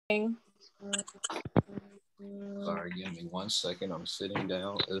Sorry, give me 1 second. I'm sitting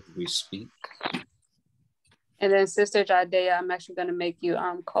down as we speak. And then Sister Jadea, I'm actually going to make you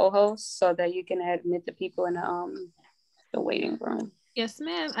co-host so that you can admit the people in the waiting room. Yes,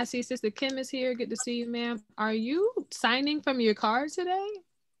 ma'am. I see Sister Kim is here. Good to see you, ma'am. Are you signing from your card today?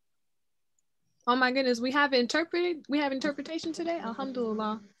 Oh my goodness, we have interpretation today.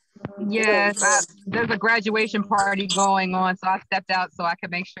 Alhamdulillah. Yes, there's a graduation party going on, so I stepped out so I could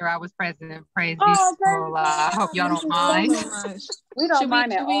make sure I was present. Praise be to Allah. I hope y'all don't mind. We don't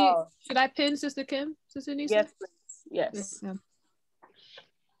mind at all. Should I pin Sister Kim, Sister Nisa? Yes, please. Yes.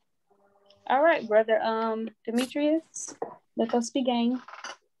 All right, brother. Demetrius, let us begin.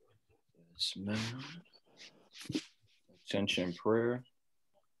 Yes, ma'am. Attention prayer.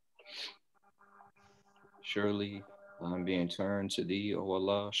 Surely I am being turned to thee, O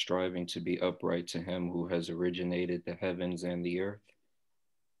Allah, striving to be upright to him who has originated the heavens and the earth.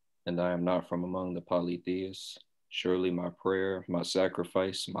 And I am not from among the polytheists. Surely my prayer, my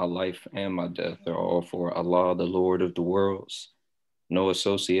sacrifice, my life, and my death are all for Allah, the Lord of the worlds. No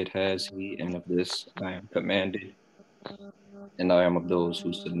associate has he, and of this I am commanded, and I am of those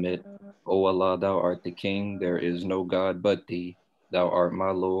who submit. O Allah, thou art the King, there is no God but thee. Thou art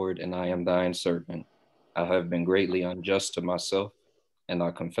my Lord, and I am thine servant. I have been greatly unjust to myself, and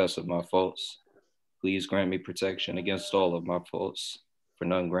I confess of my faults. Please grant me protection against all of my faults, for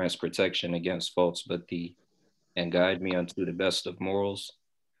none grants protection against faults but thee. And guide me unto the best of morals,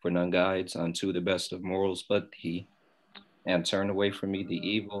 for none guides unto the best of morals but thee. And turn away from me the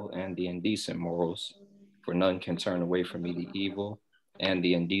evil and the indecent morals, for none can turn away from me the evil and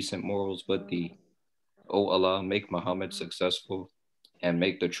the indecent morals but thee. O Allah, make Muhammad successful, and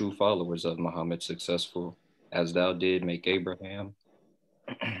make the true followers of Muhammad successful, as thou did make Abraham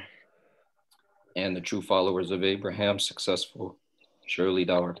and the true followers of Abraham successful. Surely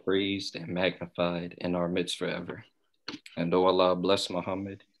thou art praised and magnified in our midst forever. And O Allah, bless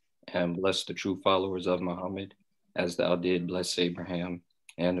Muhammad and bless the true followers of Muhammad, as thou did bless Abraham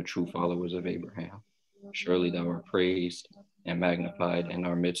and the true followers of Abraham. Surely thou art praised and magnified in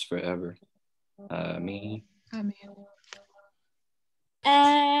our midst forever. Ameen. Amen.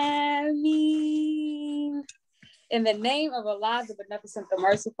 Ameen. In the name of Allah, the Beneficent, the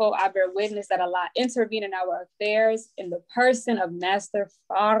Merciful, I bear witness that Allah intervened in our affairs in the person of Master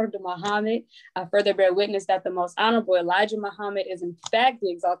Fard Muhammad. I further bear witness that the most honorable Elijah Muhammad is in fact the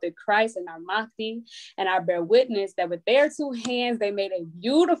exalted Christ and our Mahdi. And I bear witness that with their two hands, they made a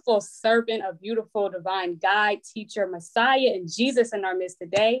beautiful serpent, a beautiful divine guide, teacher, Messiah, and Jesus in our midst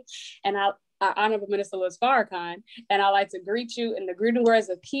today. And our Honorable Minister Louis Farrakhan, and I'd like to greet you in the greeting words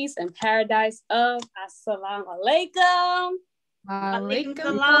of peace and paradise of Assalamu alaikum.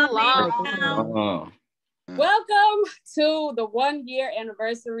 Alaikum salam. Welcome to the 1 year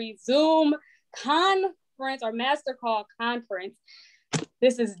anniversary Zoom conference or master call conference.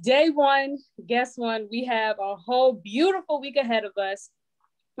 This is day one. Guess one, we have a whole beautiful week ahead of us.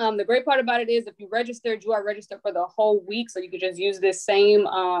 The great part about it is if you registered, you are registered for the whole week. So you could just use this same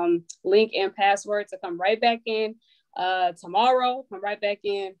link and password to come right back in tomorrow, come right back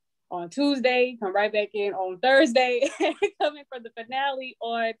in on Tuesday, come right back in on Thursday, and come in for the finale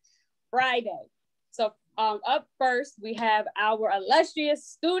on Friday. So up first, we have our illustrious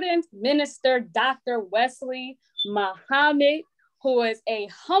student minister, Dr. Wesley Muhammad, who is a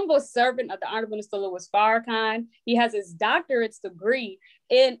humble servant of the Honorable Minister Louis Farrakhan. He has his doctorate's degree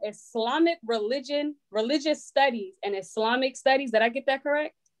in Islamic religious studies and Islamic studies. Did I get that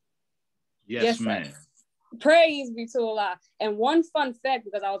correct? Yes, ma'am. Praise be to Allah. And one fun fact,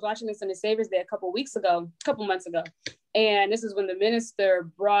 because I was watching this on the Savior's Day a couple months ago, and this is when the minister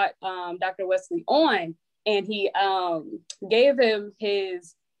brought Dr. Wesley on, and he gave him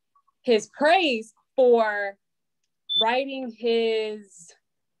his praise for writing his,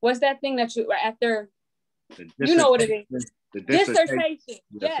 what's that thing that you, after, you know what it is. Dissertation.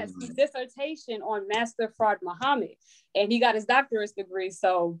 Yes, his dissertation on Master Fard Muhammad. And he got his doctorate's degree.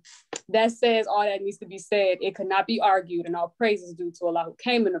 So that says all that needs to be said. It could not be argued, and all praises due to Allah who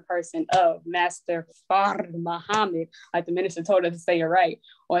came in the person of Master Fard Muhammad, like the minister told us to say it right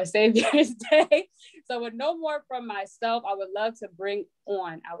on Savior's Day. So with no more from myself, I would love to bring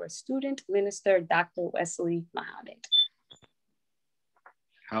on our student minister, Dr. Wesley Muhammad.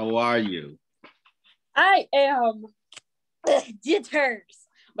 How are you? I am jitters,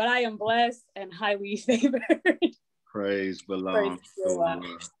 but I am blessed and highly favored. Praise belongs to Allah.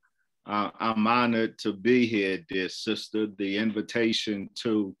 I'm honored to be here, dear sister. The invitation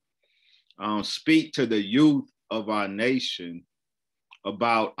to speak to the youth of our nation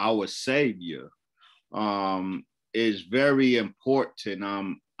about our Savior is very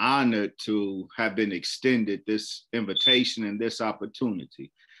important. honored to have been extended this invitation and this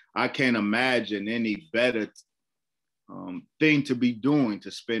opportunity. I can't imagine any better thing to be doing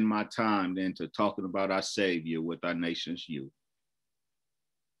to spend my time than to talking about our Savior with our nation's youth.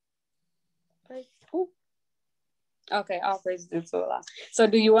 Okay, all praises to Allah. So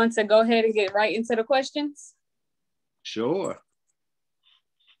do you want to go ahead and get right into the questions? Sure.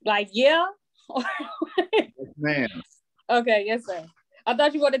 Like, yeah? Yes, ma'am. Okay, yes, sir. I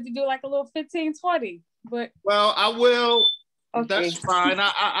thought you wanted to do like a little 15, 20, but. Well, I will. Okay. That's fine.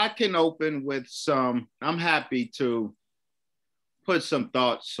 I can open with some. I'm happy to put some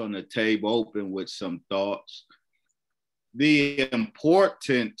thoughts on the table, open with some thoughts. The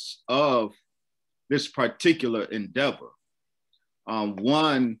importance of this particular endeavor.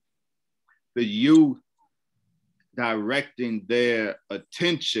 One, the youth directing their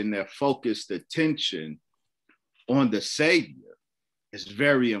attention, their focused attention on the Savior is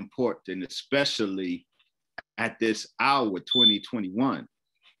very important, especially at this hour, 2021.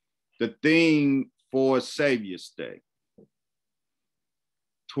 The theme for Savior's Day,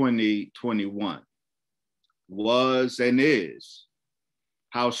 2021, was and is,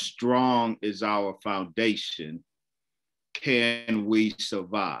 how strong is our foundation? Can we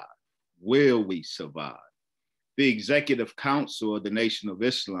survive? Will we survive? The Executive Council of the Nation of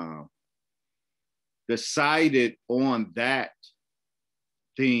Islam decided on that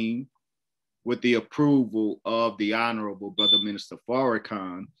theme with the approval of the Honorable Brother Minister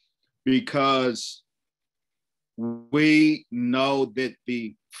Farrakhan, because we know that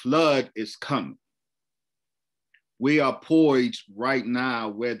the flood is coming. We are poised right now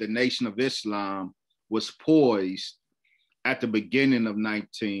where the Nation of Islam was poised at the beginning of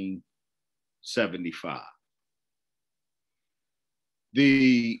 1975.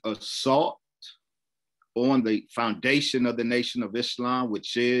 The assault on the foundation of the Nation of Islam,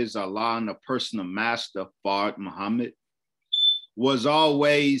 which is Allah and the personal master, Fard Muhammad, was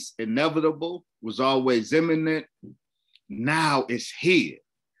always inevitable, was always imminent. Now it's here.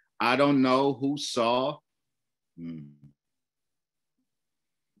 I don't know who saw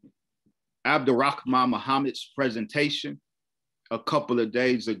Abdurrahman Muhammad's presentation a couple of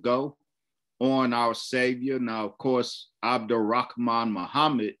days ago on our Savior. Now, of course, Abdurrahman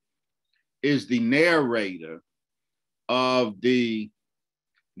Muhammad is the narrator of the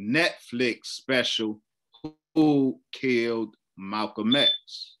Netflix special, Who Killed Malcolm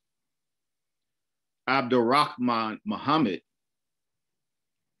X? Abdurrahman Muhammad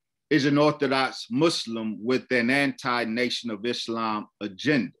is an Orthodox Muslim with an anti-Nation of Islam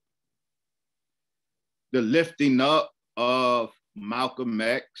agenda. The lifting up of Malcolm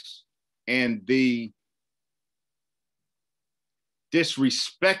X and the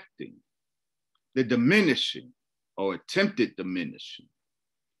disrespecting, the diminishing or attempted diminishing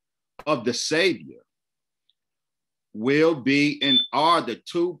of the Savior will be and are the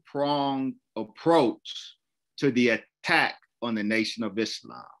two-pronged approach to the attack on the Nation of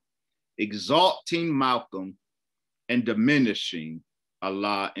Islam, exalting Malcolm and diminishing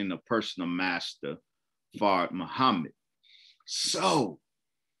Allah in the personal master, Fard Muhammad. So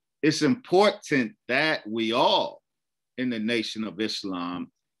it's important that we all in the Nation of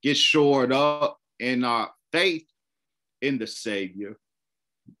Islam get shored up in our faith in the Savior,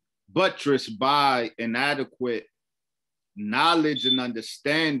 buttressed by an adequate knowledge and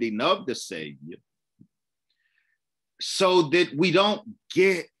understanding of the Savior, so that we don't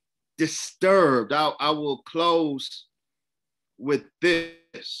get disturbed. I will close with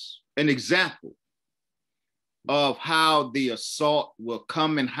this, an example of how the assault will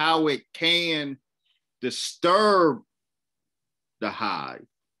come and how it can disturb the hive,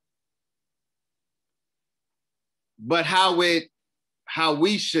 but how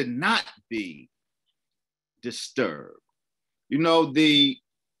we should not be disturbed. You know, the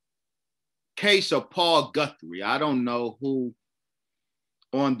case of Paul Guthrie, I don't know who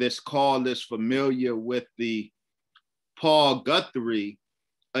on this call is familiar with the Paul Guthrie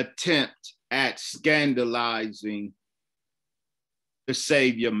attempt at scandalizing the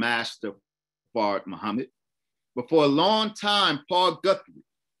Savior, Master Fard Muhammad. But for a long time, Paul Guthrie,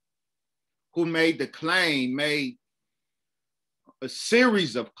 who made the claim, made a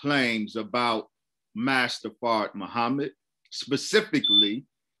series of claims about Master Fard Muhammad, specifically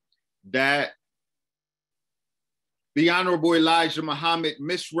that the Honorable Elijah Muhammad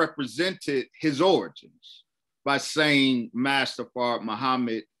misrepresented his origins by saying Master Fard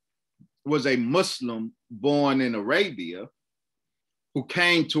Muhammad was a Muslim born in Arabia who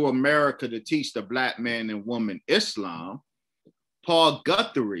came to America to teach the Black man and woman Islam. Paul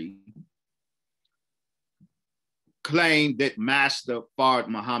Guthrie claimed that Master Fard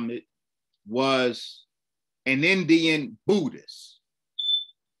Muhammad was an Indian Buddhist.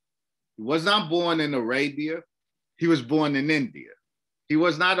 He was not born in Arabia. He was born in India. He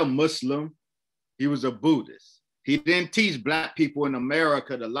was not a Muslim. He was a Buddhist. He didn't teach Black people in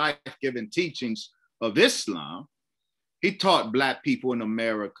America the life-giving teachings of Islam. He taught Black people in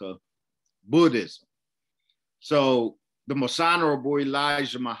America Buddhism. So the Most Honorable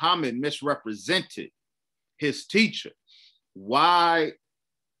Elijah Muhammad misrepresented his teacher. Why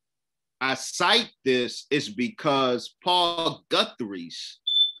I cite this is because Paul Guthrie's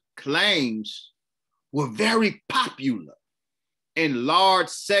claims were very popular in large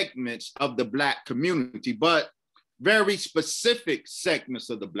segments of the Black community, but very specific segments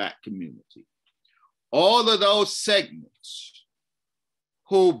of the Black community. All of those segments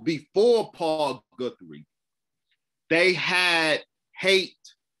who before Paul Guthrie, they had hate,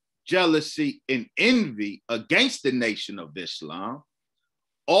 jealousy, and envy against the Nation of Islam.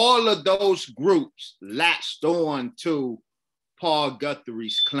 All of those groups latched on to Paul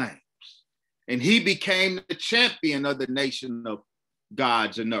Guthrie's claims. And he became the champion of the Nation of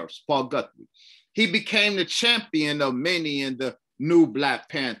Gods and Earths, Paul Guthrie. He became the champion of many in the new Black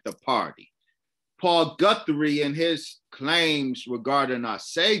Panther Party. Paul Guthrie and his claims regarding our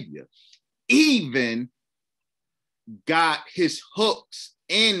Savior even got his hooks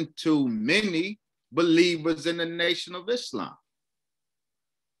into many believers in the Nation of Islam.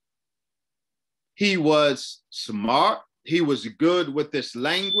 He was smart, he was good with his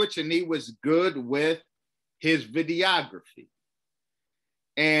language, and he was good with his videography.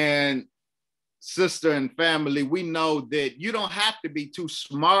 And sister and family, we know that you don't have to be too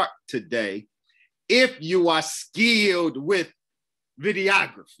smart today if you are skilled with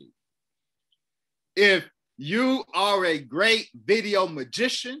videography. If you are a great video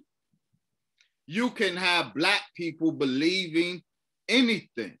magician, you can have Black people believing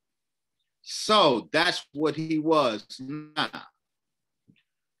anything. So that's what he was. Now,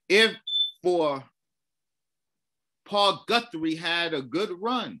 if for Paul Guthrie had a good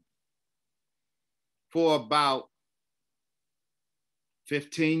run for about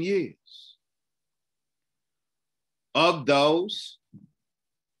 15 years. Of those,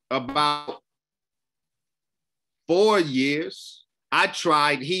 about 4 years,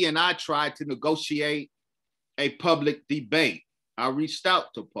 he and I tried to negotiate a public debate. I reached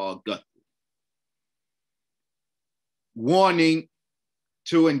out to Paul Guthrie, wanting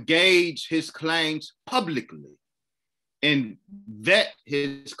to engage his claims publicly and vet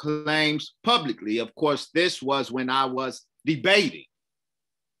his claims publicly. Of course, this was when I was debating.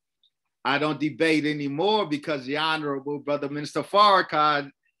 I don't debate anymore because the Honorable Brother Minister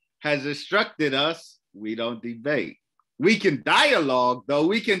Farrakhan has instructed us, we don't debate. We can dialogue, though,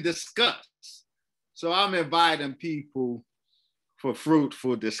 we can discuss. So I'm inviting people for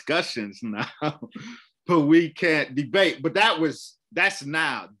fruitful discussions now, but we can't debate. But that's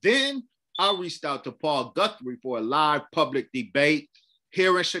now. Then I reached out to Paul Guthrie for a live public debate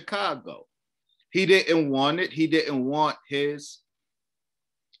here in Chicago. He didn't want it. He didn't want his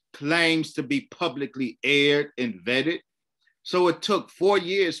claims to be publicly aired and vetted. So it took 4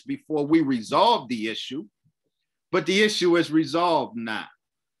 years before we resolved the issue, but the issue is resolved now.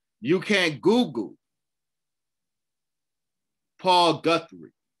 You can't Google Paul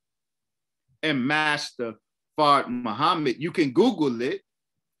Guthrie and Master Fard Muhammad. You can Google it,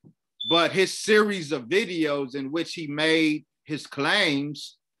 but his series of videos in which he made his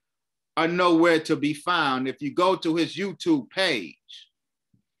claims are nowhere to be found. If you go to his YouTube page,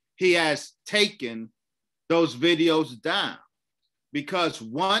 he has taken those videos down because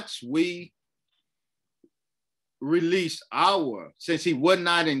once we released since he would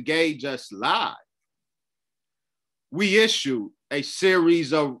not engage us live, we issued a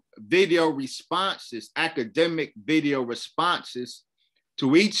series of video responses, academic video responses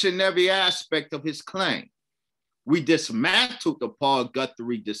to each and every aspect of his claim. We dismantled the Paul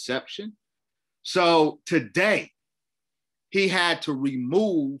Guthrie deception. So today, he had to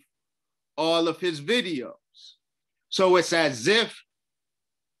remove all of his videos. So it's as if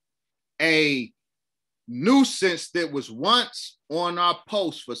a nuisance that was once on our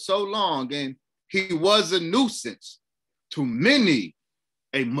post for so long, and he was a nuisance to many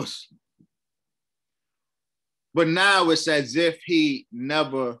a Muslim. But now it's as if he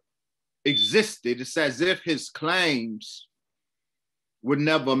never existed. It's as if his claims were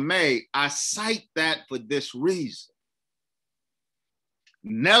never made. I cite that for this reason.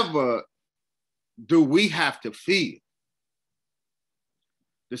 Never do we have to fear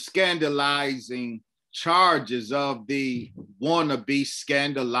the scandalizing charges of the wannabe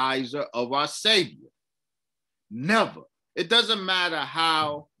scandalizer of our Savior. Never. It doesn't matter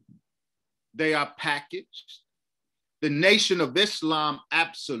how they are packaged. The Nation of Islam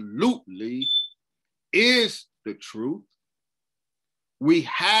absolutely is the truth. We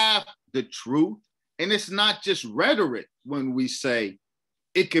have the truth, and it's not just rhetoric when we say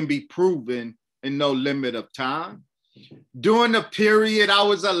it can be proven in no limit of time. During the period I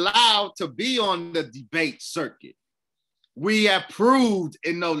was allowed to be on the debate circuit, we have proved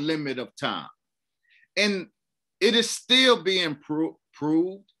in no limit of time. And it is still being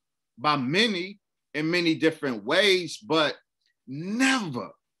proved by many in many different ways, but never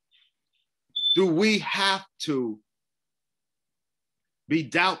do we have to be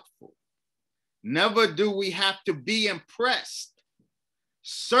doubtful. Never do we have to be impressed.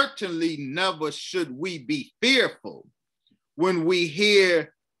 Certainly never should we be fearful when we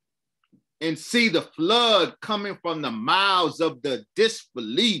hear and see the flood coming from the mouths of the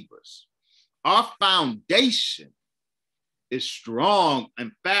disbelievers. Our foundation is strong.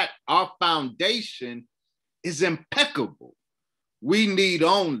 In fact, our foundation is impeccable. We need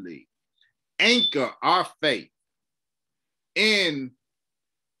only anchor our faith in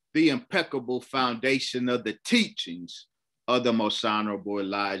the impeccable foundation of the teachings of the Most Honorable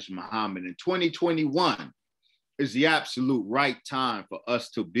Elijah Muhammad. In 2021 is the absolute right time for us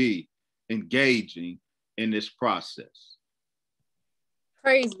to be engaging in this process.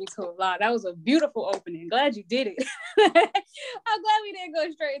 Praise be to Allah. That was a beautiful opening. Glad you did it. I'm glad we didn't go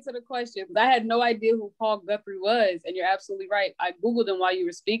straight into the questions. I had no idea who Paul Guthrie was, and you're absolutely right. I Googled him while you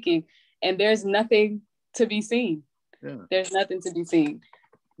were speaking, and there's nothing to be seen. Yeah. There's nothing to be seen.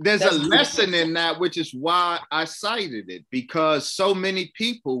 There's a lesson in that, which is why I cited it, because so many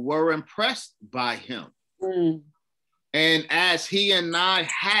people were impressed by him. Mm. And as he and I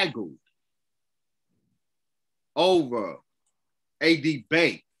haggled over a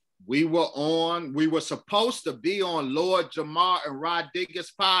debate, we were supposed to be on Lord Jamar and Rod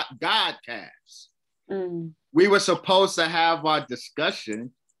Digger's Godcast. Mm. We were supposed to have our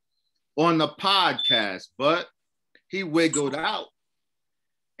discussion on the podcast, but he wiggled out.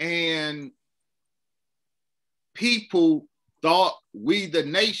 And people thought we, the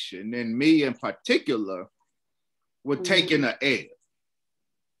nation, and me in particular, were taking an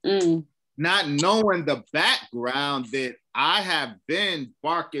L. Not knowing the background that I have been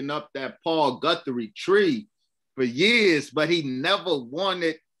barking up that Paul Guthrie tree for years, but he never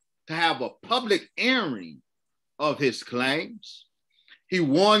wanted to have a public airing of his claims. He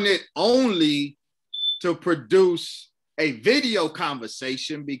wanted only to produce a video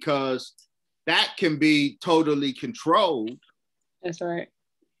conversation because that can be totally controlled. That's right.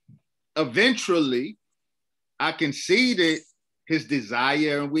 Eventually, I conceded his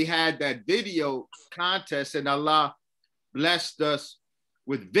desire, and we had that video contest, and Allah blessed us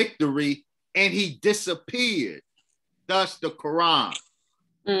with victory, and he disappeared. Thus, the Quran,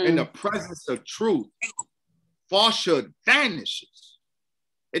 in the presence of truth, falsehood vanishes.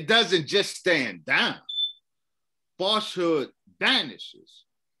 It doesn't just stand down. Falsehood vanishes.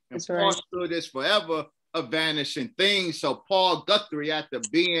 And that's right. Falsehood is forever a vanishing thing. So Paul Guthrie, after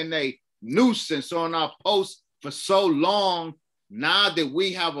being a nuisance on our post for so long, now that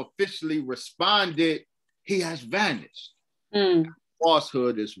we have officially responded, he has vanished.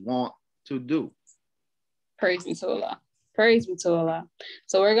 Falsehood is wont to do. Praise be to Allah. Praise be to Allah.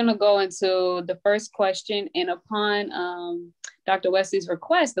 So we're going to go into the first question, and upon Dr. Wesley's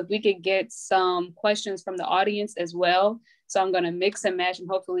request, if we could get some questions from the audience as well. So I'm going to mix and match, and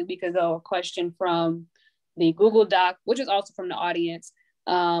hopefully we could go a question from the Google Doc, which is also from the audience,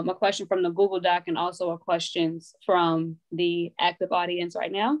 a question from the Google Doc, and also a questions from the active audience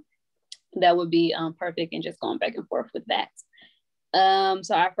right now. That would be perfect, and just going back and forth with that.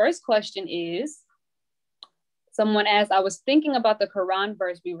 So our first question is, someone asked, I was thinking about the Quran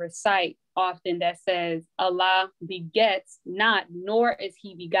verse we recite often that says, Allah begets not, nor is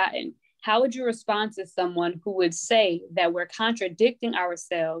he begotten. How would you respond to someone who would say that we're contradicting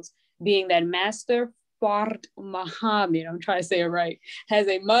ourselves, being that Master Fard Muhammad, I'm trying to say it right, has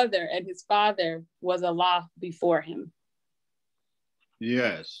a mother and his father was Allah before him?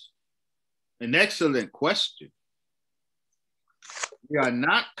 Yes, an excellent question. We are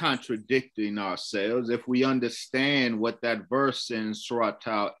not contradicting ourselves if we understand what that verse in Surah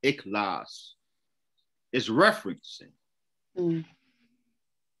Al-Ikhlas is referencing.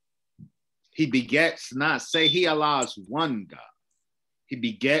 He begets not, say he allows one God. He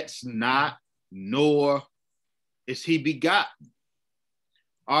begets not, nor is he begotten.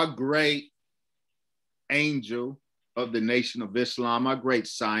 Our great angel of the Nation of Islam, our great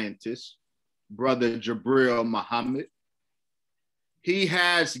scientist, Brother Jabril Muhammad, he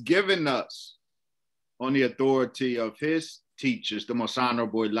has given us on the authority of his teachers, the Most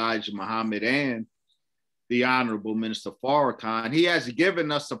Honorable Elijah Muhammad and the Honorable Minister Farrakhan, he has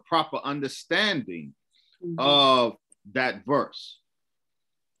given us a proper understanding of that verse.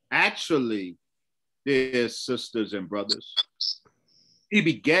 Actually, dear sisters and brothers, he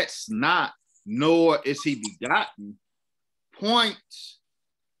begets not, nor is he begotten, points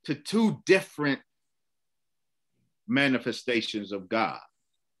to two different manifestations of God.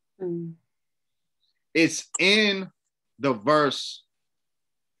 It's in the verse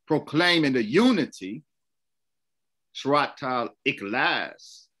proclaiming the unity, Surat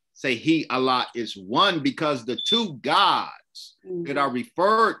al-Ikhlas, say he, Allah, is one, because the two gods that are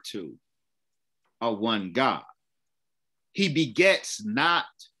referred to are one God. He begets not,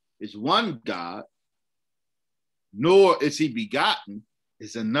 is one God, nor is he begotten,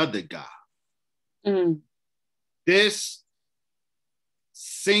 is another God. This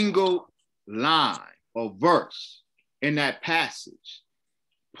single line or verse in that passage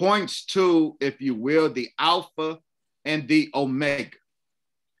points to, if you will, the Alpha and the Omega.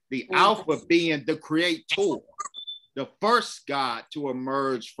 The Alpha being the creator, the first God to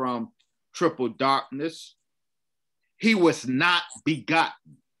emerge from triple darkness. He was not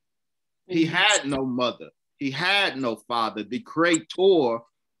begotten. He had no mother. He had no father. The creator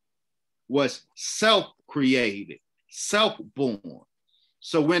was self-created, self-born.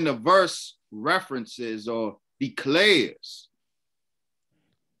 So when the verse references or declares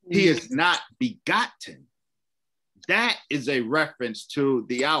he is not begotten, that is a reference to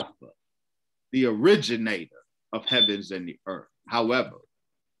the Alpha, the originator of heavens and the earth. However,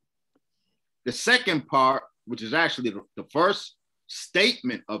 the second part, which is actually the first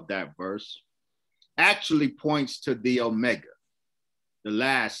statement of that verse, actually points to the Omega, the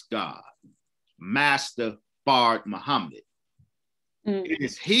last God, Master Fard Muhammad. It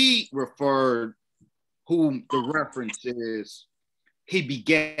is he referred, whom the reference is, he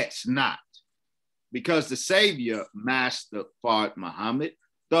begets not. Because the Savior, Master Fard Muhammad,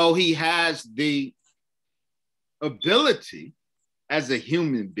 though he has the ability as a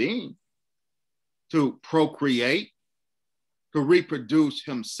human being to procreate, to reproduce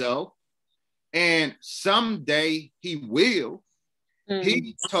himself, and someday he will,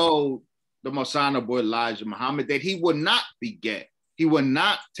 he told the Most Honorable Elijah Muhammad that he would not beget, he would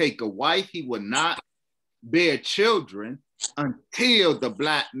not take a wife, he would not bear children until the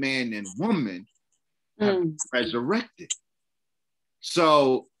Black man and woman have resurrected.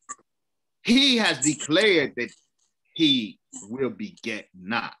 So he has declared that he will beget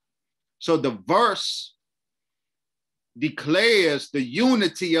not. So the verse declares the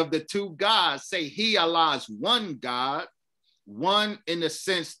unity of the two gods. Say he, Allah, is one God, one in the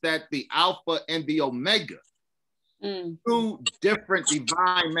sense that the Alpha and the Omega, two different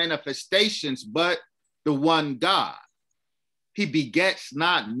divine manifestations, but the one God. He begets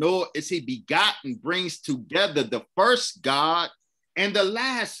not, nor is he begotten, brings together the first God and the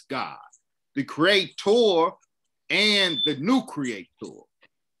last God, the creator and the new creator,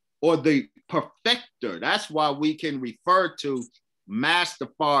 or the perfecter. That's why we can refer to Master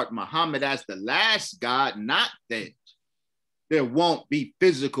Fard Muhammad as the last God, not that there won't be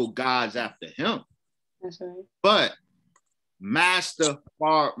physical gods after him. That's right. But Master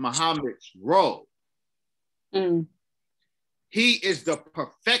Fard Muhammad's role, he is the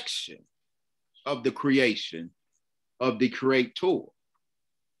perfection of the creation of the creator.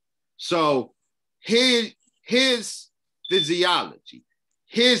 So his physiology,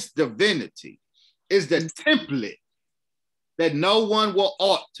 his divinity is the template that no one will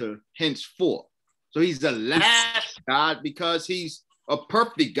alter henceforth. So he's the last God because he's a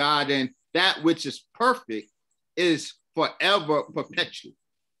perfect God, and that which is perfect is forever perpetual.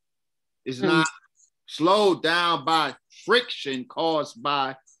 It's not slowed down by friction caused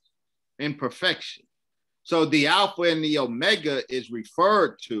by imperfection. So the Alpha and the Omega is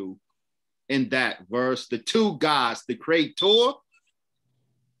referred to in that verse, the two gods, the creator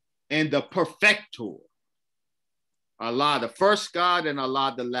and the perfector. Allah, the first God, and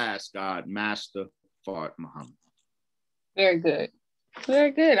Allah, the last God, Master Fard Muhammad. Very good.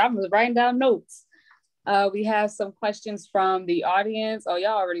 Very good. I was writing down notes. We have some questions from the audience. Oh,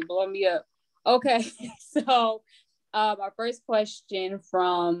 y'all already blowing me up. Okay, so our first question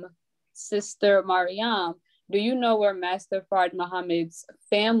from Sister Mariam. Do you know where Master Fard Muhammad's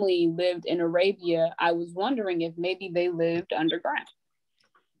family lived in Arabia? I was wondering if maybe they lived underground.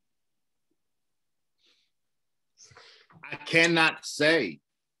 I cannot say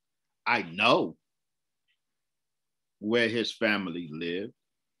I know where his family lived.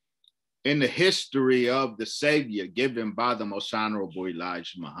 In the history of the Savior given by the Most Honorable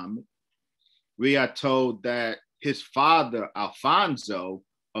Elijah Muhammad, we are told that his father, Alfonso,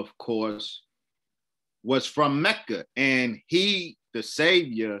 of course, was from Mecca, and he, the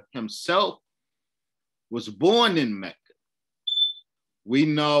Savior himself, was born in Mecca. We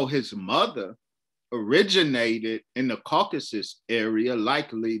know his mother originated in the Caucasus area,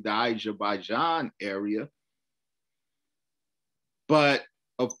 likely the Azerbaijan area. But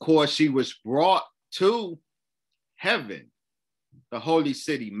of course, she was brought to heaven, the holy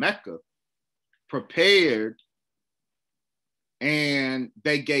city Mecca, prepared, and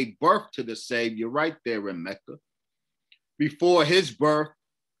they gave birth to the Savior right there in Mecca. Before his birth,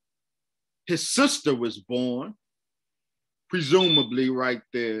 his sister was born, presumably right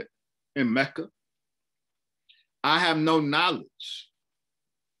there in Mecca. I have no knowledge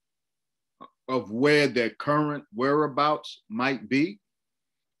of where their current whereabouts might be.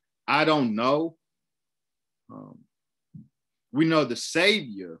 I don't know. We know the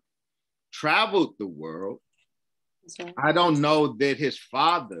Savior traveled the world. Okay. I don't know that his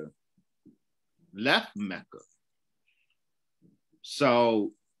father left Mecca.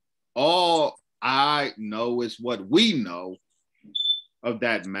 So all I know is what we know of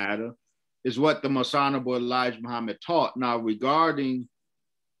that matter is what the Most Honorable Elijah Muhammad taught. Now, regarding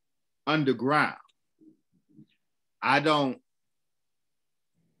underground, I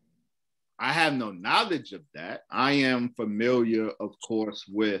have no knowledge of that. I am familiar, of course,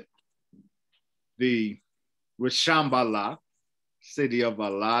 with the Shambhala, city of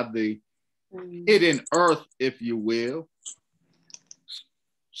Allah, the hidden earth, if you will.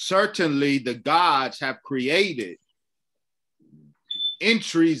 Certainly, the gods have created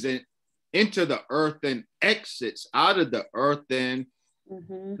entries into the earth and exits out of the earth, and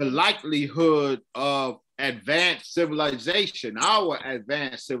the likelihood of advanced civilization, our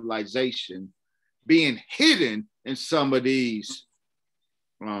advanced civilization, being hidden in some of these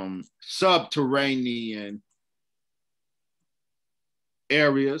subterranean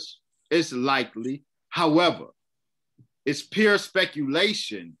areas is likely. However, it's pure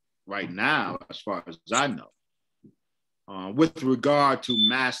speculation right now, as far as I know, with regard to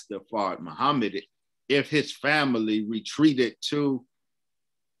Master Fard Muhammad, if his family retreated to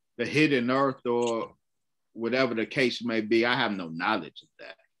the hidden earth or whatever the case may be. I have no knowledge of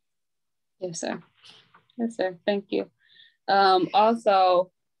that. Yes, sir. Yes, sir. Thank you.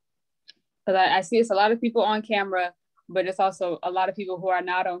 Also, because I see it's a lot of people on camera, but it's also a lot of people who are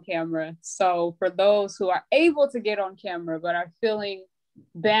not on camera. So for those who are able to get on camera but are feeling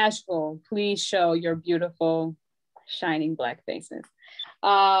bashful, please show your beautiful, shining Black faces.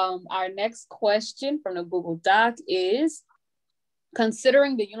 Our next question from the Google Doc is,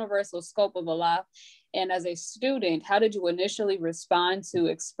 considering the universal scope of Allah, and as a student, how did you initially respond to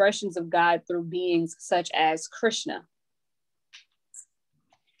expressions of God through beings such as Krishna?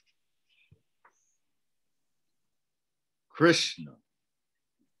 Krishna,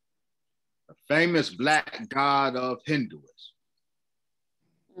 a famous Black god of Hinduism.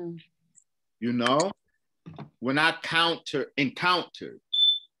 You know, when I encountered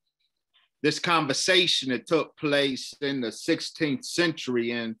this conversation that took place in the 16th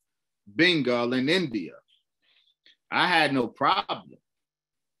century in Bengal in India, I had no problem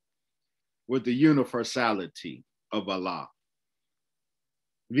with the universality of Allah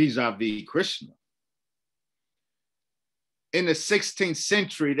vis-a-vis Krishna. In the 16th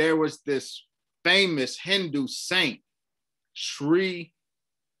century, there was this famous Hindu saint, Sri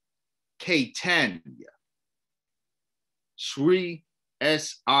Caitanya. Sri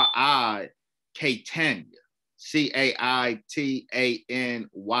S-R-I Caitanya, C-A-I-T-A-N-Y-A,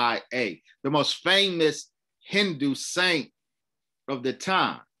 the most famous Hindu saint of the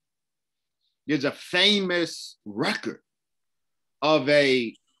time. There's a famous record of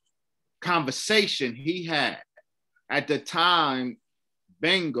a conversation he had. At the time,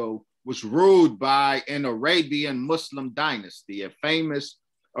 Bengal was ruled by an Arabian Muslim dynasty, a famous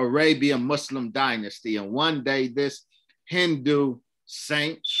Arabian Muslim dynasty. And one day, this Hindu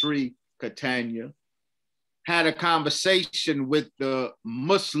saint, Sri Caitanya, had a conversation with the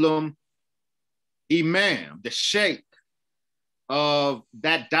Muslim imam, the sheikh of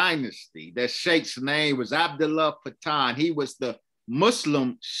that dynasty. That sheikh's name was Abdullah Patan. He was the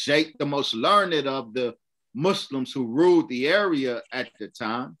Muslim sheikh, the most learned of the Muslims who ruled the area at the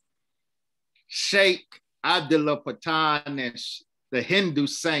time. Sheikh Abdullah Patan and the Hindu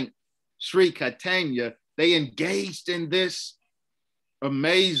saint Sri Caitanya, they engaged in this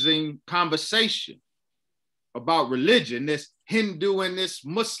amazing conversation about religion, this Hindu and this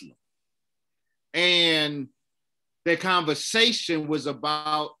Muslim. And their conversation was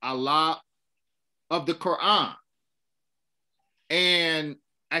about Allah of the Quran. And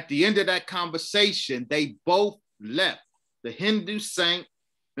at the end of that conversation, they both left, the Hindu saint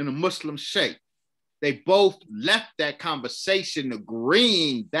and the Muslim sheikh. They both left that conversation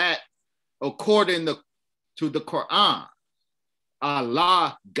agreeing that according to the Quran,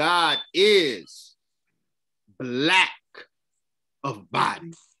 Allah, God, is black of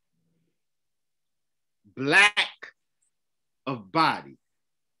body. Black of body.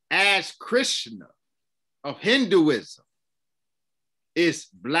 As Krishna of Hinduism is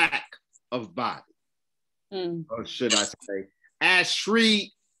black of body. Or should I say, as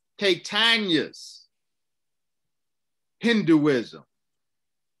Sri Chaitanya's Hinduism,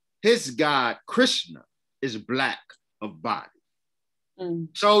 his God, Krishna, is black of body.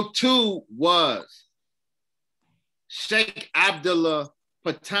 So too was Sheikh Abdullah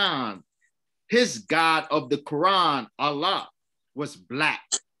Patan, his God of the Quran, Allah, was black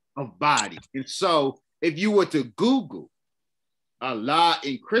of body. And so if you were to Google Allah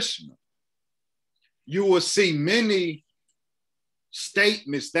and Krishna, you will see many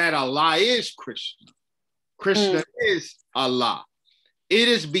statements that Allah is Krishna. Krishna is Allah. It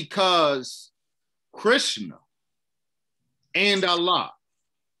is because Krishna and Allah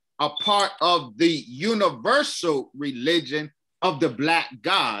are part of the universal religion of the black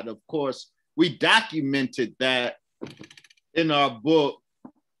God. Of course, we documented that in our book,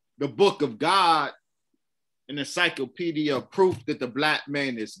 The Book of God, an encyclopedia of proof that the black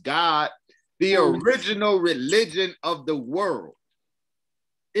man is God. The original religion of the world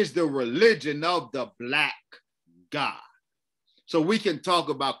is the religion of the black God. So we can talk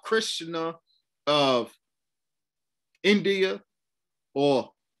about Krishna of India,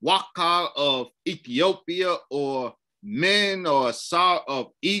 or Waka of Ethiopia, or Men or Asar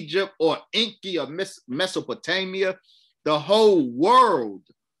of Egypt, or Enki of Mesopotamia. The whole world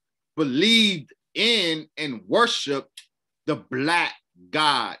believed in and worshiped the black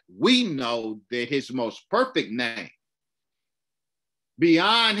God. We know that his most perfect name,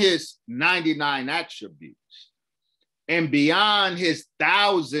 beyond his 99 attributes and beyond his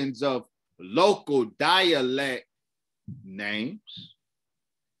thousands of local dialect names,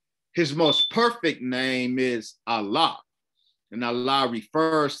 his most perfect name is Allah. And Allah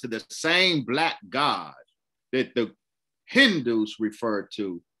refers to the same black God that the Hindus refer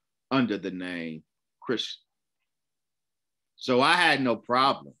to under the name Krishna. So I had no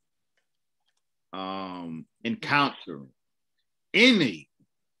problem encountering any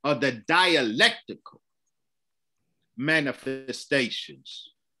of the dialectical manifestations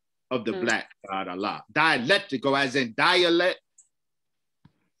of the black God Allah. Dialectical as in dialect.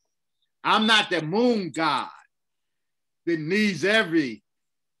 I'm not the moon god that needs every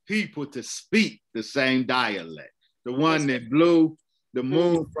people to speak the same dialect. The one that blew the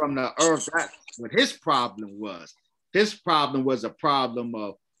moon from the earth, that's what his problem was. His problem was a problem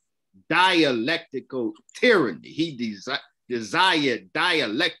of dialectical tyranny. He desired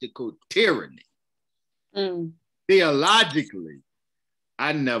dialectical tyranny. Theologically,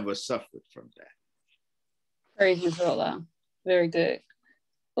 I never suffered from that. Praise you for Allah. Very good.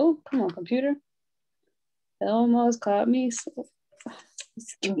 Oh, come on, computer. It almost caught me. So,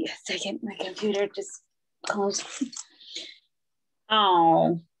 just give me a second. My computer just closed.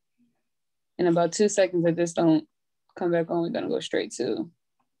 Oh. In about 2 seconds, if this don't come back on, we're going to go straight to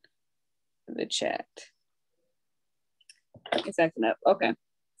the chat. It's acting up. Okay.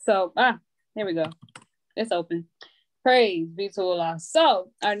 So, here we go. It's open. Praise be to Allah.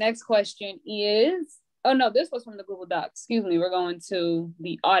 So, our next question is, oh no, this was from the Google Docs. Excuse me. We're going to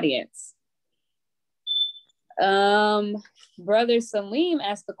the audience. Brother Salim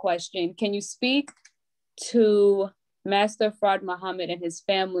asked the question, can you speak to Master Fard Muhammad and his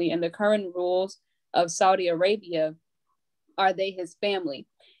family and the current rules of Saudi Arabia? Are they his family?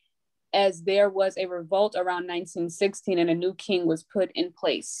 As there was a revolt around 1916 and a new king was put in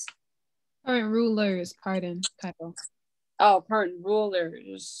place. Current rulers, pardon, title. Oh, current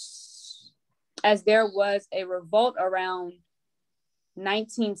rulers. As there was a revolt around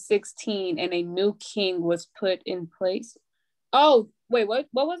 1916 and a new king was put in place. Oh, wait, what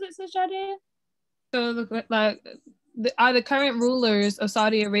was it, Sis Jade? So are the current rulers of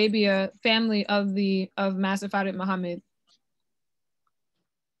Saudi Arabia family of Master Fard Muhammad?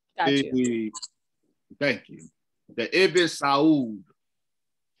 Got you. Thank you. The Ibn Saud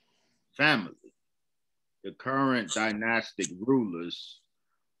family, the current dynastic rulers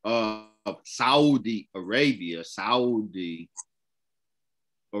of Saudi Arabia,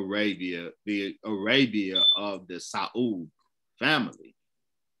 the Arabia of the Saud family.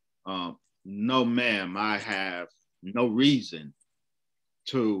 No, ma'am, I have no reason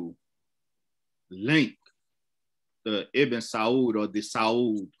to link the Ibn Saud or the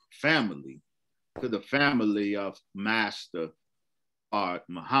Saud family to the family of Master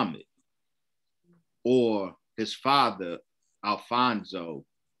Muhammad, or his father, Alfonso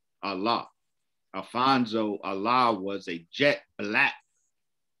Allah. Alfonso Allah was a jet black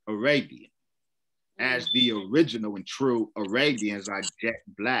Arabian, as the original and true Arabians are jet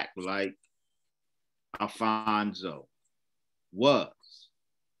black, like Alfonso was.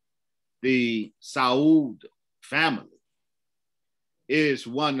 The Saud family is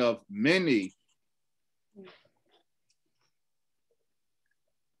one of many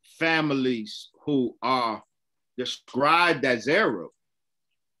families who are described as Arab,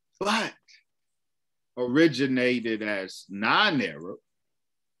 but originated as non-Arab.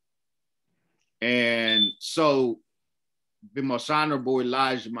 And so the Most Honorable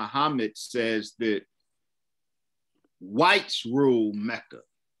Elijah Muhammad says that whites rule Mecca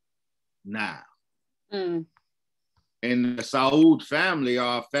now. And the Saud family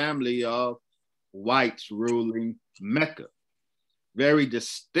are a family of whites ruling Mecca, very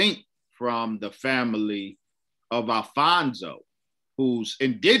distinct from the family of Alfonso, who's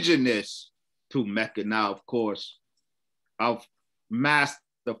indigenous to Mecca. Now, of course, of Master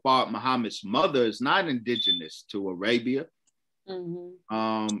Muhammad's mother is not indigenous to Arabia.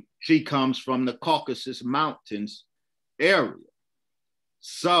 She comes from the Caucasus Mountains area.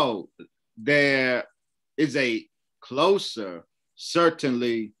 So there is a closer,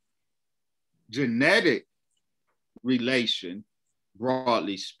 certainly genetic relation,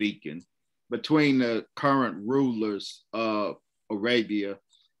 broadly speaking, between the current rulers of Arabia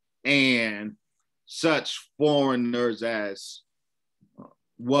and such foreigners as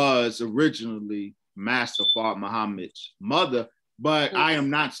was originally Master Muhammad's mother. But I am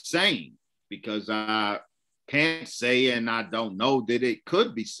not saying, because I can't say and I don't know that it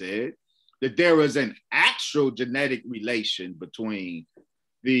could be said, that there is an actual genetic relation between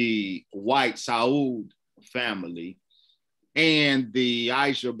the white Saud family and the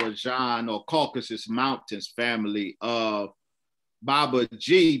Azerbaijan or Caucasus Mountains family of Baba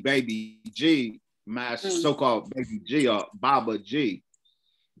G, Baby G, so-called Baby G or Baba G,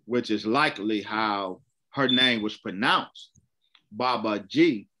 which is likely how her name was pronounced. Baba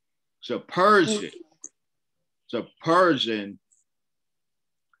G. It's a Persian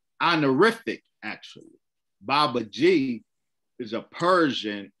honorific, actually. Baba G is a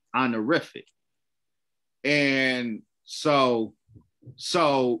Persian honorific. And so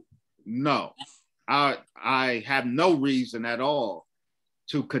no, I have no reason at all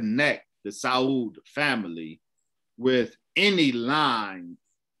to connect the Saud family with any line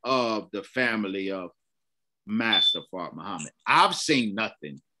of the family of Master Muhammad. I've seen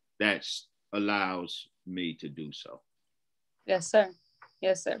nothing that allows me to do so. Yes, sir.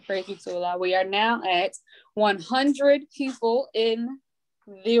 Yes, sir. Praise you to Allah. We are now at 100 people in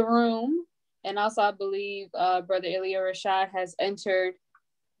the room. And also, I believe Brother Ilia Rashad has entered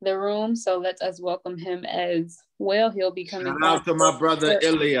the room. So let us welcome him as well. He'll be coming. Shout out to my brother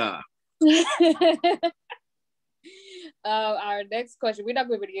Ilia. Our next question, we're not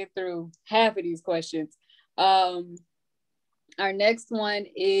going to be able to get through half of these questions. Our next one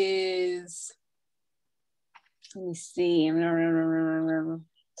is, let me see. I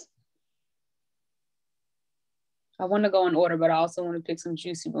want to go in order, but I also want to pick some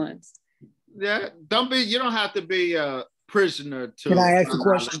juicy ones. Yeah, you don't have to be a prisoner to. Can I ask a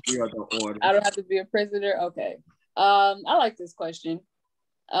question? I don't have to be a prisoner. Okay. I like this question.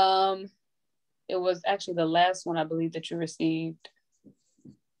 It was actually the last one I believe that you received.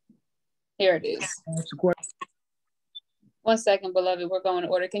 Here it is. That's a question. 1 second, beloved. We're going in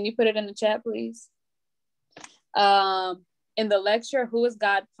order. Can you put it in the chat, please? In the lecture, Who is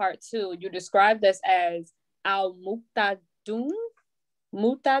God? Part 2, you described us as al-Muqtadun.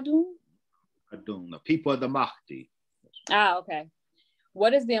 Muqtadun? The people of the Mahdi. Okay.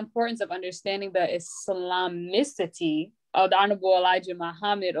 What is the importance of understanding the Islamicity of the Honorable Elijah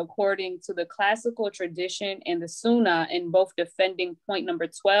Muhammad according to the classical tradition and the Sunnah in both defending point number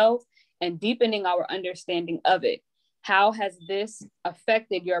 12 and deepening our understanding of it? How has this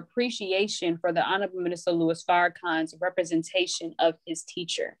affected your appreciation for the Honorable Minister Louis Farrakhan's representation of his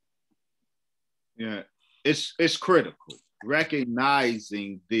teacher? Yeah, it's critical.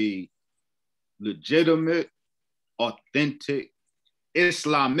 Recognizing the legitimate, authentic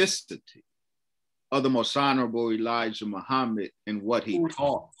Islamicity of the Most Honorable Elijah Muhammad and what he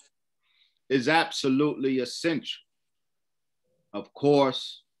taught is absolutely essential. Of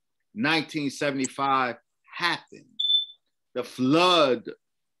course, 1975 happened. The flood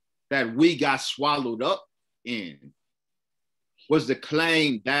that we got swallowed up in was the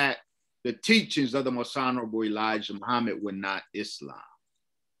claim that the teachings of the Most Honorable Elijah Muhammad were not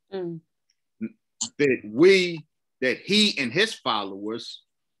Islam. That he and his followers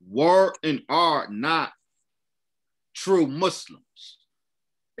were and are not true Muslims.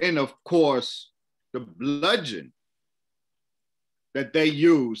 And of course, the bludgeon that they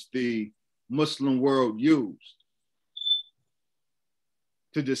used, the Muslim world used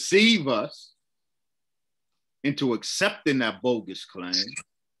to deceive us into accepting that bogus claim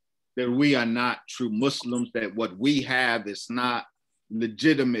that we are not true Muslims, that what we have is not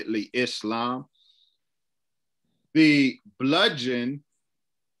legitimately Islam. The bludgeon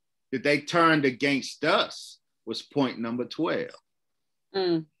that they turned against us was point number 12.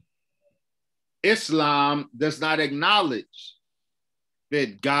 Islam does not acknowledge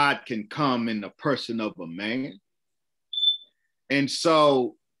that God can come in the person of a man. And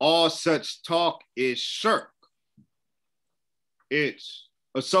so all such talk is shirk. It's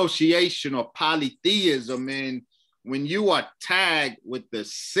association or polytheism. And when you are tagged with the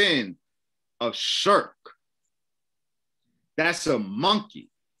sin of shirk, that's a monkey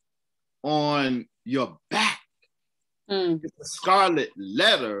on your back. It's a scarlet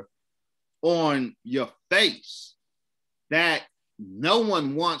letter on your face that no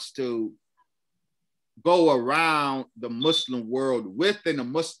one wants to go around the Muslim world with, and the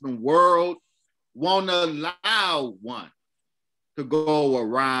Muslim world won't allow one to go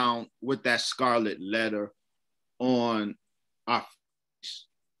around with that scarlet letter on our face.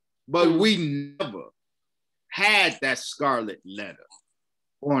 But we never had that scarlet letter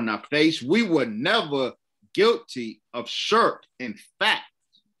on our face. We were never guilty of shirk. In fact,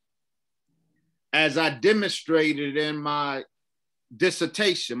 as I demonstrated in my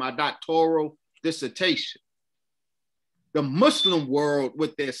dissertation, my doctoral dissertation, the Muslim world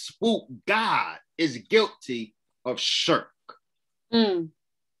with their spook God is guilty of shirk. It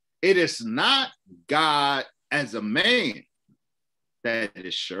is not God as a man that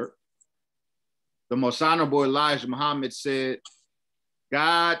is shirk. The Most Honorable Elijah Muhammad said,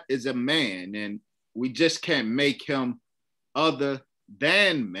 God is a man, and we just can't make him other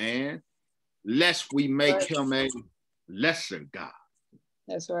than man, lest we make him a lesser God.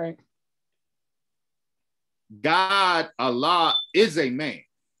 That's right. God, Allah, is a man.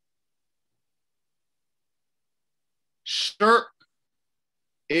 Shirk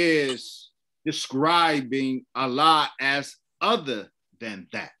is describing Allah as other than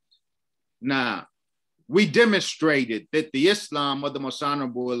that. Now, we demonstrated that the Islam of the Most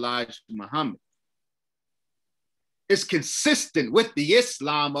Honorable Elijah Muhammad is consistent with the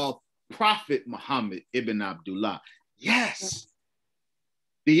Islam of Prophet Muhammad ibn Abdullah. Yes,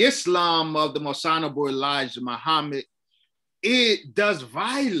 the Islam of the Most Honorable Elijah Muhammad, it does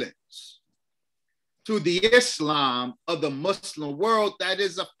violence to the Islam of the Muslim world. That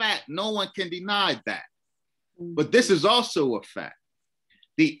is a fact. No one can deny that. But this is also a fact.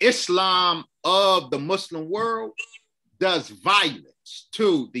 The Islam of the Muslim world does violence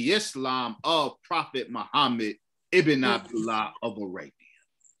to the Islam of Prophet Muhammad ibn Abdullah of Arabia.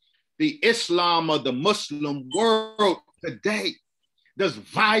 The Islam of the Muslim world today does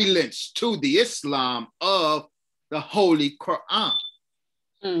violence to the Islam of the Holy Quran.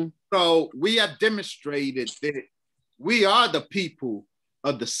 So we have demonstrated that we are the people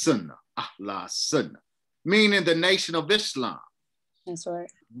of the Sunnah, Ahl Sunnah, meaning the nation of Islam. That's right.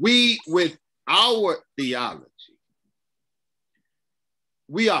 We, with our theology,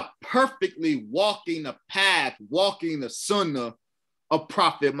 we are perfectly walking the path, walking the Sunnah of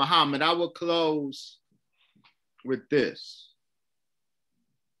Prophet Muhammad. I will close with this.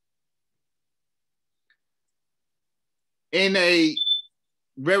 In a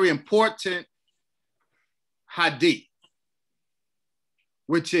very important hadith,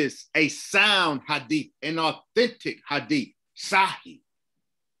 which is a sound hadith, an authentic hadith, sahih,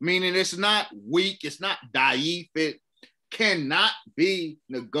 meaning it's not weak, it's not da'if, it cannot be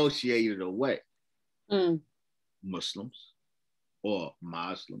negotiated away. Muslims or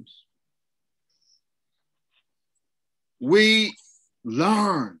Muslims, we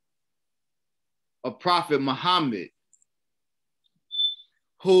learn of Prophet Muhammad,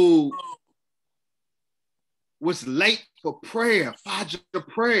 who was late for prayer, Fajr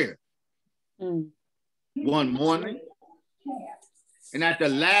prayer, one morning. And at the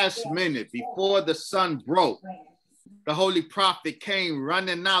last minute, before the sun broke, the Holy Prophet came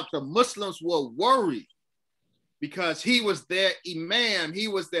running out. The Muslims were worried because he was their imam, he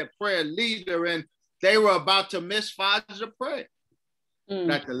was their prayer leader, and they were about to miss Fajr prayer.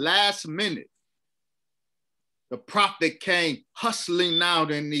 At the last minute, the Prophet came hustling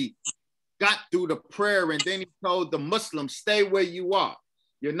out, and he got through the prayer, and then he told the Muslims, stay where you are.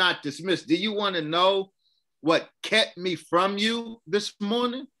 You're not dismissed. Do you want to know what kept me from you this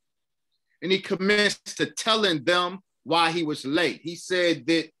morning? And he commenced to telling them why he was late. He said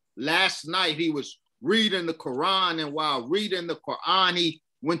that last night he was reading the Quran, and while reading the Quran, he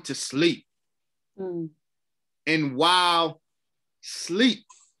went to sleep. And while sleep,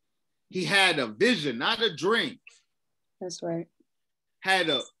 he had a vision, not a dream. That's right. Had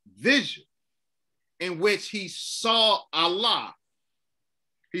a vision in which he saw Allah.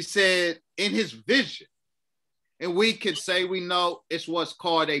 He said in his vision, and we could say we know it's what's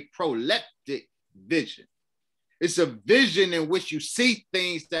called a proleptic vision. It's a vision in which you see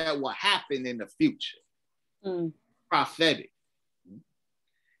things that will happen in the future. Prophetic.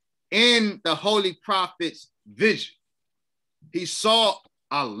 In the Holy Prophet's vision, he saw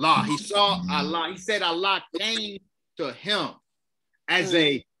Allah. He saw Allah. He said Allah came to him as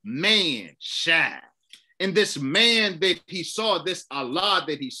a man, Shad. And this man that he saw, this Allah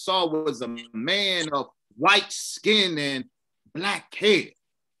that he saw, was a man of white skin and black hair.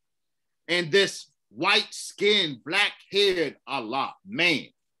 And this white skin, black haired Allah, man,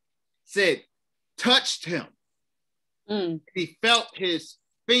 said, touched him. He felt his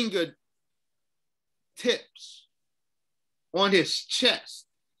fingertips on his chest.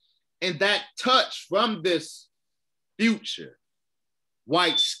 And that touch from this future,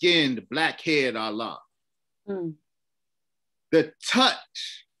 white-skinned, black-haired Allah, the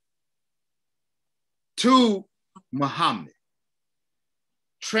touch to Muhammad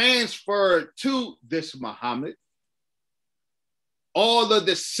transferred to this Muhammad all of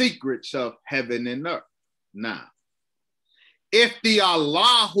the secrets of heaven and earth. Now, if the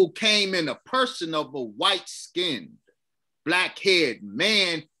Allah who came in a person of a white-skinned, black-haired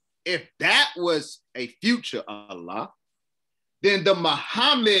man, if that was a future Allah, then the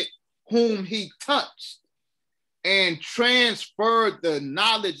Muhammad whom he touched and transferred the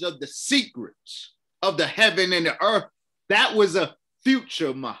knowledge of the secrets of the heaven and the earth, that was a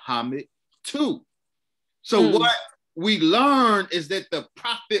future Muhammad too. So what we learn is that the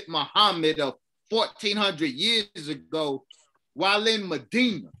Prophet Muhammad of 1400 years ago, while in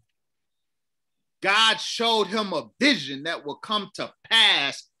Medina, God showed him a vision that will come to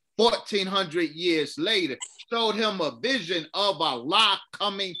pass 1400 years later, showed him a vision of Allah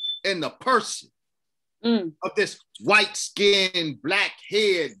coming in the person of this white-skinned,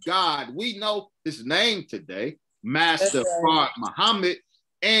 black-haired God. We know his name today, Master Fard Muhammad.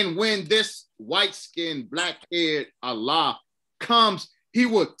 And when this white-skinned, black-haired Allah comes, he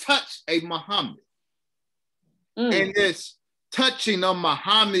will touch a Muhammad. And this touching of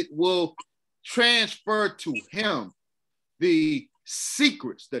Muhammad will transfer to him the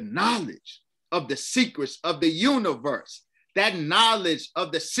secrets, the knowledge of the secrets of the universe. That knowledge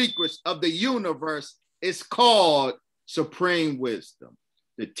of the secrets of the universe is called supreme wisdom,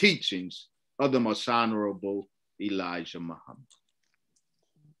 the teachings of the most honorable Elijah Muhammad.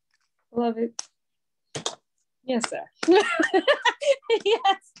 Love it. Yes, sir.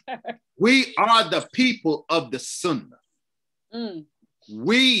 Yes, sir. We are the people of the Sunnah.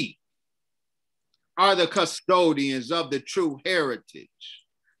 We are the custodians of the true heritage,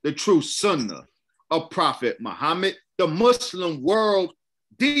 the true Sunnah of Prophet Muhammad. The Muslim world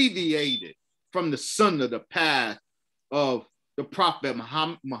deviated from the Sunnah, the path of the Prophet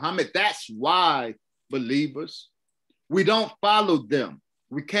Muhammad. That's why, believers, we don't follow them.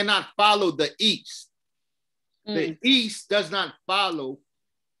 We cannot follow the East. The East does not follow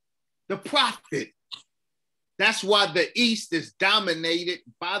the Prophet. That's why the East is dominated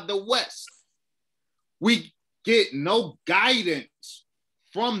by the West. We get no guidance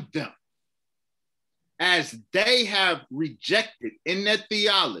from them, as they have rejected in their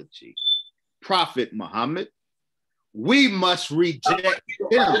theology Prophet Muhammad. We must reject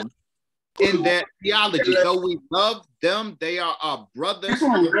them in their theology. Though we love them, they are our brothers.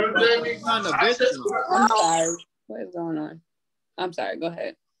 Son of Islam. I'm sorry. What is going on? I'm sorry. Go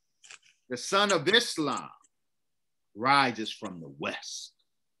ahead. The son of Islam rises from the West,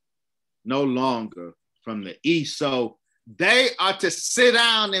 no longer from the East. So they are to sit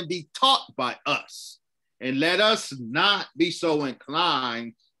down and be taught by us. And let us not be so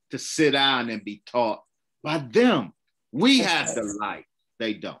inclined to sit down and be taught by them. We have the light.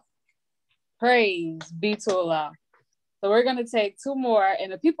 They don't. Praise be to Allah. So we're going to take two more,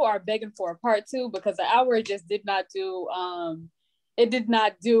 and the people are begging for a part two because the hour just did not do, it did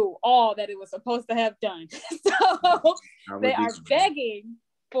not do all that it was supposed to have done. So they are begging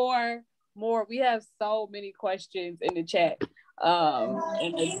for more. We have so many questions in the chat.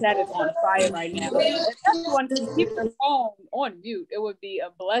 And the chat is on fire right now. If everyone can keep their phone on mute, it would be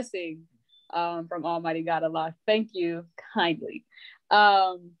a blessing from Almighty God Allah. Thank you kindly.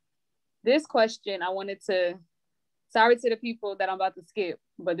 This question I wanted to, sorry to the people that I'm about to skip,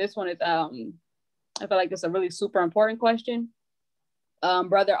 but this one is, I feel like this is a really super important question.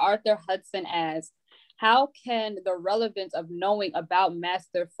 Brother Arthur Hudson asks, how can the relevance of knowing about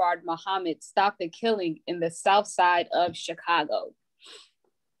Master Fard Muhammad stop the killing in the south side of Chicago?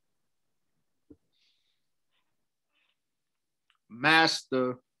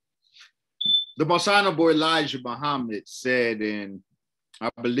 Master, the Most Honorable Elijah Muhammad said in,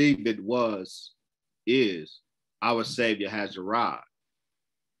 I believe it is, our Savior has arrived.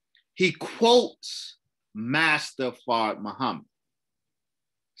 He quotes Master Fard Muhammad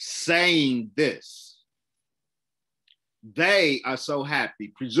saying this: they are so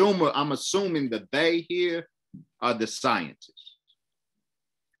happy. I'm assuming that they here are the scientists.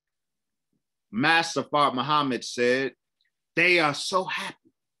 Master Fard Muhammad said, they are so happy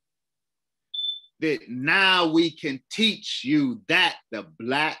that now we can teach you that the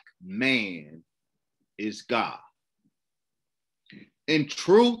black man is God. In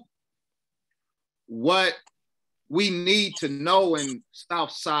truth, what we need to know in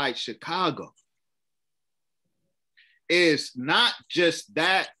Southside Chicago is not just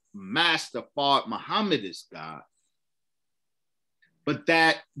that Master Fard Muhammad is God, but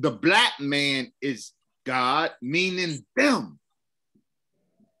that the black man is God, meaning them.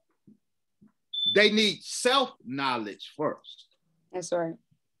 They need self-knowledge first. That's right.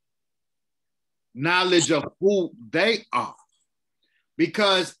 Knowledge of who they are,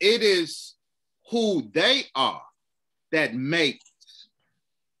 because it is who they are that makes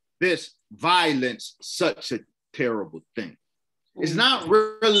this violence such a terrible thing. It's not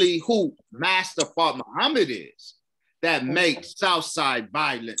really who Master Fard Muhammad is that makes Southside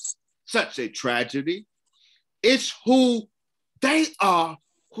violence such a tragedy. It's who they are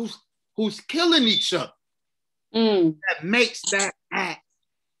who's killing each other that makes that act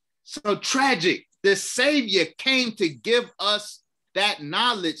so tragic. The Savior came to give us that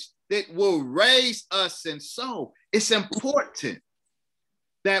knowledge that will raise us. And so it's important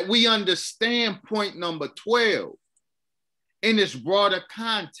that we understand point number 12 in its broader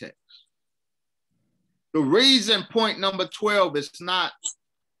context. The reason point number 12 is not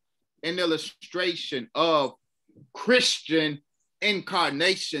an illustration of Christian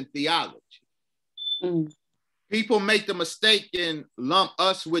incarnation theology. People make the mistake and lump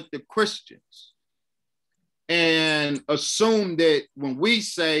us with the Christians and assume that when we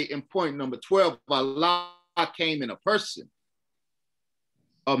say in point number 12, Allah came in a person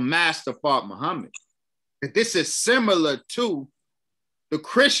of Master Fard Muhammad, that this is similar to the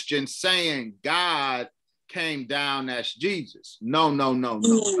Christians saying God came down as Jesus. No.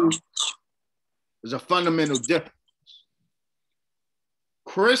 There's a fundamental difference.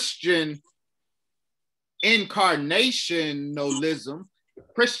 Christian incarnationalism,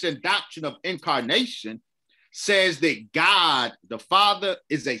 Christian doctrine of incarnation, says that God, the Father,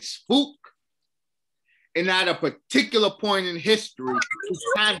 is a spook, and at a particular point in history, he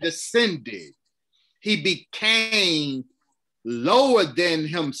condescended. He became lower than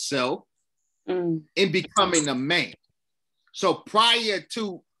himself in becoming a man. So prior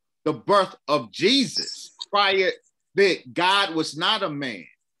to the birth of Jesus, prior that God was not a man,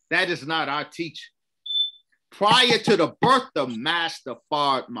 that is not our teaching. Prior to the birth of Master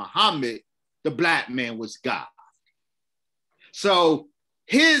Fard Muhammad, the black man was God. So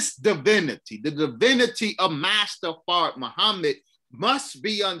his divinity, the divinity of Master Fard Muhammad, must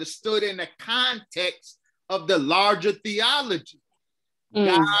be understood in the context of the larger theology.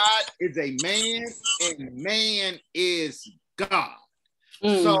 God is a man and man is God.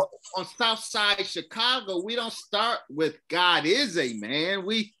 So on Southside Chicago, we don't start with God is a man.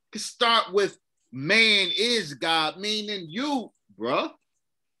 We start with man is God, meaning you, bruh.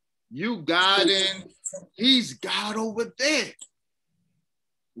 You God and he's God over there.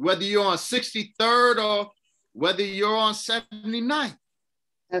 Whether you're on 63rd or whether you're on 79th.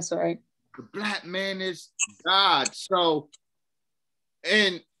 That's right. The black man is God. So,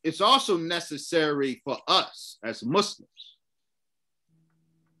 and it's also necessary for us as Muslims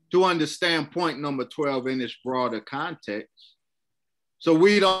to understand point number 12 in its broader context, so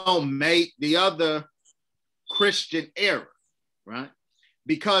we don't make the other Christian error, right?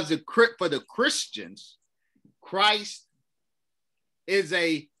 Because for the Christians, Christ is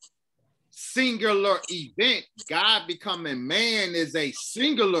a singular event. God becoming man is a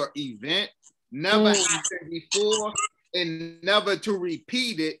singular event, never happened before and never to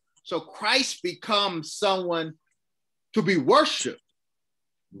repeat it. So Christ becomes someone to be worshiped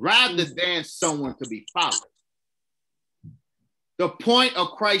rather than someone to be followed. The point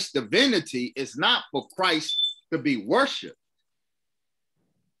of Christ's divinity is not for Christ to be worshiped.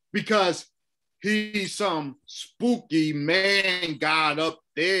 because he's some spooky man God up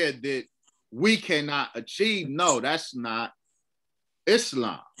there that we cannot achieve. No, that's not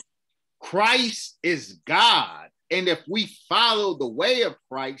Islam. Christ is God. And if we follow the way of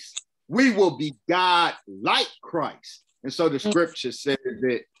Christ, we will be God like Christ. And so the scripture says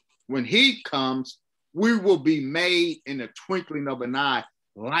that when he comes, we will be made in the twinkling of an eye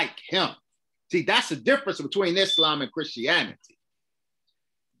like him. See, that's the difference between Islam and Christianity.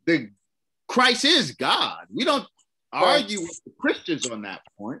 Christ is God. We don't argue with the Christians on that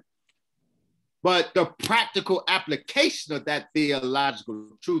point. But the practical application of that theological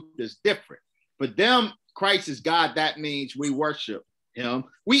truth is different. For them, Christ is God. That means we worship him.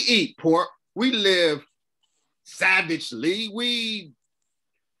 We eat pork. We live savagely. We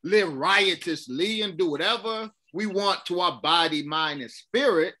live riotously and do whatever we want to our body, mind, and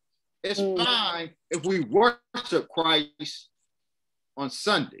spirit. It's fine if we worship Christ on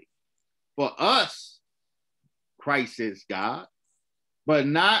Sunday. For us, Christ is God, but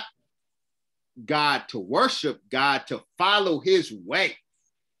not God to worship, God to follow his way.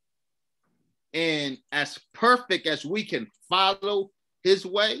 And as perfect as we can follow his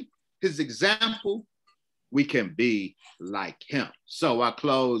way, his example, we can be like him. So I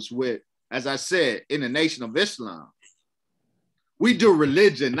close with, as I said, in the Nation of Islam, we do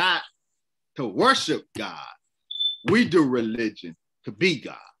religion not to worship God. We do religion to be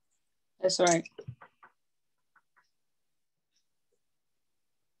God. That's right.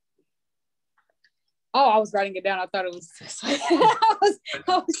 Oh, I was writing it down. I thought it was. I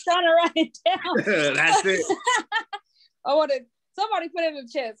was trying to write it down. That's it. I wanted somebody put it in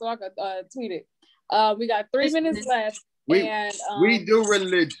the chat so I could tweet it. We got 3 minutes left. We do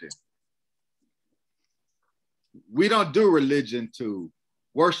religion. We don't do religion to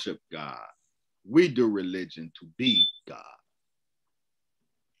worship God. We do religion to be God.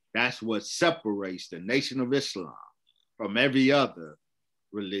 That's what separates the Nation of Islam from every other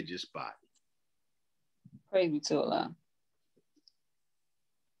religious body. Praise be to Allah.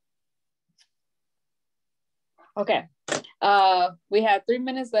 Okay. We have 3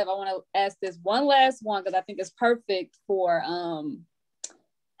 minutes left. I want to ask this one last one because I think it's perfect for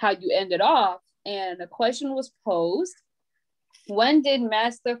how you ended off. And the question was posed: when did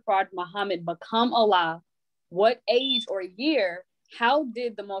Master Fard Muhammad become Allah? What age or year? How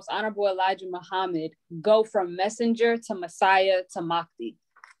did the most honorable Elijah Muhammad go from messenger to Messiah to Mahdi?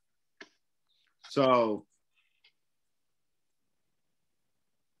 So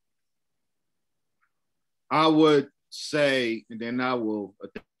I would say, and then I will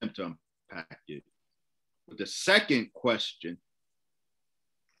attempt to unpack it. With the second question,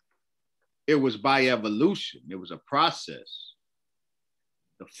 it was by evolution. It was a process.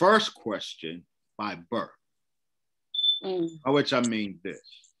 The first question, by birth. By which I mean this.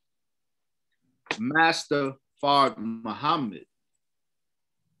 Master Fard Muhammad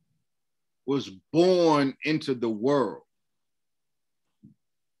was born into the world.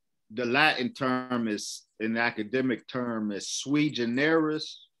 The Latin term is, an academic term is sui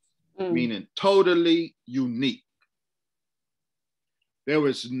generis, meaning totally unique. There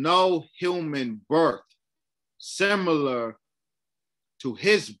was no human birth similar to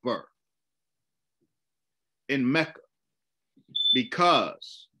his birth in Mecca,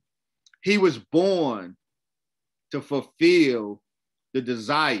 because he was born to fulfill the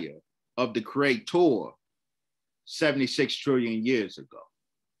desire of the Creator 76 trillion years ago.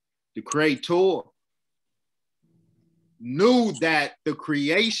 The Creator knew that the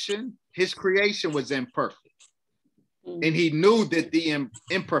creation, his creation was imperfect. And he knew that the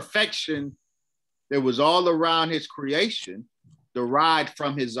imperfection that was all around his creation derived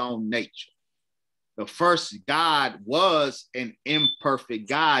from his own nature. The first God was an imperfect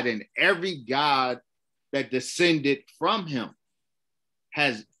God, and every God that descended from him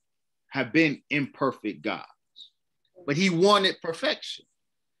have been imperfect gods. But he wanted perfection.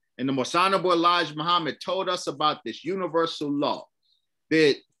 And the most honorable Elijah Muhammad told us about this universal law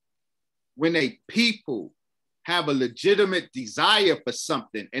that when a people have a legitimate desire for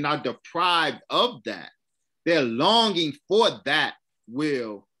something and are deprived of that, their longing for that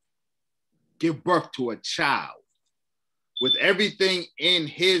will give birth to a child with everything in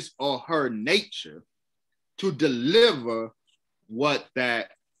his or her nature to deliver what that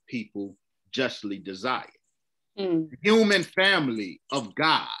people justly desire. The human family of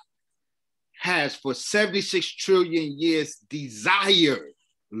God has for 76 trillion years desired,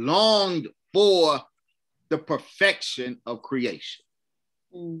 longed for the perfection of creation.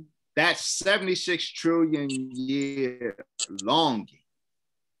 That 76 trillion year longing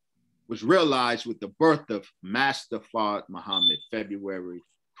was realized with the birth of Master Fard Muhammad, February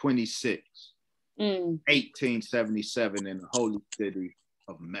 26, 1877 in the holy city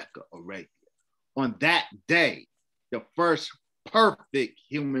of Mecca, Arabia. On that day, the first perfect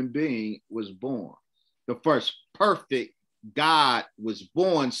human being was born. The first perfect God was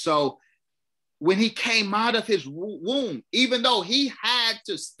born. So when he came out of his womb, even though he had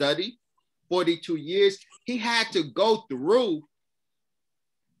to study 42 years, he had to go through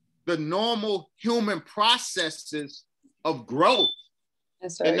the normal human processes of growth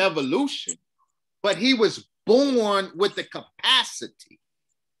and evolution. But he was born with the capacity.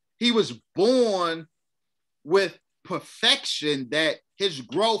 He was born with perfection that his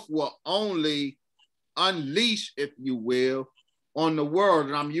growth will only unleash, if you will, on the world.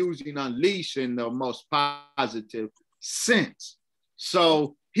 And I'm using unleash in the most positive sense.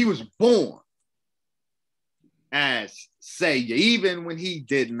 So he was born as Savior, even when he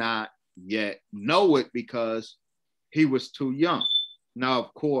did not yet know it because he was too young. Now,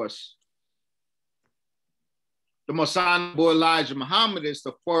 of course, the Most Honorable Elijah Muhammad is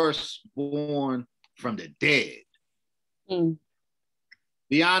the firstborn from the dead. The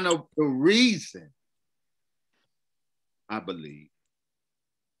reason, I believe,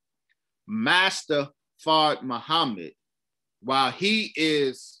 Master Fard Muhammad, while he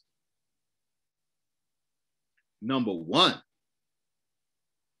is number one,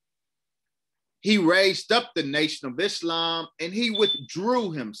 he raised up the Nation of Islam and he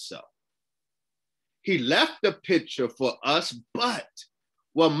withdrew himself. He left the picture for us, but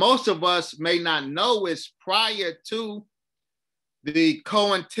what most of us may not know is prior to the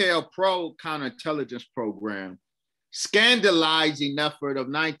COINTELPRO counterintelligence program, scandalizing effort of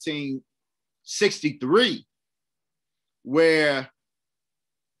 1963, where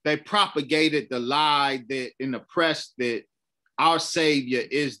they propagated the lie that in the press that our savior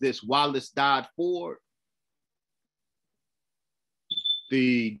is this Wallace Dodd Ford,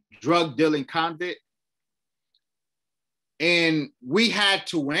 the drug dealing convict. And we had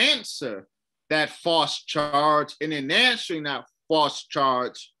to answer that false charge. And in answering that false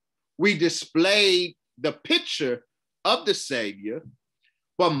charge, we displayed the picture of the Savior.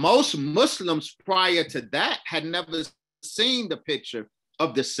 But most Muslims prior to that had never seen the picture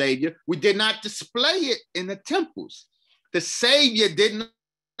of the Savior. We did not display it in the temples. The Savior did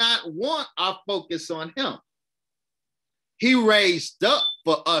not want our focus on him. He raised up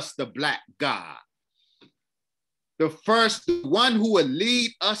for us the Black God, the first one who will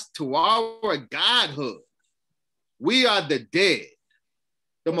lead us to our godhood. We are the dead.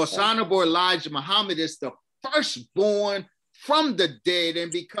 The Most Honorable Elijah Muhammad is the firstborn from the dead,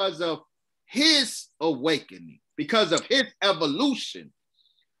 and because of his awakening, because of his evolution,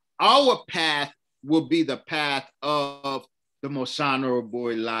 our path will be the path of the Most Honorable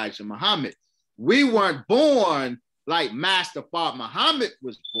Elijah Muhammad. We weren't born like Master Fard Muhammad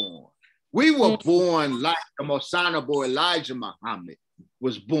was born. We were born like the Most Honorable Elijah Muhammad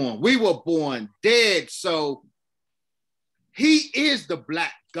was born. We were born dead, so he is the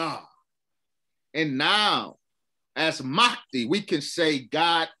Black God. And now, as Mahdi, we can say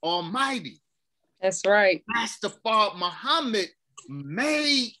God Almighty. That's right. Master Fard Muhammad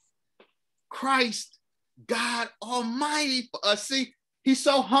made Christ God Almighty for us. See, he's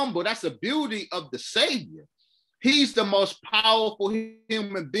so humble. That's the beauty of the Savior. He's the most powerful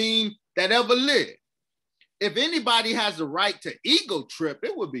human being that ever lived. If anybody has a right to ego trip,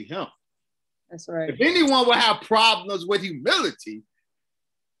 it would be him. That's right. If anyone would have problems with humility,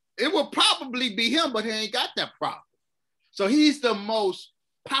 it would probably be him, but he ain't got that problem. So he's the most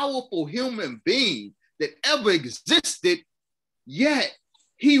powerful human being that ever existed, yet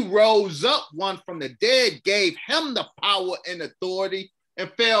he rose up one from the dead, gave him the power and authority, and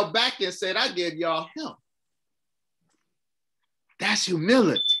fell back and said, I give y'all him. That's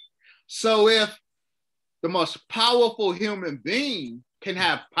humility. So if the most powerful human being can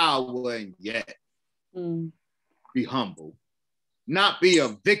have power and yet be humble, not be a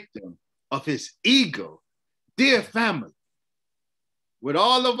victim of his ego, dear family, with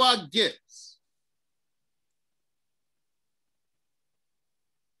all of our gifts,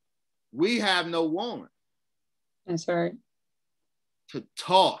 we have no warrant. That's right. To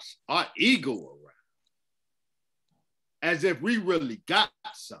toss our ego around as if we really got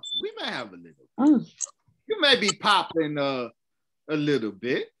something. We may have a little. You may be popping a little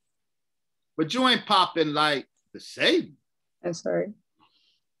bit, but you ain't popping like the Savior. That's right.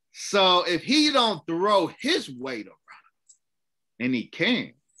 So if he don't throw his weight around, and he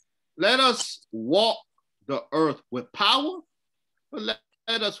can, let us walk the earth with power, but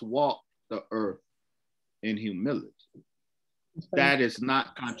let us walk the earth in humility. That is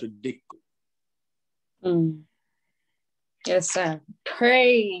not contradictory. Yes, sir.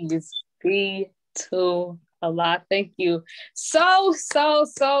 Praise be to Allah. Thank you so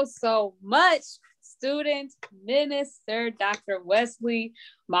much, student minister Dr. Wesley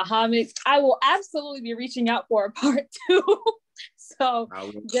Muhammad. I will absolutely be reaching out for a part 2. So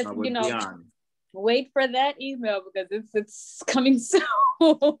just, wait for that email because it's coming soon.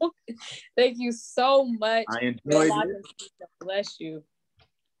 Thank you so much. I enjoyed it. Bless you.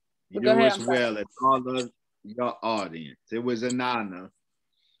 You as well as all of your audience. It was an honor.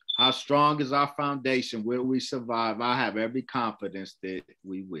 How strong is our foundation? Will we survive? I have every confidence that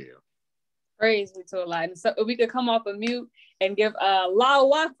we will. Praise be to Allah. And so we could come off a mute and give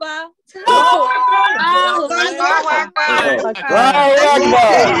Allahu Akbar.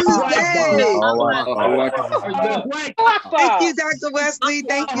 Thank you, Dr. Wesley.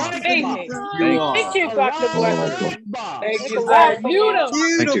 Thank you. Thank you, Dr. Wesley. Thank you,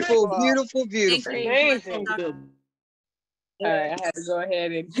 Beautiful. Amazing. All right, I had to go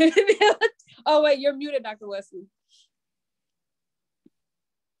ahead and oh wait, you're muted, Dr. Wesley.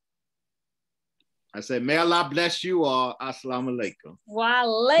 I said, may Allah bless you all. Assalamu alaikum. Wa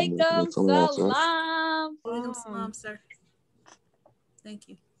alaikum salam. Alaikum salam, sir. Thank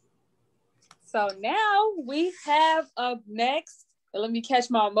you. So now we have up next, let me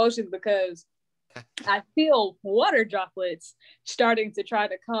catch my emotions because I feel water droplets starting to try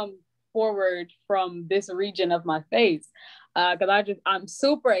to come forward from this region of my face. Because I'm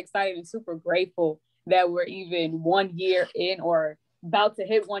super excited and super grateful that we're even 1 year in or about to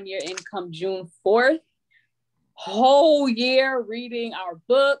hit 1 year in come June 4th. Whole year reading our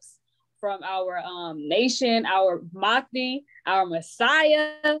books from our nation, our Mahdi, our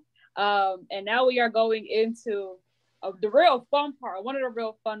Messiah. And now we are going into the real fun part, one of the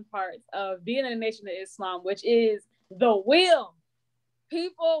real fun parts of being in the Nation of Islam, which is the will.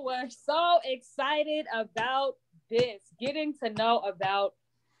 People were so excited about this, getting to know about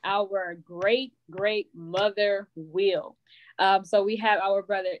our great mother will. So we have our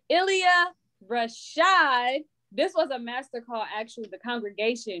brother Ilia Rashad. This was a master call, actually, the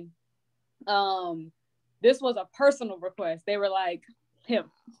congregation. This was a personal request. They were like, him,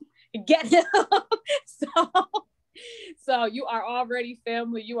 get him. So you are already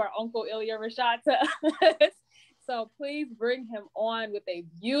family. You are Uncle Ilia Rashad to us. So please bring him on with a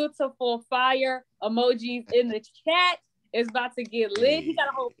beautiful fire emojis in the chat. It's about to get lit. He got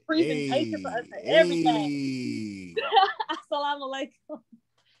a whole presentation for us and everything. Assalamu alaikum.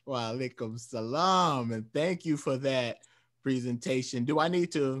 Wa alaikum salam. And thank you for that presentation. Do I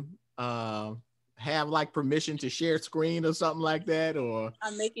need to have like permission to share screen or something like that? Or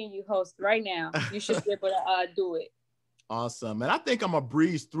I'm making you host right now. You should be able to do it. Awesome. And I think I'm gonna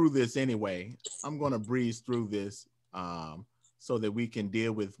breeze through this anyway. I'm gonna breeze through this so that we can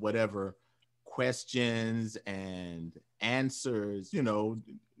deal with whatever questions and answers, you know,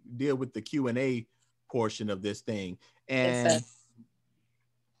 deal with the Q&A portion of this thing. And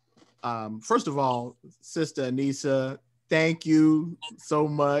first of all, Sister Anissa, thank you so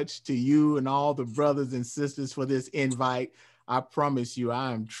much to you and all the brothers and sisters for this invite. I promise you,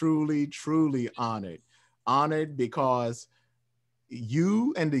 I am truly honored. Honored because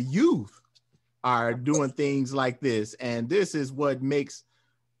you and the youth are doing things like this. And this is what makes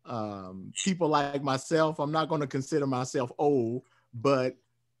people like myself, I'm not going to consider myself old, but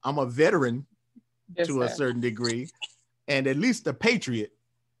I'm a veteran to a certain degree, and at least a patriot,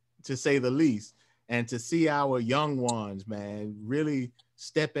 to say the least. And to see our young ones, man, really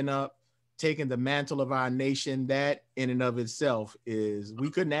stepping up, taking the mantle of our nation, that in and of itself is, we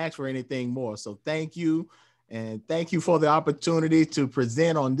couldn't ask for anything more. So thank you. And thank you for the opportunity to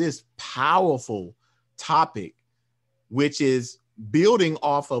present on this powerful topic, which is building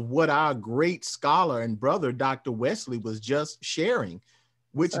off of what our great scholar and brother, Dr. Wesley, was just sharing,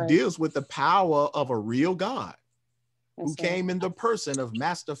 which deals with the power of a real God who came in the person of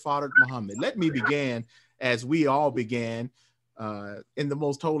Master Father Muhammad. Let me begin, as we all began, in the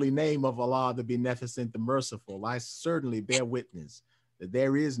most holy name of Allah, the Beneficent, the Merciful. I certainly bear witness that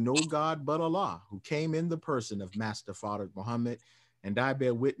there is no God but Allah, who came in the person of Master Father Muhammad. And I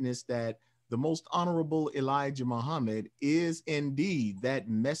bear witness that the most honorable Elijah Muhammad is indeed that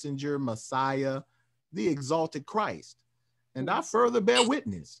messenger, Messiah, the exalted Christ. And I further bear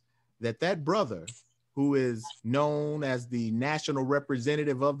witness that that brother, who is known as the national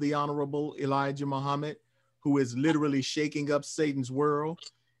representative of the honorable Elijah Muhammad, who is literally shaking up Satan's world,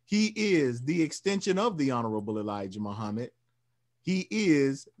 he is the extension of the honorable Elijah Muhammad. He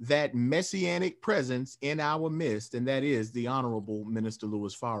is that messianic presence in our midst, and that is the Honorable Minister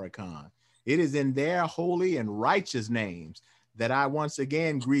Louis Farrakhan. It is in their holy and righteous names that I once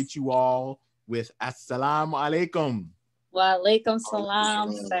again greet you all with Assalamu alaikum. Wa alaikum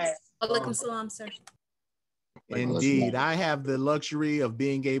salam, sir. Alaikum salam, sir. Indeed, I have the luxury of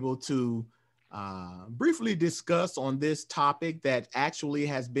being able to briefly discuss on this topic that actually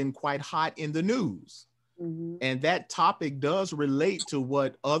has been quite hot in the news. Mm-hmm. And that topic does relate to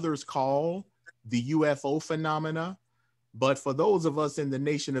what others call the UFO phenomena. But for those of us in the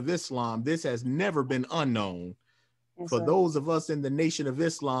Nation of Islam, this has never been unknown. For those of us in the Nation of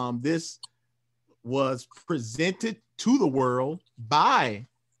Islam, this was presented to the world by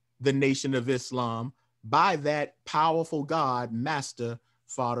the Nation of Islam, by that powerful God, Master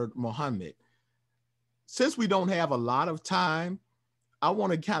Father Muhammad. Since we don't have a lot of time, I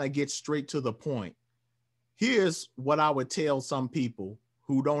want to kind of get straight to the point. Here's what I would tell some people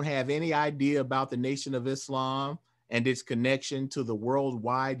who don't have any idea about the Nation of Islam and its connection to the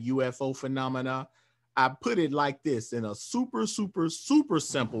worldwide UFO phenomena. I put it like this in a super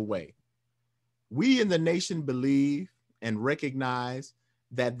simple way. We in the nation believe and recognize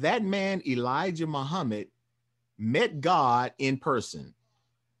that man, Elijah Muhammad, met God in person.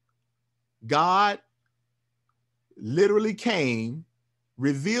 God literally came,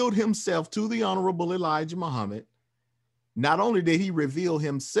 revealed himself to the Honorable Elijah Muhammad. Not only did he reveal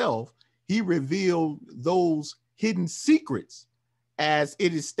himself, he revealed those hidden secrets, as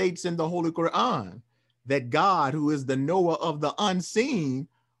it is states in the Holy Quran, that God, who is the knower of the unseen,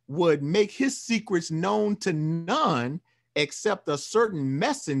 would make his secrets known to none except a certain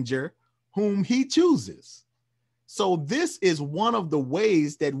messenger whom he chooses. So this is one of the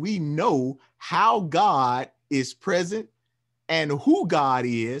ways that we know how God is present and who God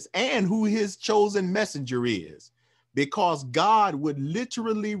is and who his chosen messenger is, because God would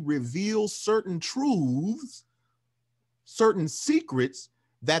literally reveal certain truths, certain secrets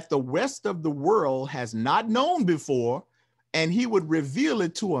that the rest of the world has not known before, and he would reveal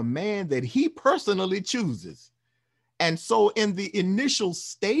it to a man that he personally chooses. And so in the initial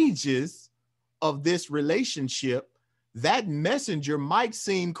stages of this relationship, that messenger might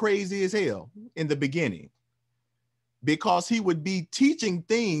seem crazy as hell in the beginning, because he would be teaching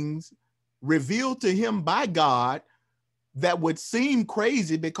things revealed to him by God that would seem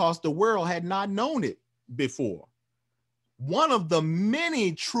crazy because the world had not known it before. One of the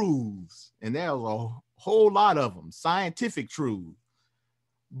many truths, and there's a whole lot of them, scientific truths,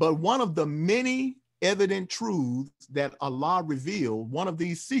 but one of the many evident truths that Allah revealed, one of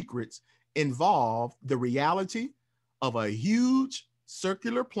these secrets, involved the reality of a huge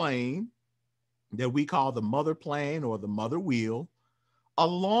circular plane that we call the mother plane or the mother wheel,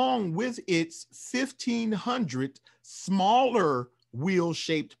 along with its 1,500 smaller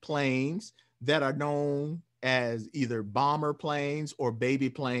wheel-shaped planes that are known as either bomber planes or baby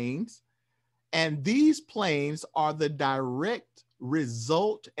planes. And these planes are the direct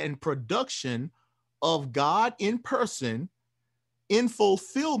result and production of God in person, in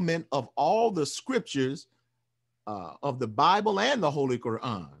fulfillment of all the scriptures of the Bible and the Holy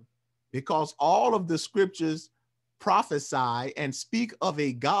Quran, because all of the scriptures prophesy and speak of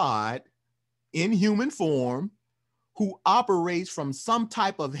a God in human form who operates from some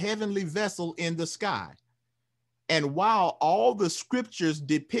type of heavenly vessel in the sky. And while all the scriptures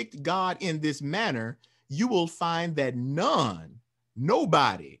depict God in this manner, you will find that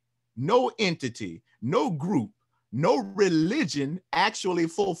nobody, no entity, no group, no religion actually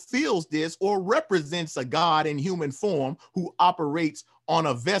fulfills this or represents a God in human form who operates on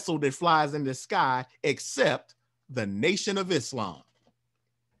a vessel that flies in the sky, except the Nation of Islam.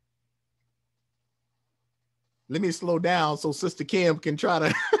 Let me slow down so Sister Kim can try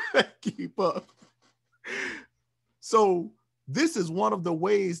to keep up. So this is one of the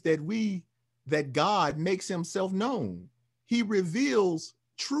ways that God makes himself known. He reveals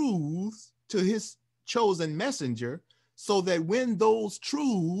truths to his chosen messenger so that when those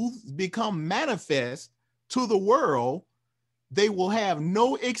truths become manifest to the world, they will have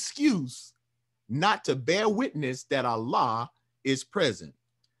no excuse not to bear witness that Allah is present.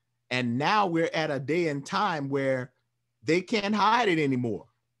 And now we're at a day and time where they can't hide it anymore.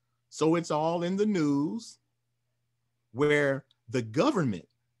 So it's all in the news, where the government,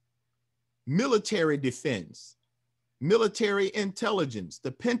 military defense, military intelligence,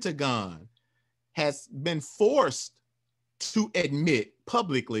 the Pentagon has been forced to admit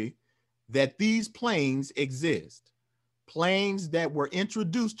publicly that these planes exist, planes that were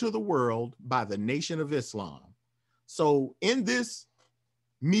introduced to the world by the Nation of Islam. So in this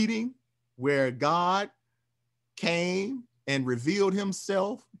meeting where God came and revealed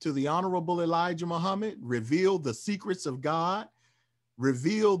himself to the Honorable Elijah Muhammad, revealed the secrets of God,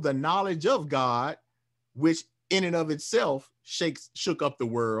 revealed the knowledge of God, which in and of itself shook up the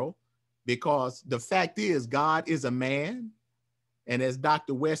world, because the fact is God is a man. And as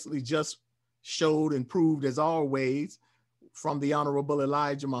Dr. Wesley just showed and proved as always from the Honorable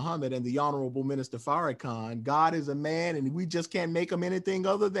Elijah Muhammad and the Honorable Minister Farrakhan, God is a man and we just can't make him anything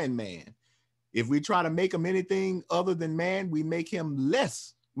other than man. If we try to make him anything other than man, we make him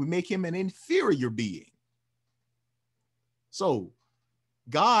less. We make him an inferior being. So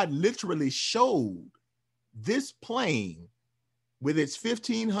God literally showed this plane with its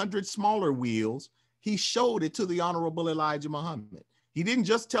 1,500 smaller wheels. He showed it to the Honorable Elijah Muhammad. He didn't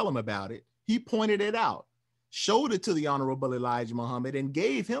just tell him about it. He pointed it out, showed it to the Honorable Elijah Muhammad, and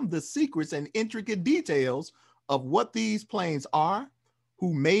gave him the secrets and intricate details of what these planes are,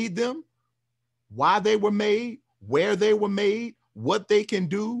 who made them, why they were made, where they were made, what they can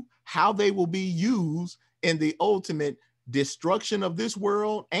do, how they will be used in the ultimate destruction of this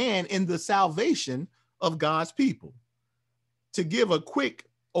world and in the salvation of God's people. To give a quick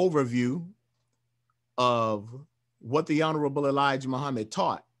overview of what the Honorable Elijah Muhammad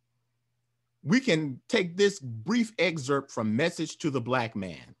taught, we can take this brief excerpt from Message to the Black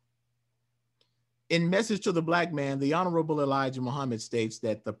Man. In Message to the Black Man, the Honorable Elijah Muhammad states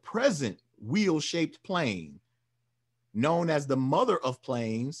that the present wheel-shaped plane, known as the mother of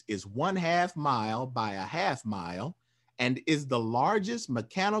planes, is 1/2 mile by 1/2 mile and is the largest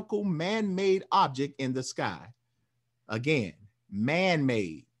mechanical man-made object in the sky. Again,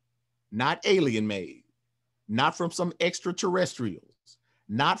 man-made, not alien-made, not from some extraterrestrials,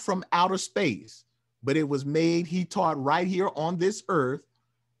 not from outer space, but it was made, he taught, right here on this earth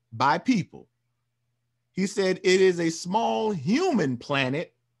by people. He said it is a small human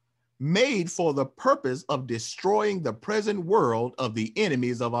planet made for the purpose of destroying the present world of the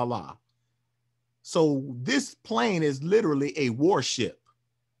enemies of Allah. So this plane is literally a warship,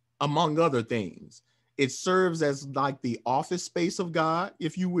 among other things. It serves as like the office space of God,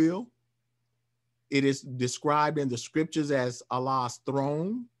 if you will. It is described in the scriptures as Allah's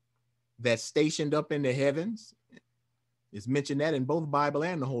throne that's stationed up in the heavens. It's mentioned that in both Bible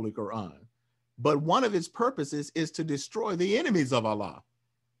and the Holy Quran. But one of its purposes is to destroy the enemies of Allah.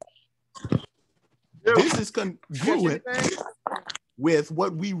 This is congruent with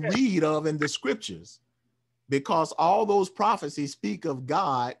what we read of in the scriptures, because all those prophecies speak of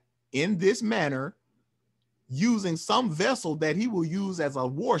God in this manner, using some vessel that he will use as a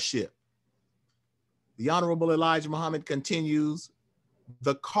warship. The Honorable Elijah Muhammad continues,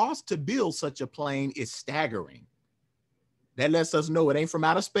 the cost to build such a plane is staggering. That lets us know it ain't from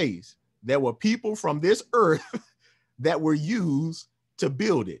outer space. There were people from this earth that were used to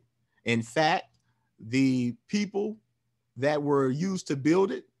build it. In fact, the people that were used to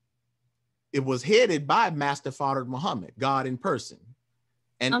build it, it was headed by Master Father Muhammad, God in person.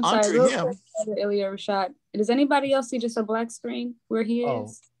 And I'm under sorry, him, Ilia Rashad. Does anybody else see just a black screen where he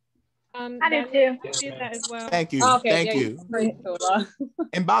is? I did too. I see that as well. Thank you. Okay, Thank you.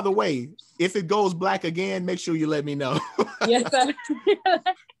 And by the way, if it goes black again, make sure you let me know. Yes, sir.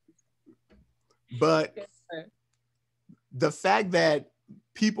 But Yes, sir. The fact that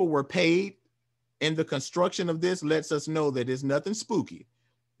people were paid in the construction of this lets us know that it's nothing spooky.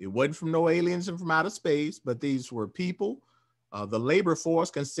 It wasn't from no aliens and from outer space, but these were people. The labor force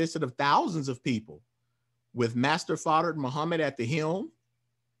consisted of thousands of people, with Master Father Muhammad at the helm.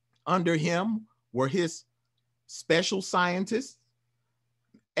 Under him were his special scientists,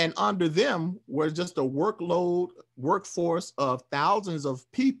 and under them were just a workforce of thousands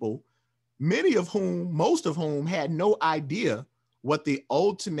of people, most of whom had no idea what the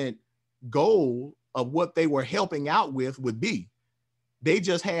ultimate goal of what they were helping out with would be. They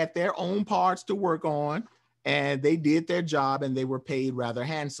just had their own parts to work on, and they did their job, and they were paid rather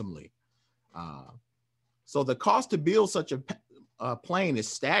handsomely. So the cost to build such a plane is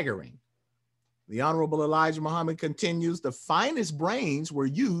staggering. The Honorable Elijah Muhammad continues, the finest brains were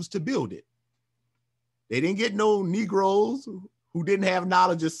used to build it. They didn't get no Negroes who didn't have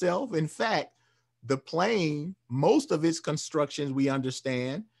knowledge of self. In fact, the plane, most of its constructions, we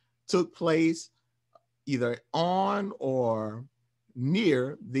understand, took place either on or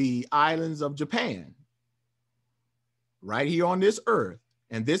near the islands of Japan, right here on this earth.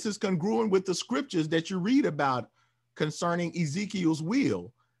 And this is congruent with the scriptures that you read about concerning Ezekiel's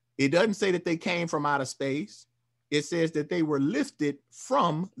wheel. It doesn't say that they came from outer space. It says that they were lifted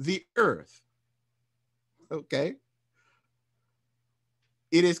from the earth. Okay.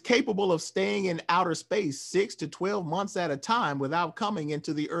 It is capable of staying in outer space 6 to 12 months at a time without coming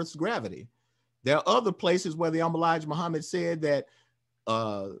into the earth's gravity. There are other places where the Elijah Muhammad said that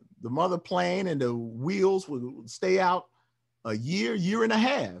the mother plane and the wheels will stay out a year, year and a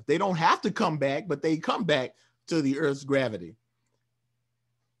half. They don't have to come back, but they come back to the earth's gravity.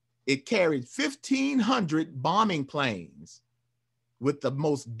 It carried 1,500 bombing planes with the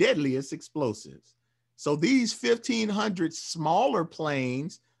most deadliest explosives. So these 1,500 smaller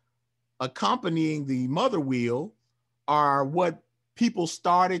planes accompanying the mother wheel are what people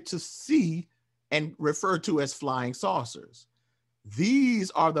started to see and refer to as flying saucers.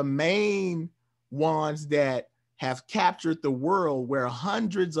 These are the main ones that have captured the world, where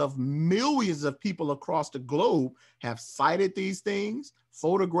hundreds of millions of people across the globe have sighted these things,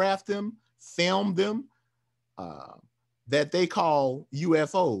 photographed them, filmed them, that they call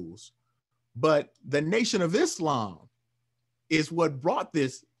UFOs. But the Nation of Islam is what brought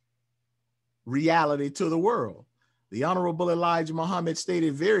this reality to the world. The Honorable Elijah Muhammad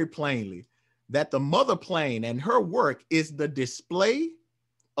stated very plainly that the mother plane and her work is the display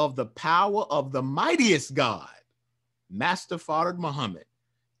of the power of the mightiest God, Master Fard Muhammad,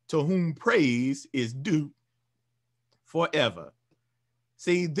 to whom praise is due forever.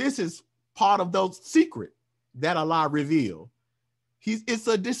 See, this is part of those secret that Allah revealed. It's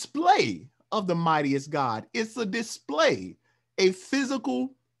a display of the mightiest God. It's a display, a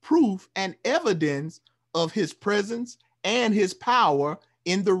physical proof and evidence of his presence and his power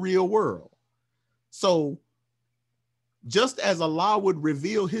in the real world. So just as Allah would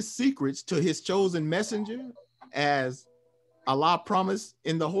reveal his secrets to his chosen messenger, as Allah promised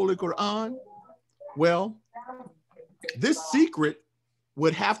in the Holy Quran, well, this secret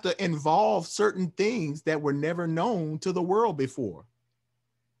would have to involve certain things that were never known to the world before.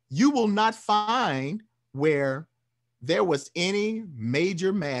 You will not find where there was any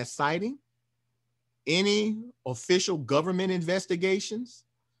major mass sighting, any official government investigations,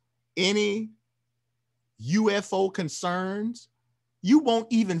 any UFO concerns. You won't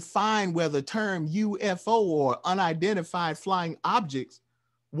even find where the term UFO or unidentified flying objects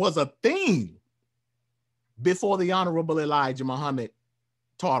was a thing before the Honorable Elijah Muhammad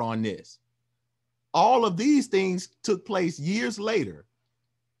taught on this. All of these things took place years later.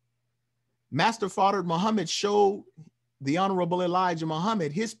 Master Fard Muhammad showed the Honorable Elijah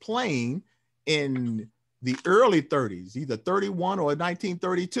Muhammad his plane in the early 30s, either 31 or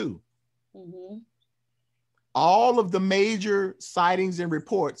 1932. Mm-hmm. All of the major sightings and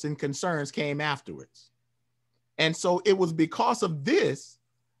reports and concerns came afterwards. And so it was because of this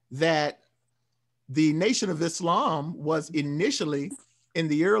that the Nation of Islam was initially, in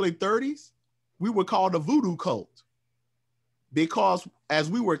the early 30s, we were called a voodoo cult, because as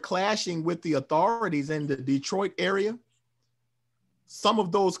we were clashing with the authorities in the Detroit area, some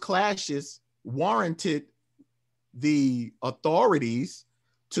of those clashes warranted the authorities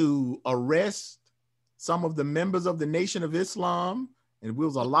to arrest some of the members of the Nation of Islam. And it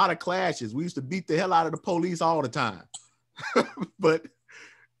was a lot of clashes. We used to beat the hell out of the police all the time. But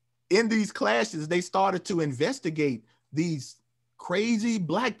in these clashes, they started to investigate these crazy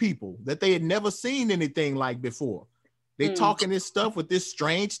Black people that they had never seen anything like before. They talking this stuff with this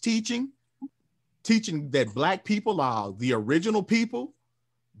strange teaching that Black people are the original people.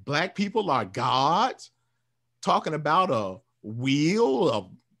 Black people are gods, talking about a wheel, a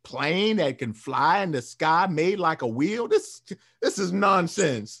plane that can fly in the sky made like a wheel. This is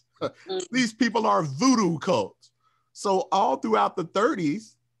nonsense. These people are voodoo cults. So all throughout the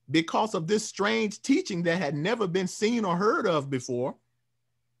 30s, because of this strange teaching that had never been seen or heard of before,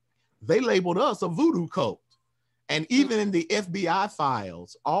 they labeled us a voodoo cult. And even in the FBI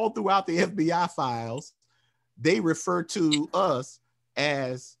files, all throughout the FBI files, they refer to us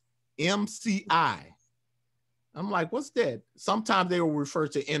as MCI. I'm like, what's that? Sometimes they will refer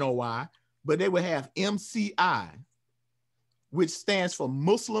to NOI, but they would have MCI, which stands for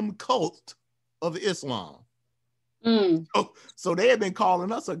Muslim Cult of Islam. So they have been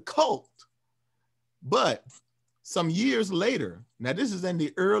calling us a cult. But some years later, now this is in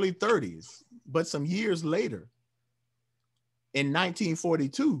the early 30s, but some years later, in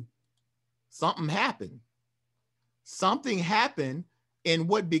 1942, something happened. Something happened in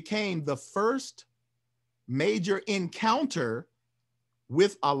what became the first major encounter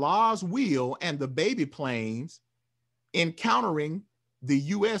with Allah's wheel and the baby planes encountering the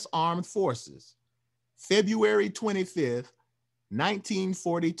U.S. Armed Forces, February 25th,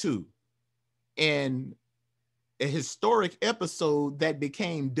 1942, in a historic episode that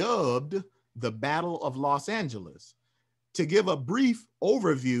became dubbed the Battle of Los Angeles. To give a brief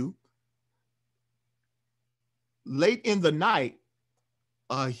overview, late in the night,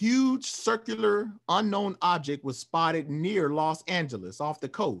 a huge circular unknown object was spotted near Los Angeles off the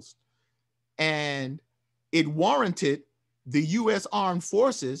coast, and it warranted the U.S. Armed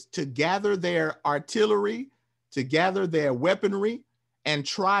Forces to gather their artillery, to gather their weaponry, and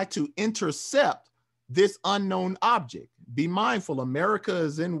try to intercept this unknown object. be mindful, America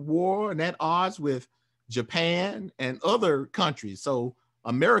is in war and at odds with Japan and other countries. So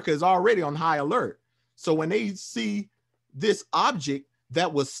America is already on high alert. So when they see this object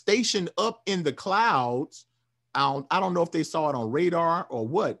that was stationed up in the clouds, I don't know if they saw it on radar or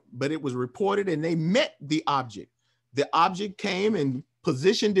what, but it was reported and they met the object. The object came and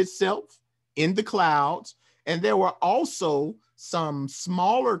positioned itself in the clouds. And there were also some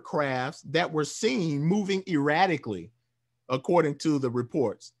smaller crafts that were seen moving erratically, according to the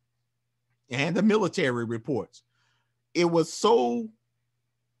reports and the military reports. It was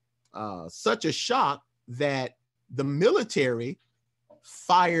such a shock that the military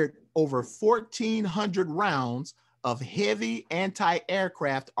fired over 1,400 rounds of heavy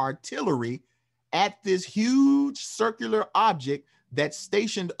anti-aircraft artillery at this huge circular object that's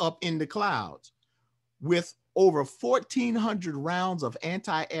stationed up in the clouds. With over 1,400 rounds of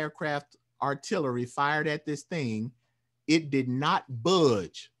anti-aircraft artillery fired at this thing, it did not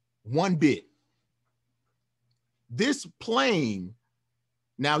budge one bit. This plane,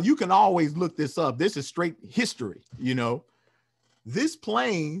 now you can always look this up. This is straight history, you know. This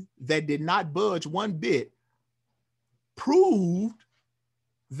plane that did not budge one bit proved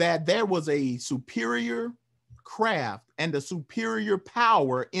that there was a superior craft and a superior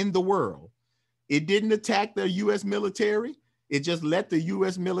power in the world. It didn't attack the US military. It just let the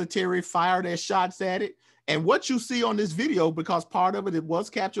US military fire their shots at it. And what you see on this video, because part of it was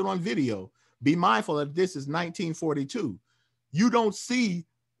captured on video, be mindful that this is 1942. You don't see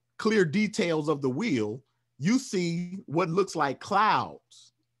clear details of the wheel. You see what looks like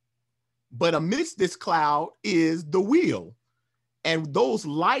clouds. But amidst this cloud is the wheel. And those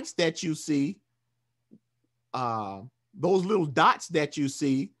lights that you see, those little dots that you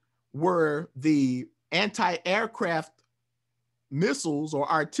see, were the anti-aircraft missiles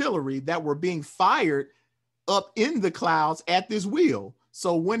or artillery that were being fired up in the clouds at this wheel.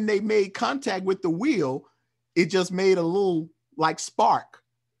 So when they made contact with the wheel, it just made a little like spark.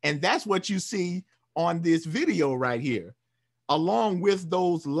 And that's what you see on this video right here, along with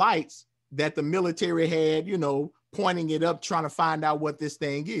those lights that the military had, you know, pointing it up, trying to find out what this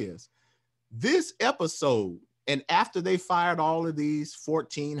thing is. This episode, and after they fired all of these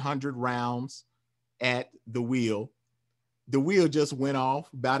 1,400 rounds at the wheel just went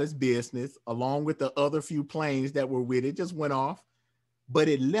off about its business, along with the other few planes that were with it, just went off. But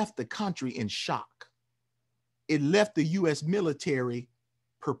it left the country in shock. It left the US military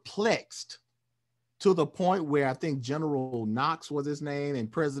perplexed, to the point where I think General Knox was his name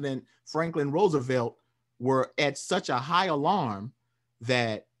and President Franklin Roosevelt were at such a high alarm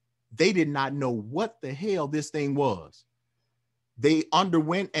that they did not know what the hell this thing was. They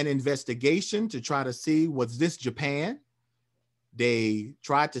underwent an investigation to try to see, was this Japan? They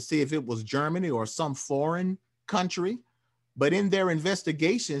tried to see if it was Germany or some foreign country. But in their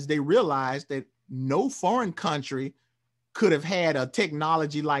investigations, they realized that no foreign country could have had a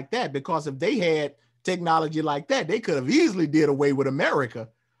technology like that, because if they had technology like that, they could have easily did away with America.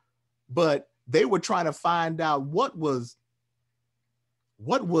 But they were trying to find out what was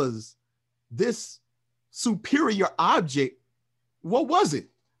this superior object. What was it?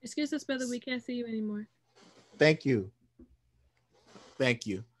 Excuse us, brother, we can't see you anymore. Thank you. Thank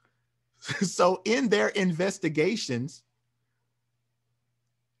you. So in their investigations,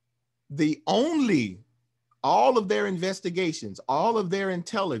 all of their investigations, all of their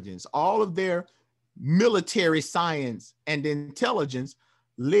intelligence, all of their military science and intelligence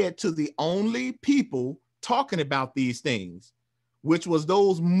led to the only people talking about these things, which was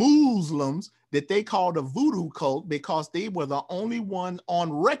those Muslims that they called a voodoo cult, because they were the only one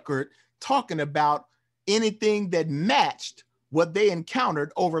on record talking about anything that matched what they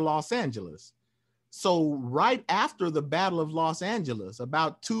encountered over Los Angeles. So right after the Battle of Los Angeles,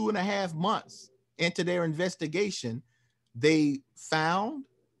 about 2.5 months into their investigation, they found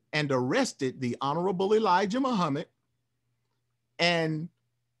and arrested the Honorable Elijah Muhammad. And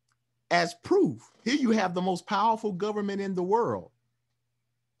as proof, here you have the most powerful government in the world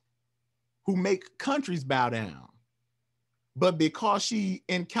who make countries bow down. But because she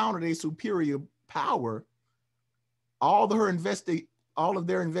encountered a superior power, all of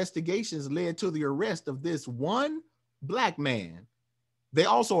their investigations led to the arrest of this one black man. They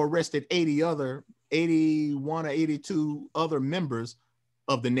also arrested 81 or 82 other members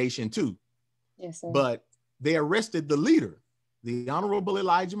of the nation too. Yes, sir. But they arrested the leader, the Honorable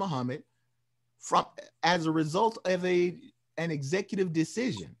Elijah Muhammad, as a result of an executive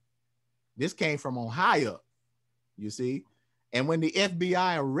decision. This came from on high up, you see. And when the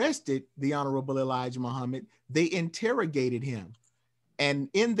FBI arrested the Honorable Elijah Muhammad, they interrogated him. And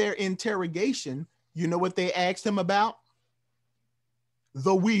in their interrogation, you know what they asked him about?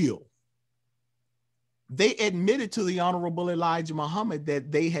 the wheel. They admitted to the Honorable Elijah Muhammad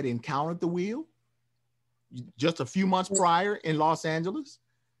that they had encountered the wheel just a few months prior in Los Angeles.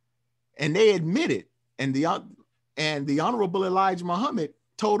 And they admitted, and the Honorable Elijah Muhammad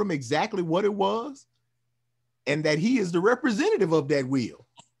told them exactly what it was and that he is the representative of that wheel.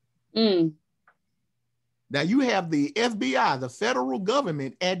 Mm. Now you have the FBI, the federal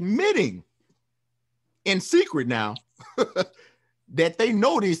government, admitting in secret now that they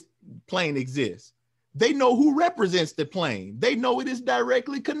know this plane exists. They know who represents the plane. They know it is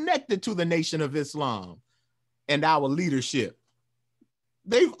directly connected to the Nation of Islam and our leadership.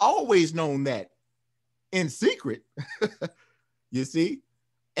 They've always known that in secret, you see?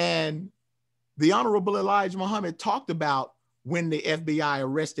 And the Honorable Elijah Muhammad talked about when the FBI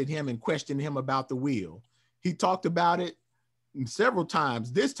arrested him and questioned him about the wheel. He talked about it several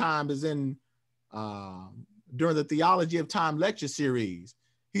times. This time is in during the Theology of Time lecture series.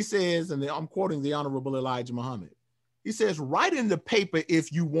 He says, and I'm quoting the Honorable Elijah Muhammad, he says, write in the paper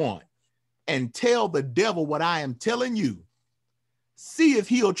if you want and tell the devil what I am telling you. See if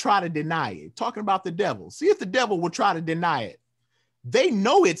he'll try to deny it. Talking about the devil. See if the devil will try to deny it. They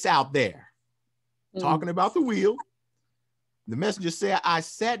know it's out there. Talking about the wheel. The messenger said, I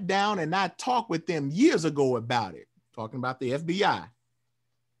sat down and I talked with them years ago about it. Talking about the FBI.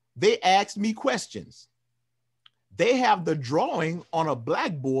 They asked me questions. They have the drawing on a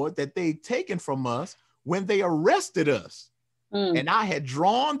blackboard that they'd taken from us when they arrested us. And I had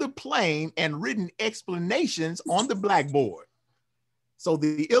drawn the plane and written explanations on the blackboard. So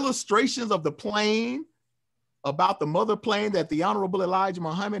the illustrations of the plane, about the mother plane that the Honorable Elijah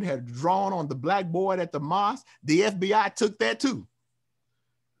Muhammad had drawn on the blackboard at the mosque, the FBI took that too.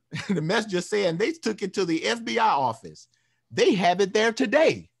 The messenger saying they took it to the FBI office. They have it there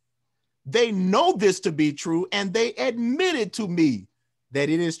today. They know this to be true, and they admitted to me that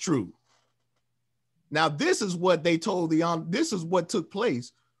it is true. Now, this is what they told this is what took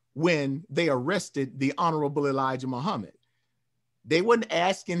place when they arrested the Honorable Elijah Muhammad. They weren't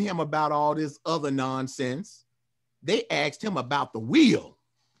asking him about all this other nonsense. They asked him about the wheel.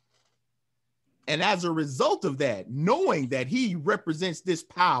 And as a result of that, knowing that he represents this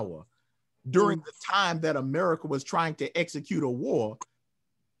power during the time that America was trying to execute a war,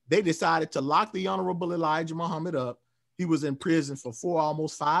 they decided to lock the Honorable Elijah Muhammad up. He was in prison for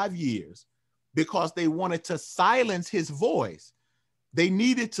almost 5 years because they wanted to silence his voice. They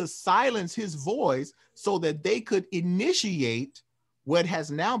needed to silence his voice so that they could initiate what has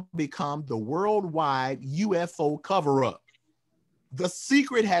now become the worldwide UFO cover-up. The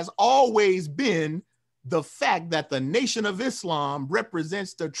secret has always been the fact that the Nation of Islam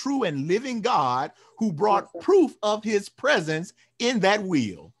represents the true and living God who brought proof of his presence in that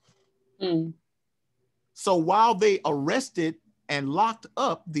wheel. So while they arrested and locked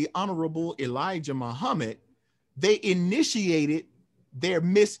up the Honorable Elijah Muhammad, they initiated their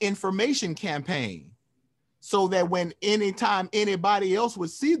misinformation campaign so that when anytime anybody else would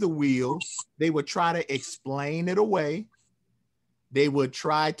see the wheel, they would try to explain it away. They would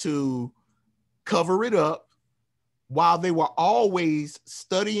try to cover it up while they were always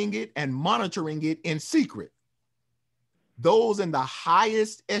studying it and monitoring it in secret. Those in the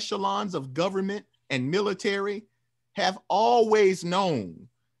highest echelons of government and military have always known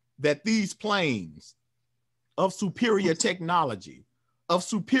that these planes of superior technology, of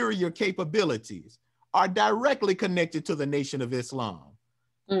superior capabilities, are directly connected to the Nation of Islam.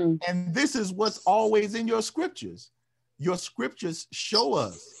 And this is what's always in your scriptures. Your scriptures show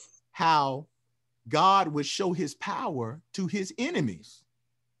us how God would show his power to his enemies,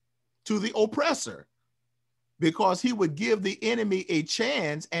 to the oppressor, because he would give the enemy a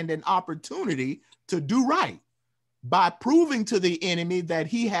chance and an opportunity to do right by proving to the enemy that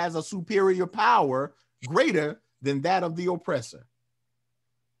he has a superior power greater than that of the oppressor.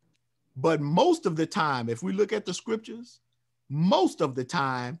 But most of the time, if we look at the scriptures, most of the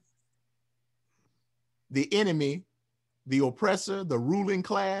time, the enemy, the oppressor, the ruling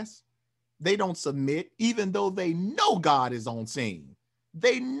class, they don't submit, even though they know God is on scene.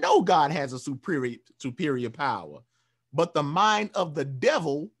 They know God has a superior power, but the mind of the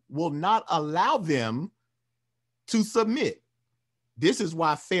devil will not allow them to submit. This is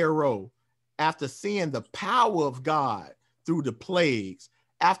why Pharaoh, after seeing the power of God through the plagues,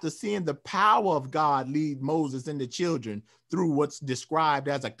 after seeing the power of God lead Moses and the children through what's described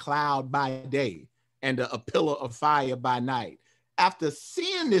as a cloud by day and a pillar of fire by night, after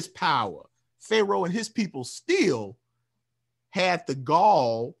seeing this power, Pharaoh and his people still had the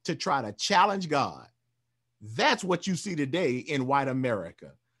gall to try to challenge God. That's what you see today in white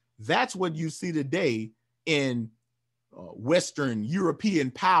America. That's what you see today in Western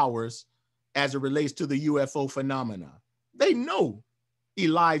European powers as it relates to the UFO phenomena. They know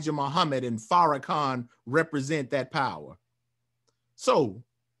Elijah Muhammad and Farrakhan represent that power. So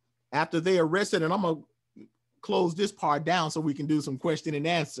after they arrested, and I'm gonna close this part down so we can do some question and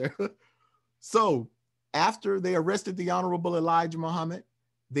answer. So after they arrested the Honorable Elijah Muhammad,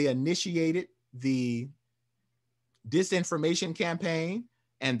 they initiated the disinformation campaign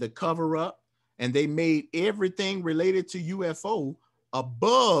and the cover up, and they made everything related to UFO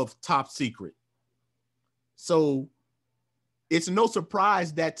above top secret. So it's no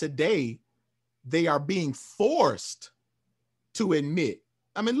surprise that today they are being forced to admit.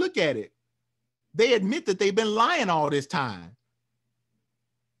 I mean, look at it. They admit that they've been lying all this time.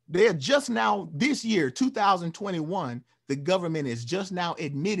 They're just now, this year, 2021, the government is just now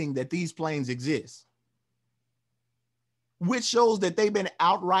admitting that these planes exist, which shows that they've been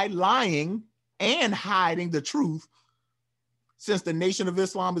outright lying and hiding the truth since the Nation of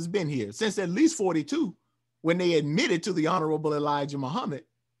Islam has been here, since at least 42, when they admitted to the Honorable Elijah Muhammad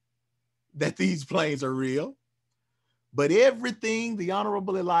that these planes are real. But everything the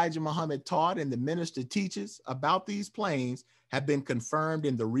Honorable Elijah Muhammad taught and the minister teaches about these planes have been confirmed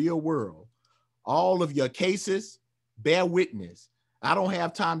in the real world. All of your cases bear witness. I don't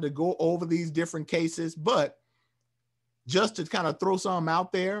have time to go over these different cases, but just to kind of throw some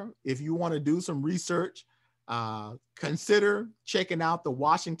out there, if you want to do some research, consider checking out the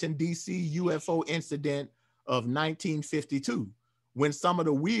Washington, D.C. UFO incident of 1952, when some of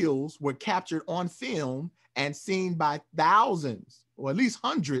the wheels were captured on film and seen by thousands, or at least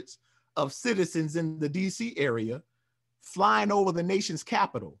hundreds of citizens in the DC area flying over the nation's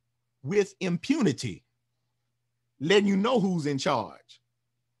capital with impunity, letting you know who's in charge.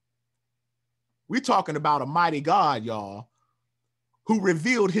 We're talking about a mighty God, y'all, who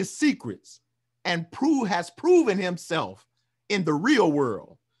revealed his secrets and has proven himself in the real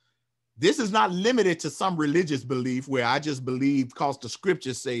world. This is not limited to some religious belief where I just believe because the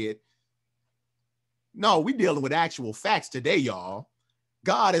scriptures say it. No, we're dealing with actual facts today, y'all.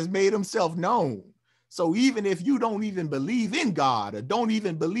 God has made himself known. So even if you don't even believe in God or don't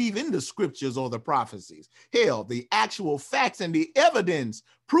even believe in the scriptures or the prophecies, hell, the actual facts and the evidence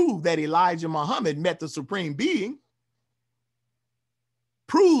prove that Elijah Muhammad met the supreme being,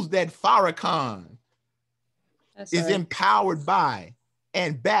 proves that Farrakhan is empowered by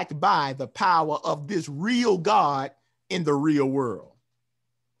and backed by the power of this real God in the real world.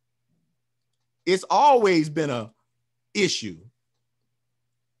 It's always been an issue.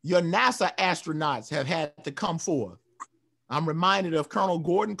 Your NASA astronauts have had to come forth. I'm reminded of Colonel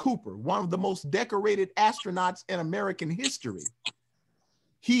Gordon Cooper, one of the most decorated astronauts in American history.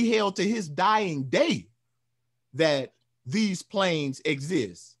 He held to his dying day that these planes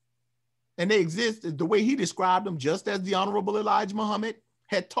exist. And they exist the way he described them, just as the Honorable Elijah Muhammad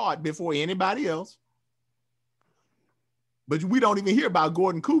had taught before anybody else. But we don't even hear about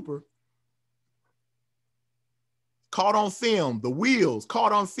Gordon Cooper. Caught on film, the wheels,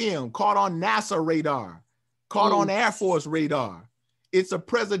 caught on film, caught on NASA radar, caught on Air Force radar. It's a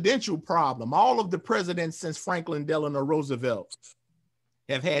presidential problem. All of the presidents since Franklin Delano Roosevelt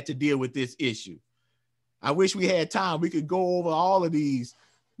have had to deal with this issue. I wish we had time. We could go over all of these.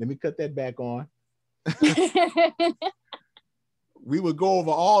 Let me cut that back on. We would go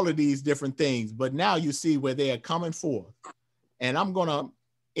over all of these different things, but now you see where they are coming forth. And I'm gonna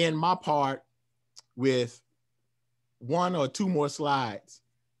end my part with one or two more slides.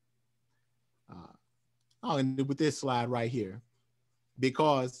 I'll end with this slide right here,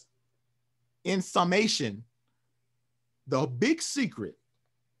 because in summation, the big secret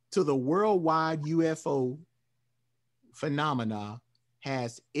to the worldwide UFO phenomena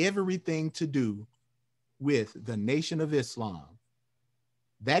has everything to do with the Nation of Islam.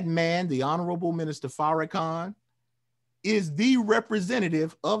 That man, the Honorable Minister Farrakhan, is the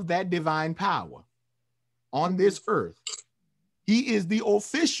representative of that divine power on this earth. He is the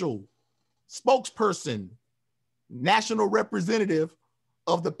official spokesperson, national representative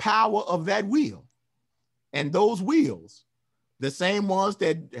of the power of that wheel. And those wheels, the same ones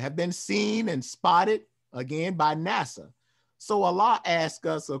that have been seen and spotted again by NASA. So Allah asked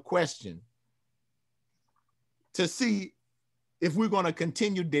us a question to see if we're going to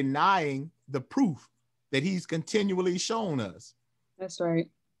continue denying the proof that he's continually shown us. That's right.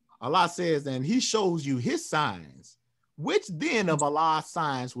 Allah says, and he shows you his signs. Which then of Allah's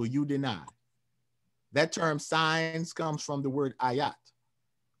signs will you deny? That term signs comes from the word ayat,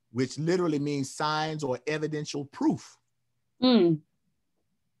 which literally means signs or evidential proof. You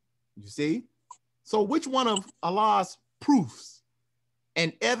see? So which one of Allah's proofs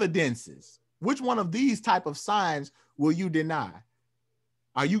and evidences, which one of these type of signs will you deny?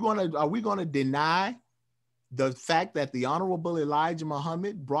 Are we gonna deny the fact that the Honorable Elijah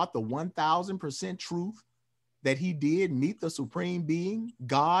Muhammad brought the 1000% truth that he did meet the Supreme Being,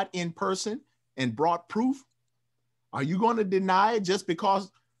 God in person, and brought proof? Are you going to deny it just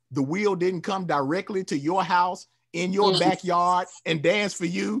because the wheel didn't come directly to your house in your backyard and dance for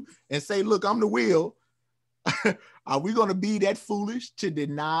you and say, look, I'm the wheel? Are we going to be that foolish to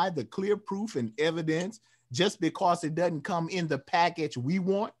deny the clear proof and evidence just because it doesn't come in the package we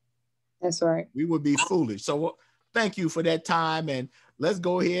want? That's right. We would be foolish. So thank you for that time. And let's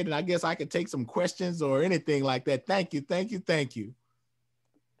go ahead, and I guess I could take some questions or anything like that. Thank you, thank you, thank you.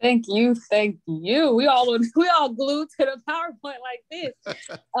 Thank you, thank you. We all glued to the PowerPoint like this.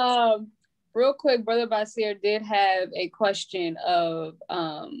 Real quick, Brother Basir did have a question of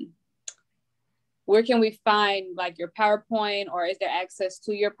where can we find like your PowerPoint, or is there access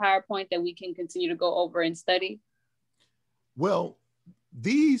to your PowerPoint that we can continue to go over and study? Well,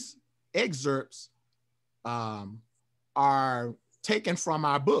 these excerpts are taken from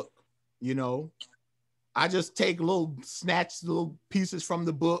our book. You know, I just take little pieces from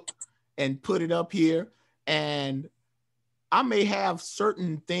the book and put it up here, and I may have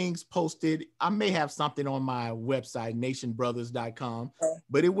certain things posted. I may have something on my website, nationbrothers.com,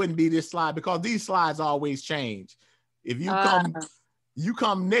 but it wouldn't be this slide because these slides always change. If you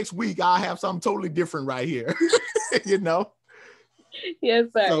come next week, I'll have something totally different right here. You know? Yes,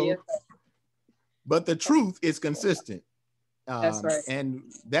 sir. So, yes, sir. But the truth is consistent. That's right. And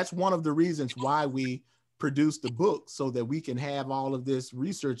that's one of the reasons why we produce the book, so that we can have all of this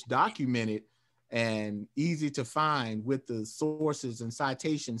research documented and easy to find with the sources and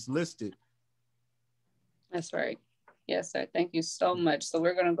citations listed. That's right. Yes, sir. Thank you so much. So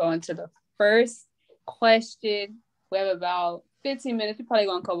we're going to go into the first question. We have about 15 minutes. We're probably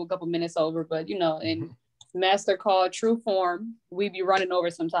going to go a couple minutes over, but you know, in master call true form, we be running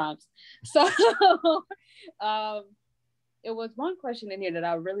over sometimes. So it was one question in here that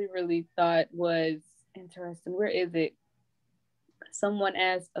I really, really thought was interesting. Where is it? Someone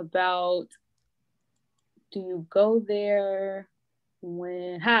asked about, do you go there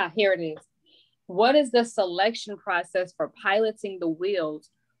when, here it is. What is the selection process for piloting the wheels?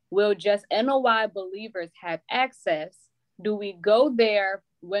 Will just NOI believers have access? Do we go there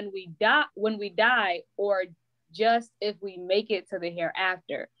when we die, or just if we make it to the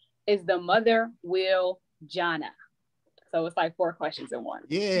hereafter? Is the mother will Jana? So it's like 4 questions in one.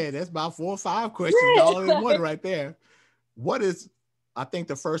 Yeah, that's about 4 or 5 questions all in one right there. What is, I think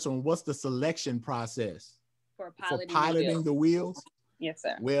the first one, what's the selection process for piloting the wheels? Yes,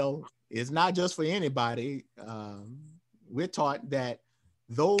 sir. Well, it's not just for anybody. We're taught that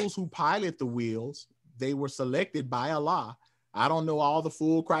those who pilot the wheels, they were selected by Allah. I don't know all the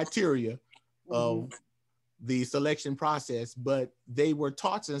full criteria of the selection process, but they were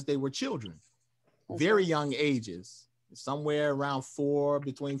taught since they were children, very young ages, somewhere around 4,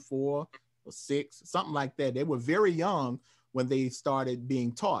 between 4 or 6, something like that. They were very young when they started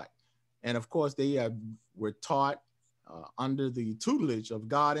being taught. And of course, they were taught under the tutelage of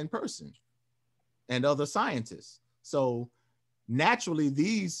God in person and other scientists. So naturally,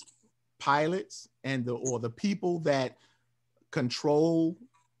 these pilots and the people that control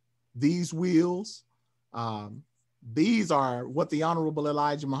these wheels, these are what the Honorable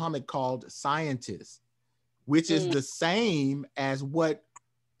Elijah Muhammad called scientists, which is the same as what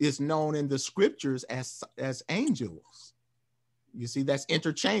is known in the scriptures as angels. You see, that's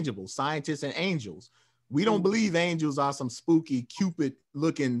interchangeable, scientists and angels. We don't believe angels are some spooky Cupid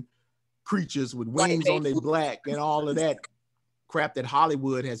looking creatures with wings on their back and all of that crap that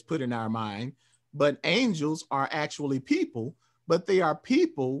Hollywood has put in our mind. But angels are actually people, but they are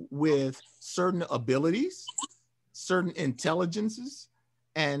people with certain abilities, certain intelligences,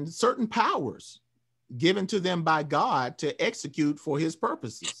 and certain powers given to them by God to execute for his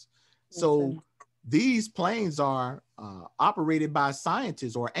purposes. So these planes are operated by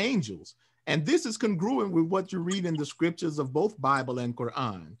scientists or angels. And this is congruent with what you read in the scriptures of both Bible and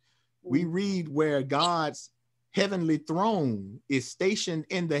Quran. We read where God's heavenly throne is stationed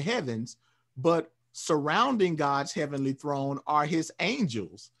in the heavens, but surrounding God's heavenly throne are his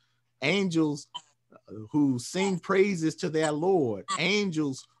angels, angels who sing praises to their Lord,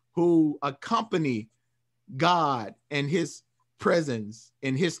 angels who accompany God and his presence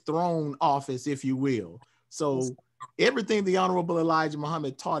in his throne office, if you will. So everything the Honorable Elijah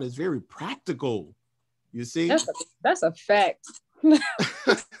Muhammad taught is very practical. You see, that's a fact.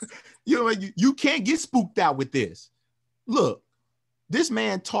 You can't get spooked out with this. Look, this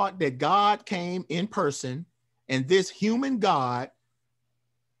man taught that God came in person, and this human God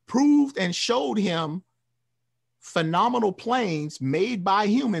proved and showed him phenomenal planes made by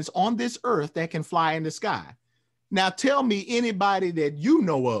humans on this earth that can fly in the sky. Now tell me anybody that you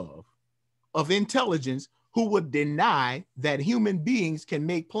know of intelligence who would deny that human beings can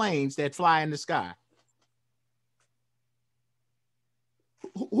make planes that fly in the sky.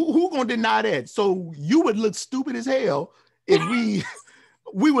 Who gonna deny that? So you would look stupid as hell if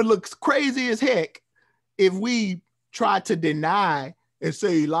we would look crazy as heck if we tried to deny and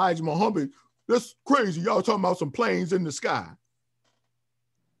say Elijah Muhammad, that's crazy. Y'all talking about some planes in the sky.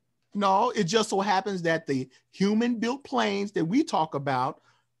 No, it just so happens that the human-built planes that we talk about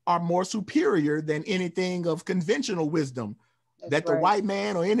are more superior than anything of conventional wisdom that the white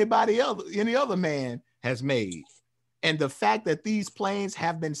man or any other man has made. And the fact that these planes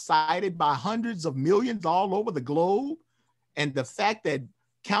have been sighted by hundreds of millions all over the globe, and the fact that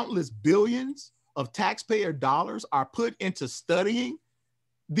countless billions of taxpayer dollars are put into studying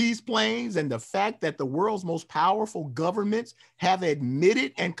these planes, and the fact that the world's most powerful governments have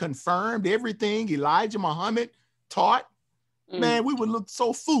admitted and confirmed everything Elijah Muhammad taught, man, we would look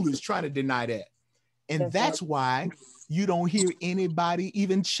so foolish trying to deny that. And that's why you don't hear anybody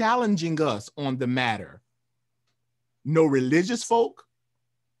even challenging us on the matter. No religious folk,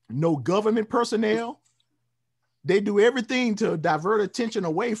 no government personnel. They do everything to divert attention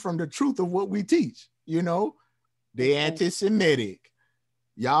away from the truth of what we teach. You know, they anti-Semitic.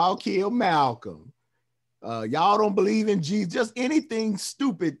 Y'all killed Malcolm. Y'all don't believe in Jesus. Just anything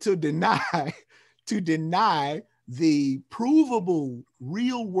stupid to deny the provable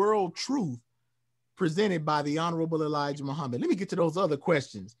real world truth presented by the Honorable Elijah Muhammad. Let me get to those other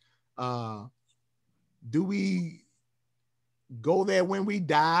questions. Do we go there when we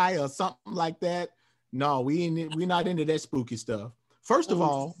die or something like that? No, we're not into that spooky stuff. First of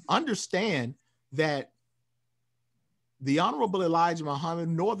all, understand that the Honorable Elijah Muhammad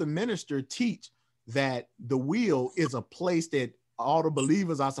nor the minister teach that the wheel is a place that all the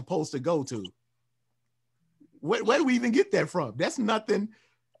believers are supposed to go to. Where do we even get that from? That's nothing.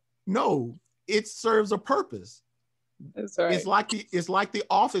 No, it serves a purpose. That's right. It's like the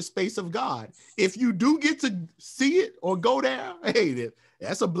office space of God. If you do get to see it or go there, hey,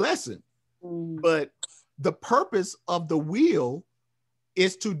 that's a blessing. But the purpose of the wheel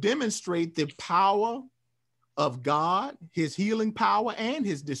is to demonstrate the power of God, his healing power and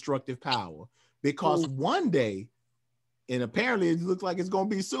his destructive power. Because one day, and apparently it looks like it's going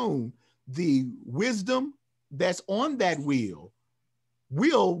to be soon, the wisdom that's on that wheel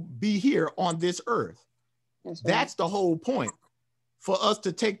will be here on this earth. That's the whole point. For us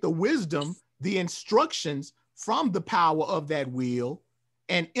to take the wisdom, the instructions from the power of that wheel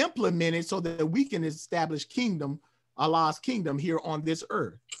and implement it so that we can establish Allah's kingdom here on this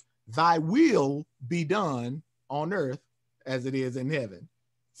earth. Thy will be done on earth as it is in heaven.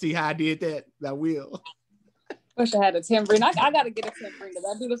 See how I did that? Thy will. Wish I had a tambourine. I got to get a tambourine because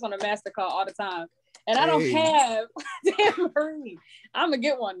I do this on a master call all the time. And I don't have a tambourine. I'm going to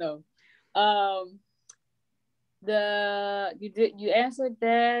get one though. You answered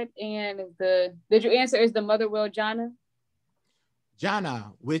that, and did you answer is the mother world Jannah?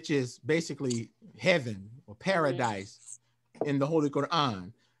 Jannah, which is basically heaven or paradise in the Holy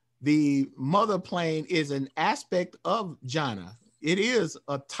Quran. The mother plane is an aspect of Jannah. It is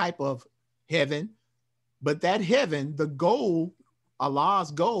a type of heaven, but that heaven, the goal,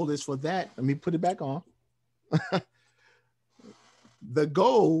 Allah's goal is for that. Let me put it back on. The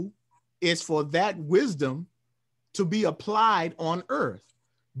goal is for that wisdom to be applied on earth.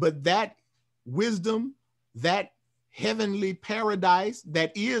 But that wisdom, that heavenly paradise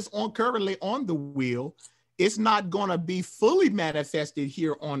that is currently on the wheel, it's not going to be fully manifested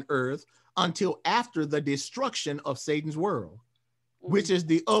here on earth until after the destruction of Satan's world, which is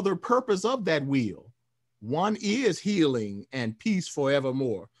the other purpose of that wheel. One is healing and peace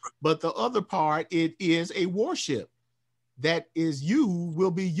forevermore, but the other part, it is a warship that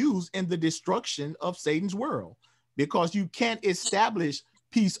will be used in the destruction of Satan's world, because you can't establish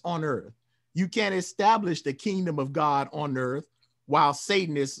peace on earth. You can't establish the kingdom of God on earth while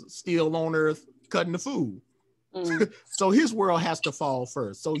Satan is still on earth cutting the food. So his world has to fall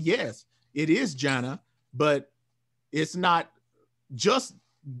first. So yes, it is Jannah, but it's not just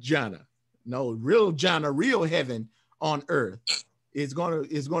Jannah. No, real Jannah, real heaven on earth is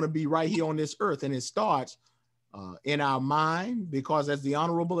gonna be right here on this earth, and it starts in our mind, because as the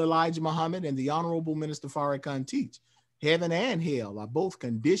Honorable Elijah Muhammad and the Honorable Minister Farrakhan teach, heaven and hell are both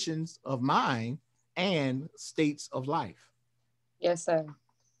conditions of mind and states of life. Yes, sir.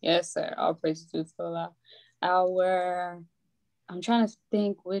 Yes, sir. All praise to Allah. I'm trying to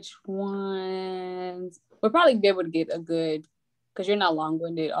think which ones. We'll probably be able to get a good because you're not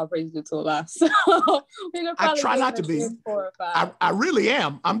long-winded. All praise due to Allah. So we could I probably try give not it to a be. good 4 or 5. I really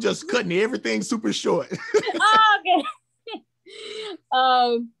am. I'm just cutting everything super short. Oh, okay.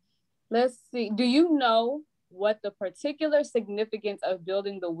 Let's see. Do you know what the particular significance of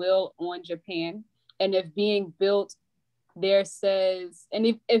building the wheel on Japan, and if being built there says,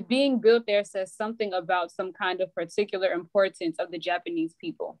 and if being built there says something about some kind of particular importance of the Japanese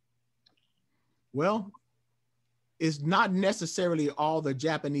people? Well, it's not necessarily all the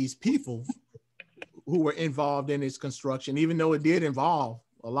Japanese people who were involved in its construction, even though it did involve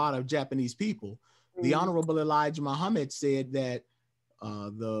a lot of Japanese people. The Honorable Elijah Muhammad said that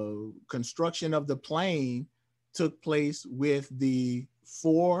the construction of the plane took place with the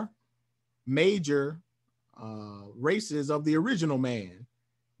 4 major races of the original man: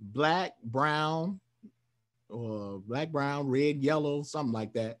 black, brown, red, yellow, something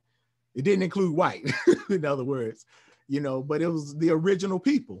like that. It didn't include white, in other words, but it was the original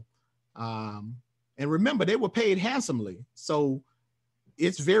people. And remember, they were paid handsomely. So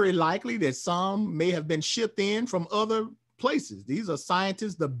it's very likely that some may have been shipped in from other places. These are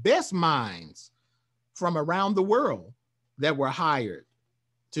scientists, the best minds from around the world that were hired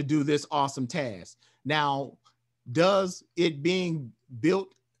to do this awesome task. Now, does it being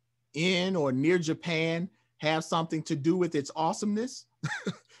built in or near Japan have something to do with its awesomeness?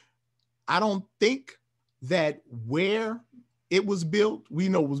 I don't think that where it was built, we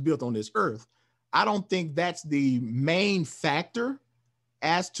know it was built on this earth. I don't think that's the main factor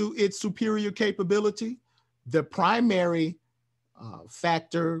as to its superior capability. The primary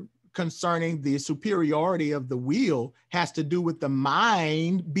factor concerning the superiority of the wheel has to do with the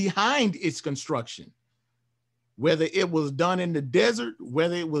mind behind its construction. Whether it was done in the desert,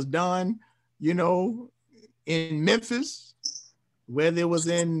 whether it was done, in Memphis, whether it was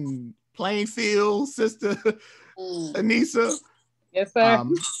in Plainfield, Sister Anissa. Yes, sir.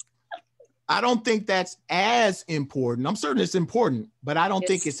 I don't think that's as important. I'm certain it's important, but I don't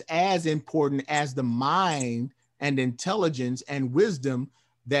think it's as important as the mind and intelligence and wisdom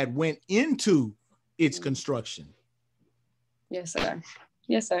that went into its construction. Yes, sir.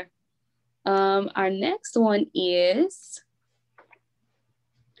 Yes, sir. Our next one is,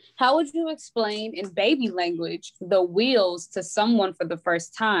 how would you explain in baby language the wheels to someone for the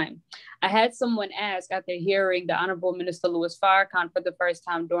first time? I had someone ask after hearing the Honorable Minister Louis Farrakhan for the first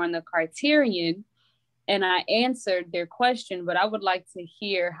time during the Criterion, and I answered their question, but I would like to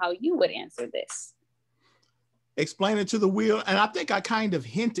hear how you would answer this. Explain it to the wheel, and I think I kind of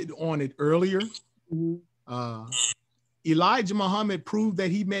hinted on it earlier. Elijah Muhammad proved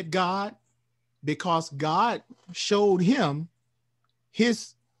that he met God because God showed him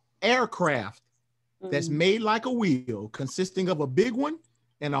his aircraft that's made like a wheel, consisting of a big one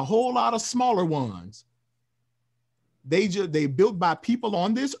and a whole lot of smaller ones. They built by people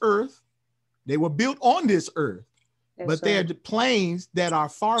on this earth. They were built on this earth, but they're planes that are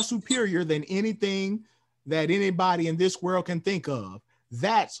far superior than anything that anybody in this world can think of.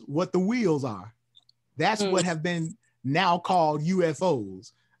 That's what the wheels are. That's what have been now called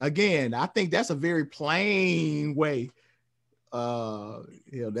UFOs. Again, I think that's a very plain way.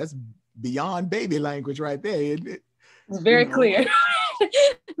 That's beyond baby language right there, isn't it? It's very clear.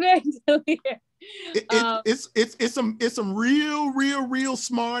 Very clear. It's some real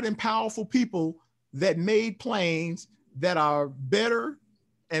smart and powerful people that made planes that are better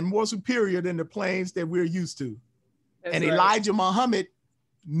and more superior than the planes that we're used to. That's and right. Elijah Muhammad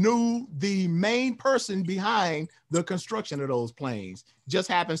knew the main person behind the construction of those planes. Just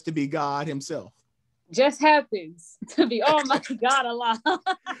happens to be God himself. Just happens to be, oh my God, Allah.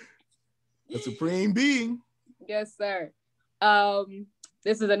 The supreme being. Yes, sir.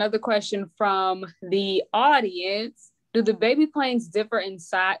 This is another question from the audience. Do the baby planes differ in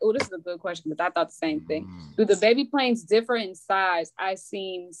size? Oh, this is a good question, but I thought the same thing. Do the baby planes differ in size? I've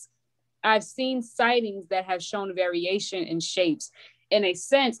seen sightings that have shown variation in shapes. In a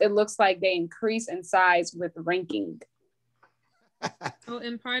sense, it looks like they increase in size with ranking. Oh,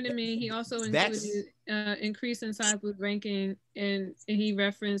 and pardon me, he also included increase in size with ranking, and he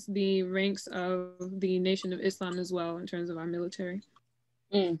referenced the ranks of the Nation of Islam as well in terms of our military.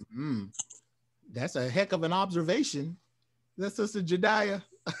 That's a heck of an observation. That's Sister Jediah.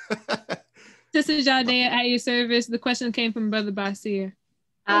 Sister Jediah, at your service. The question came from Brother Basir.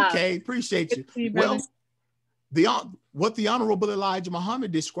 Okay, appreciate you. Well, what the Honorable Elijah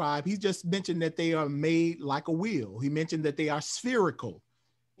Muhammad described, he just mentioned that they are made like a wheel. He mentioned that they are spherical.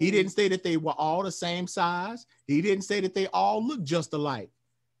 He didn't say that they were all the same size. He didn't say that they all look just alike.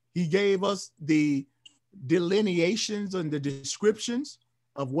 He gave us the delineations and the descriptions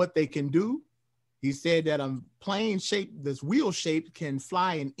of what they can do. He said that a plane shaped, this wheel shape, can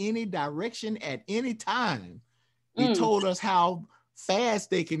fly in any direction at any time. He told us how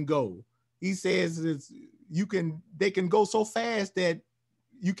fast they can go. He says they can go so fast that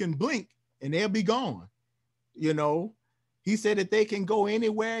you can blink and they'll be gone. You know, he said that they can go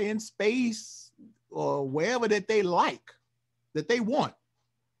anywhere in space or wherever that they like, that they want.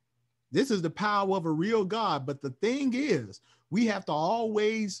 This is the power of a real God. But the thing is, we have to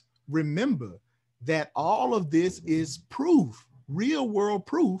always remember that all of this is proof, real world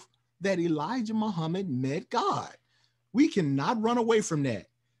proof, that Elijah Muhammad met God. We cannot run away from that.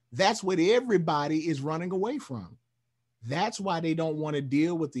 That's what everybody is running away from. That's why they don't want to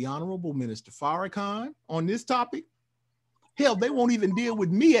deal with the Honorable Minister Farrakhan on this topic. Hell, they won't even deal with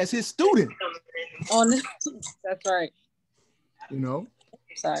me as his student. That's right. You know?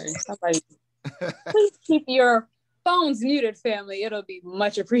 Sorry, somebody. Please keep your phones muted, family. It'll be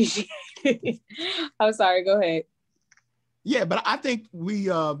much appreciated. I'm sorry. Go ahead. Yeah, but I think we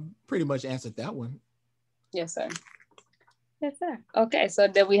pretty much answered that one. Yes, sir. Yes, sir. Okay, so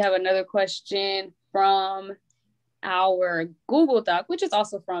then we have another question from our Google Doc, which is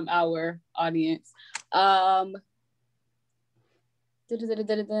also from our audience. I feel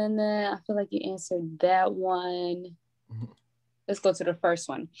like you answered that one. Let's go to the first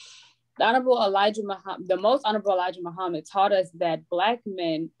one. The most Honorable Elijah Muhammad taught us that Black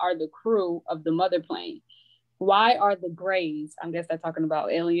men are the crew of the mother plane. Why are the Greys, I guess they're talking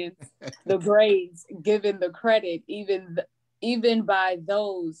about aliens, the Greys given the credit even by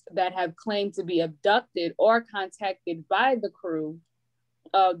those that have claimed to be abducted or contacted by the crew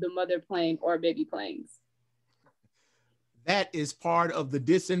of the mother plane or baby planes? That is part of the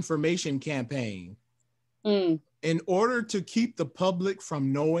disinformation campaign. In order to keep the public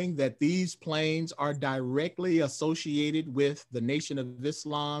from knowing that these planes are directly associated with the Nation of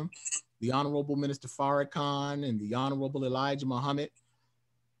Islam, the Honorable Minister Farrakhan, and the Honorable Elijah Muhammad,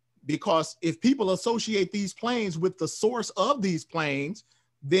 because if people associate these planes with the source of these planes,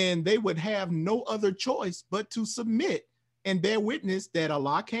 then they would have no other choice but to submit and bear witness that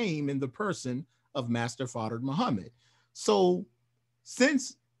Allah came in the person of Master Fard Muhammad. So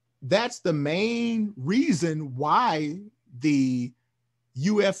since that's the main reason why the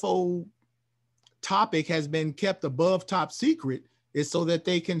UFO topic has been kept above top secret, is so that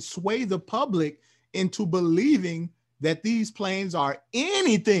they can sway the public into believing that these planes are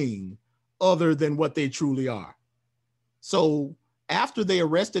anything other than what they truly are. So after they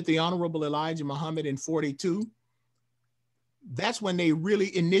arrested the Honorable Elijah Muhammad in 42, that's when they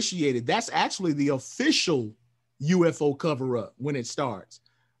really initiated. That's actually the official UFO cover-up when it starts.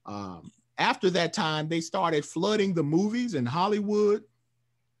 After that time, they started flooding the movies in Hollywood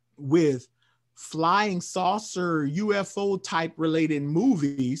with flying saucer UFO type related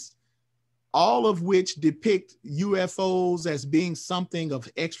movies, all of which depict UFOs as being something of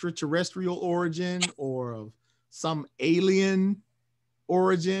extraterrestrial origin or of some alien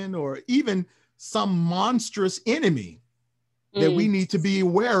origin or even some monstrous enemy that we need to be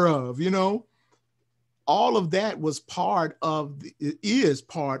aware of, you know. All of that was is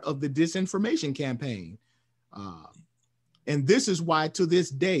part of the disinformation campaign. And this is why to this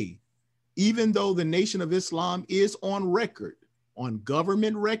day, even though the Nation of Islam is on record, on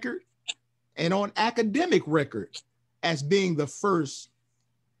government record, and on academic record as being the first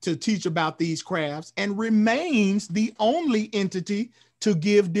to teach about these crafts and remains the only entity to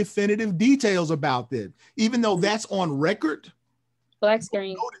give definitive details about them, even though that's on record. Black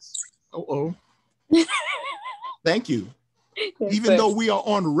screen. Thank you. Even though we are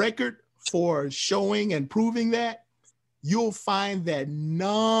on record for showing and proving that, you'll find that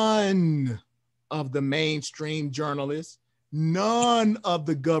none of the mainstream journalists, none of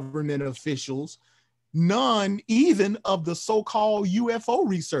the government officials, none even of the so-called UFO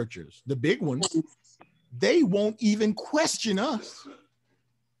researchers, the big ones, they won't even question us.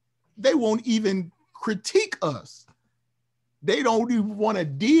 They won't even critique us. They don't even want to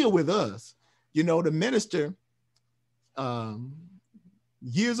deal with us. You know, the minister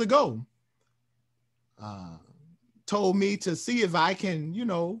years ago told me to see if I can,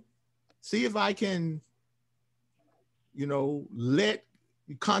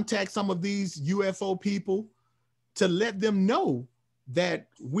 contact some of these UFO people to let them know that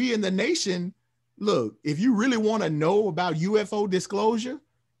we in the nation, look, if you really want to know about UFO disclosure,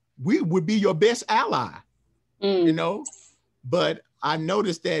 we would be your best ally, you know? But I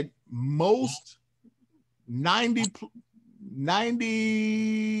noticed that most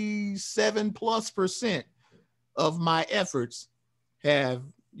 97+% of my efforts have,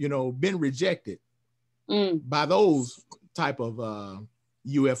 been rejected by those type of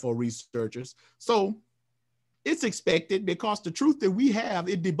UFO researchers. So it's expected because the truth that we have,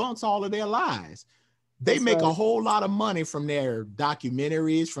 it debunks all of their lies. They That's make right. a whole lot of money from their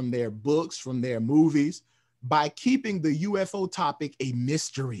documentaries, from their books, from their movies, by keeping the UFO topic a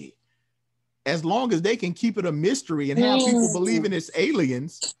mystery. As long as they can keep it a mystery and have people believing it's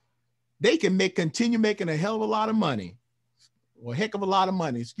aliens, they can continue making a hell of a lot of money. Or a heck of a lot of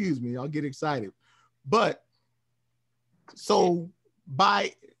money, excuse me, I'll get excited. But so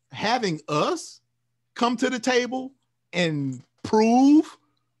by having us come to the table and prove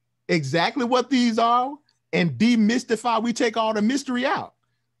exactly what these are and demystify, we take all the mystery out,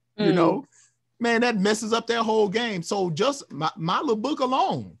 you know, man, that messes up their whole game. So just my little book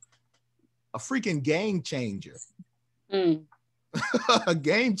alone, a freaking game changer. A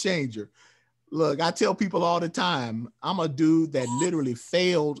game changer. Look, I tell people all the time, I'm a dude that literally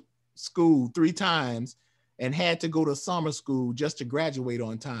failed school 3 times and had to go to summer school just to graduate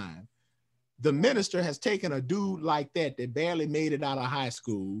on time. The minister has taken a dude like that barely made it out of high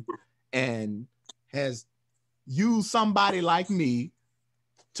school and has used somebody like me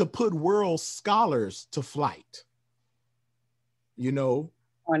to put world scholars to flight. You know,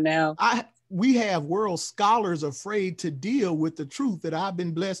 we have world scholars afraid to deal with the truth that I've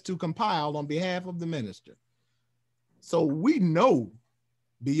been blessed to compile on behalf of the minister. So we know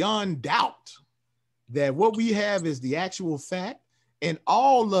beyond doubt that what we have is the actual fact, and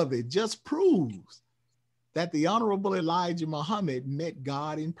all of it just proves that the Honorable Elijah Muhammad met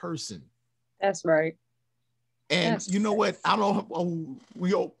God in person. That's right. And you know what? I don't know,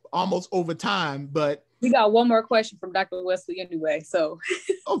 we almost over time, but we got one more question from Dr. Wesley anyway, so.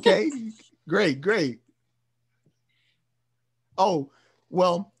 Okay, great. Oh,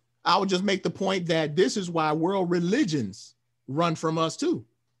 well, I would just make the point that this is why world religions run from us too,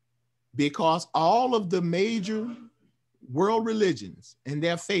 because all of the major world religions and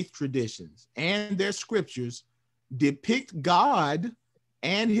their faith traditions and their scriptures depict God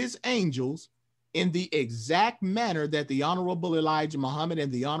and his angels in the exact manner that the Honorable Elijah Muhammad and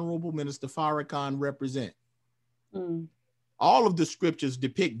the Honorable Minister Farrakhan represent. All of the scriptures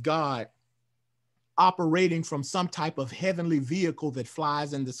depict God operating from some type of heavenly vehicle that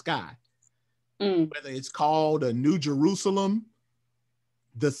flies in the sky. Whether it's called a New Jerusalem,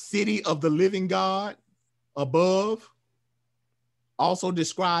 the city of the living God above, also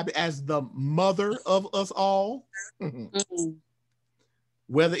described as the mother of us all.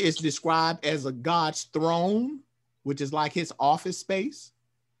 Whether it's described as a God's throne, which is like his office space,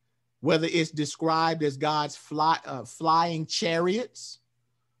 whether it's described as God's flying chariots,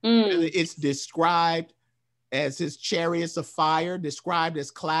 whether it's described as his chariots of fire, described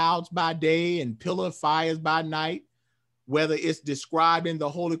as clouds by day and pillar of fires by night, whether it's described in the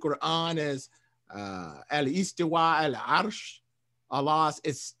Holy Quran as al-istiwa al-arsh, Allah's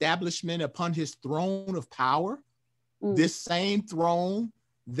establishment upon his throne of power, this same throne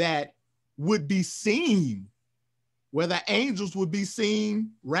that would be seen, where the angels would be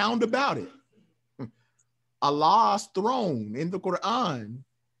seen round about it. Allah's throne in the Quran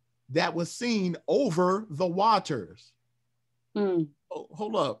that was seen over the waters. Oh,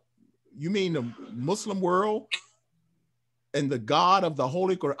 hold up. You mean the Muslim world and the God of the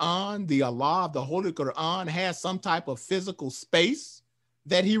Holy Quran, the Allah of the Holy Quran, has some type of physical space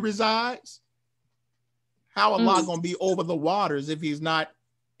that he resides? How Allah gonna be over the waters if he's not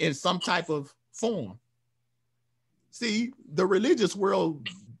in some type of form? See, the religious world,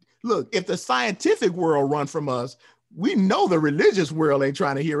 look, if the scientific world run from us, we know the religious world ain't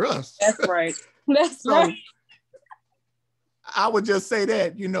trying to hear us. That's right. That's right. I would just say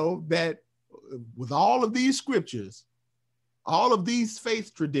that, you know, that with all of these scriptures, all of these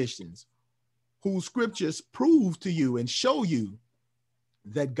faith traditions, whose scriptures prove to you and show you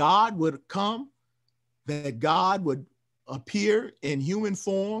that God would come, that God would appear in human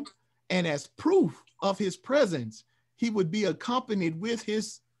form, and as proof of his presence, he would be accompanied with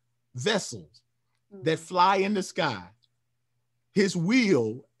his vessels that fly in the sky, his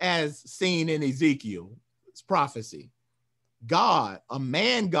wheel as seen in Ezekiel's prophecy. God, a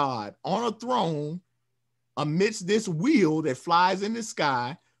man God on a throne amidst this wheel that flies in the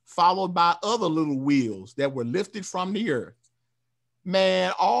sky, followed by other little wheels that were lifted from the earth.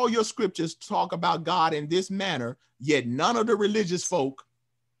 Man, all your scriptures talk about God in this manner, yet none of the religious folk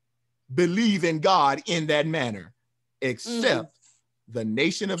believe in God in that manner, except the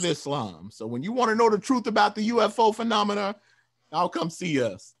Nation of Islam. So when you want to know the truth about the UFO phenomena, I'll come see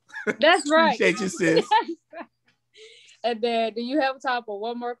us. That's right. Appreciate you, sis. And then, do you have time for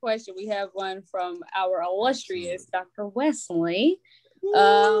one more question? We have one from our illustrious Dr. Wesley.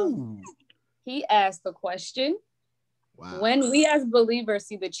 He asked the question, Wow. When we as believers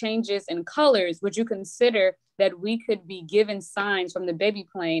see the changes in colors, would you consider that we could be given signs from the baby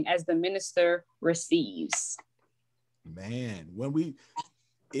plane as the minister receives? Man,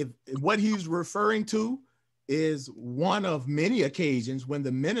 if what he's referring to is one of many occasions when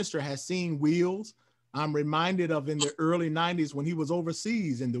the minister has seen wheels. I'm reminded of in the early 90s when he was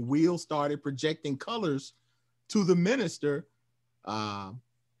overseas and the wheels started projecting colors to the minister,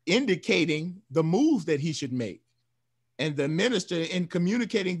 indicating the moves that he should make. And the minister, in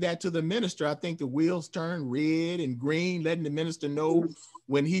communicating that to the minister, I think the wheels turned red and green, letting the minister know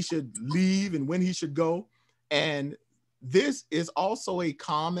when he should leave and when he should go. And this is also a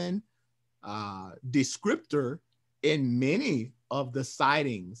common descriptor in many of the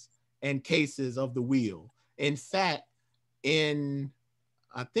sightings and cases of the wheel. In fact, I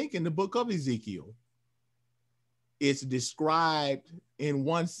think in the book of Ezekiel, it's described in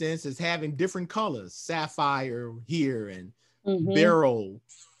one sense as having different colors, sapphire here and beryl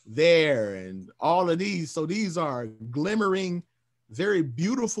there and all of these. So these are glimmering, very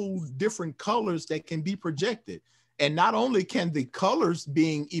beautiful, different colors that can be projected. And not only can the colors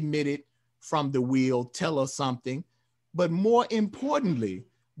being emitted from the wheel tell us something, but more importantly,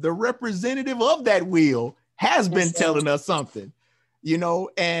 the representative of that wheel has been telling us something, you know,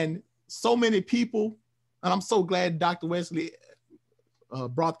 and so many people, and I'm so glad Dr. Wesley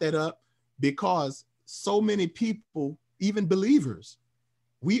brought that up, because so many people, even believers,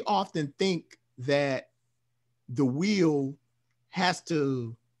 we often think that the wheel has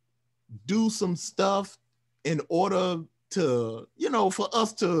to do some stuff in order to, you know, for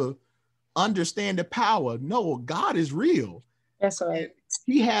us to understand the power. No, God is real. That's right.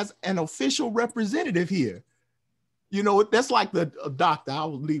 He has an official representative here. You know, that's like the doctor. I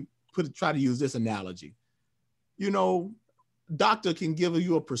will try to use this analogy. You know, doctor can give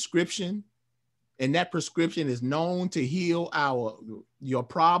you a prescription, and that prescription is known to heal your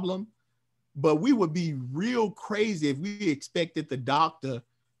problem. But we would be real crazy if we expected the doctor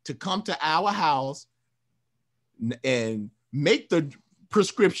to come to our house and make the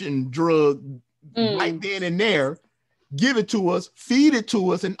prescription drug right then and there, give it to us, feed it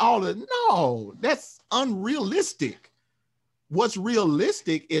to us, and all of it. No, that's unrealistic. What's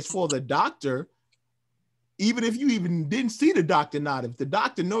realistic is for the doctor, even if you even didn't see the doctor, not if the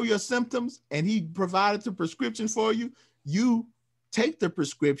doctor know your symptoms and he provided the prescription for you, you take the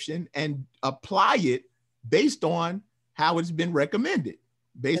prescription and apply it based on how it's been recommended,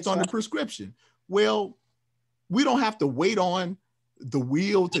 based on the prescription. Well, we don't have to wait on the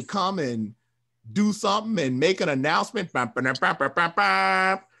wheel to come and do something and make an announcement.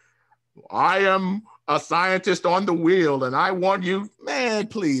 I am a scientist on the wheel and I want you, man,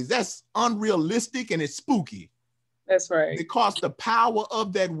 please, that's unrealistic and it's spooky. That's right. Because the power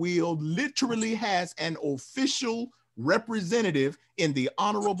of that wheel literally has an official representative in the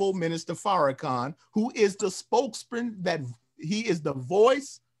Honorable Minister Farrakhan, who is the spokesman, that he is the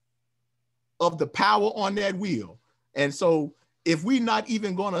voice of the power on that wheel. And so if we're not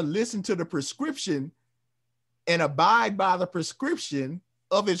even going to listen to the prescription and abide by the prescription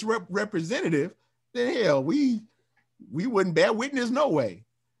of its representative, then hell, we wouldn't bear witness no way.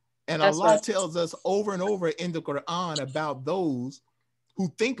 And Allah tells us over and over in the Quran about those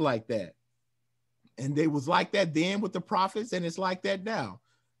who think like that. And they was like that then with the prophets, and it's like that now.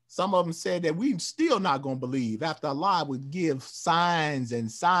 Some of them said that we still not going to believe after Allah would give signs and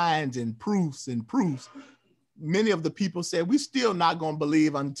proofs and proofs. Many of the people said, we still not going to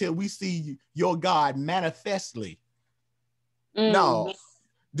believe until we see your God manifestly. No,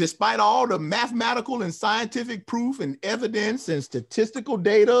 despite all the mathematical and scientific proof and evidence and statistical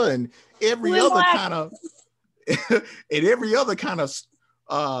data and every other kind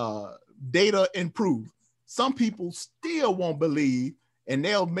of data and proof, some people still won't believe, and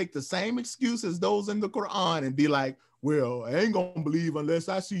they'll make the same excuse as those in the Quran and be like, well, I ain't gonna believe unless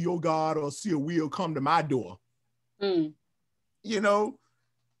I see your God or see a wheel come to my door. You know,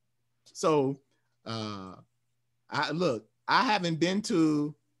 so I haven't been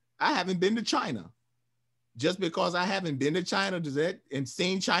to China. Just because I haven't been to China, and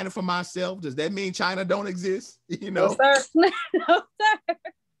seen China for myself, does that mean China don't exist? You know? No, sir. No, sir.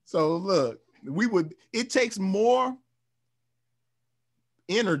 So look, it takes more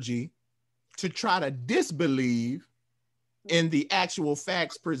energy to try to disbelieve in the actual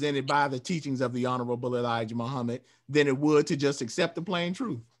facts presented by the teachings of the Honorable Elijah Muhammad than it would to just accept the plain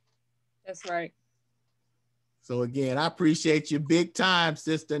truth. That's right. So again, I appreciate you big time,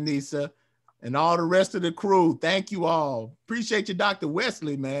 Sister Nisa, and all the rest of the crew. Thank you all. Appreciate you, Dr.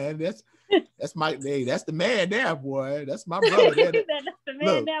 Wesley, man. That's the man there, boy. That's my brother. That's the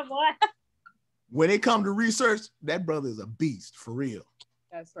man there, boy. when it comes to research, that brother is a beast for real.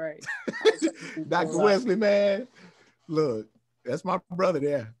 That's right. Dr. Wesley, man, look, that's my brother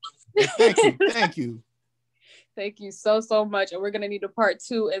there. Thank you. Thank you. Thank you so much. And we're going to need a part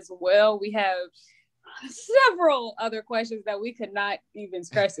 2 as well. We have several other questions that we could not even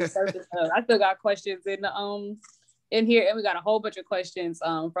scratch the surface of. I still got questions in here, and we got a whole bunch of questions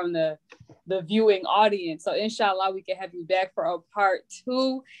from the viewing audience. So inshallah, we can have you back for a part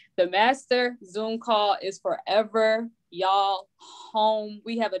 2. The master Zoom call is forever y'all home.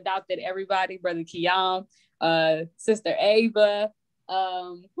 We have adopted everybody, Brother Kiyam, Sister Ava,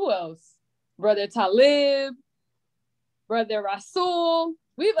 who else? Brother Talib, Brother Rasul.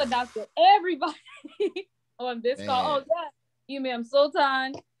 We've adopted everybody on this call. Oh yeah, Imam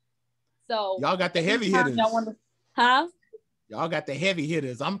Sultan. So y'all got the heavy hitters. Huh? Y'all got the heavy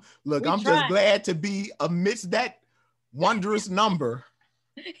hitters. I'm just glad to be amidst that wondrous number.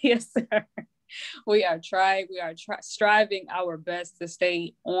 Yes, sir. We are striving our best to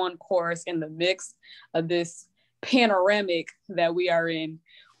stay on course in the mix of this panoramic that we are in.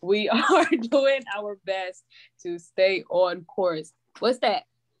 We are doing our best to stay on course. What's that?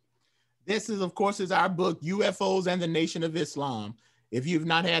 This is, of course, our book, UFOs and the Nation of Islam. If you've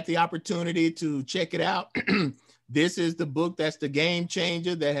not had the opportunity to check it out, this is the book that's the game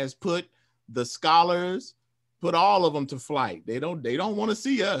changer that has put the scholars, put all of them to flight. They don't want to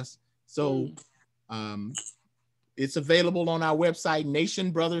see us. So it's available on our website,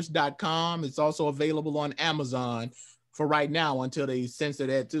 nationbrothers.com. It's also available on Amazon for right now until they censor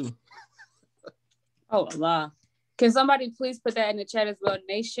that too. Oh, Allah. Can somebody please put that in the chat as well?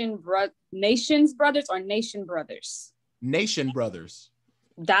 Nations Brothers or Nation Brothers?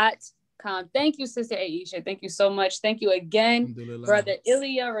 nationbrothers.com. Thank you, Sister Aisha. Thank you so much. Thank you again, Brother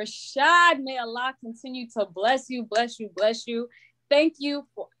Ilia Rashad. May Allah continue to bless you. Thank you,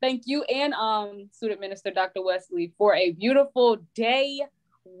 and Student Minister Dr. Wesley for a beautiful day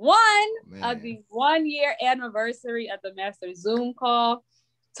 1 of the 1-year anniversary of the Master Zoom call.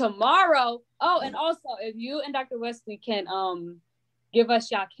 Tomorrow, and also if you and Dr. Wesley can give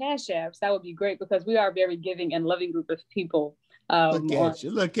us y'all cash apps, that would be great, because we are a very giving and loving group of people.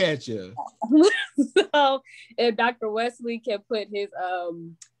 Look at you. So if Dr. Wesley can put his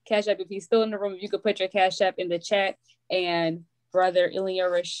cash app, if he's still in the room, you could put your cash app in the chat. And Brother Ilia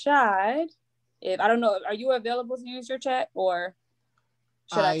Rashad, I don't know, are you available to use your chat, or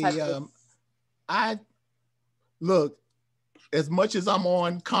should I type I look, as much as I'm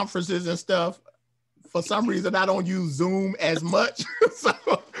on conferences and stuff, for some reason I don't use Zoom as much. So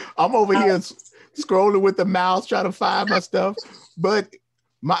I'm over here scrolling with the mouse trying to find my stuff. But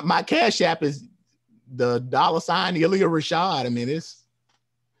my cash app is the $ Ilia Rashad. I mean, it's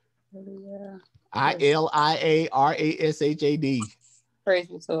ILIARASHAD. Praise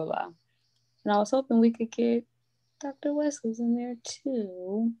be to Allah. And I was hoping we could get Dr. Wesley's in there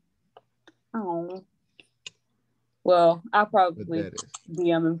too. Oh. Well, I'll probably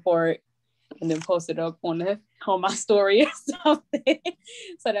DM him for it and then post it up on my story or something,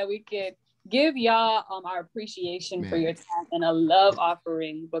 so that we can give y'all our appreciation for your time and a love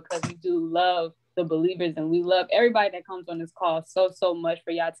offering, because we do love the believers and we love everybody that comes on this call so much, for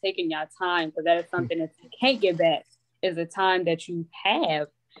y'all taking y'all time, because that is something that you can't get back, is the time that you have.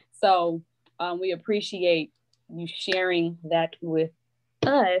 So we appreciate you sharing that with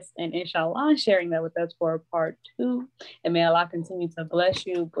us, and inshallah sharing that with us for part 2. And may Allah continue to bless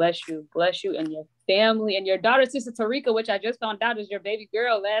you and your family and your daughter, Sister Tarika, which I just found out is your baby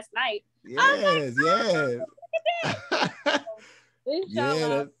girl last night. Yes.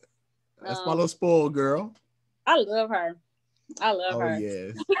 Inshallah. That's my little spoiled girl. I love her. Oh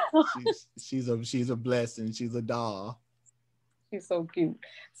yes. she's a blessing. She's a doll. She's so cute.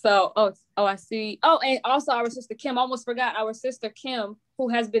 So, I see. Oh, and also our sister Kim, almost forgot, our sister Kim, who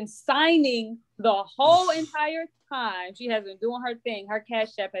has been signing the whole entire time. She has been doing her thing. Her cash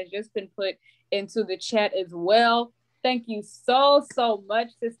app has just been put into the chat as well. Thank you so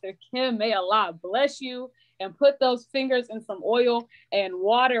much, Sister Kim. May Allah bless you and put those fingers in some oil and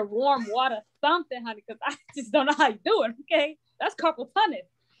water, warm water, something, honey, because I just don't know how you do it, okay? That's carpal tunnel.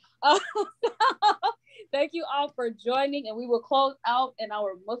 Thank you all for joining, and we will close out in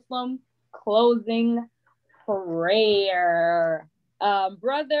our Muslim closing prayer.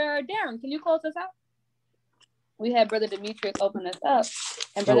 Brother Darren, can you close us out? We had Brother Demetrius open us up,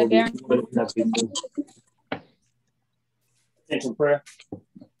 and Brother Darren. Attention prayer.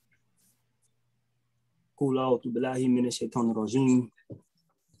 قول أعوذ بالله من الشيطان الرجيم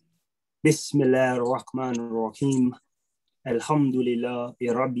بسم الله الرحمن الرحيم الحمد لله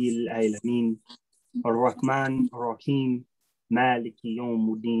رب العالمين الرحمن الرحيم مالك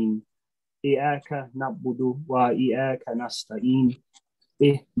يوم الدين إياك نعبد وإياك نستعين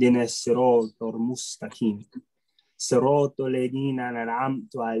اهدنا الصراط المستقيم صراط الذين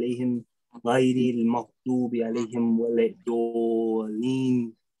أنعمت عليهم غير المغضوب عليهم ولا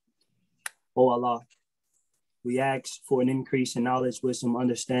الضالين. O Allah, we ask for an increase in knowledge, wisdom,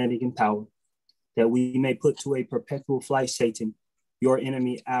 understanding, and power, that we may put to a perpetual flight Satan, your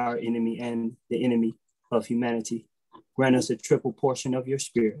enemy, our enemy, and the enemy of humanity. Grant us a triple portion of your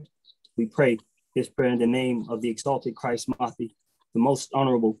spirit. We pray this prayer in the name of the exalted Christ Mahdi, the most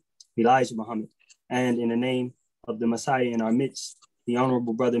honorable Elijah Muhammad, and in the name of the Messiah in our midst, the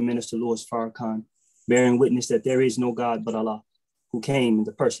honorable brother minister Louis Farrakhan, bearing witness that there is no God but Allah, who came in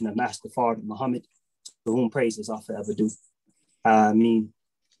the person of Master Farad Muhammad, to whom praises are forever due. Ameen.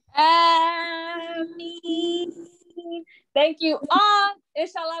 Ameen. Thank you all.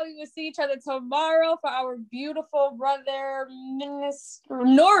 Inshallah, we will see each other tomorrow for our beautiful brother Minister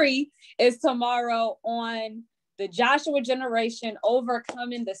Nuri is tomorrow on the Joshua generation,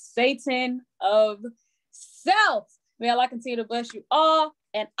 overcoming the Satan of self. May Allah continue to bless you all.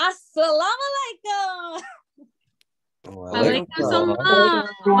 And assalamu alaikum. Alaikum salam.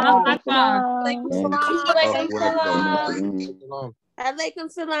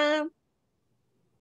 Alaikum salam.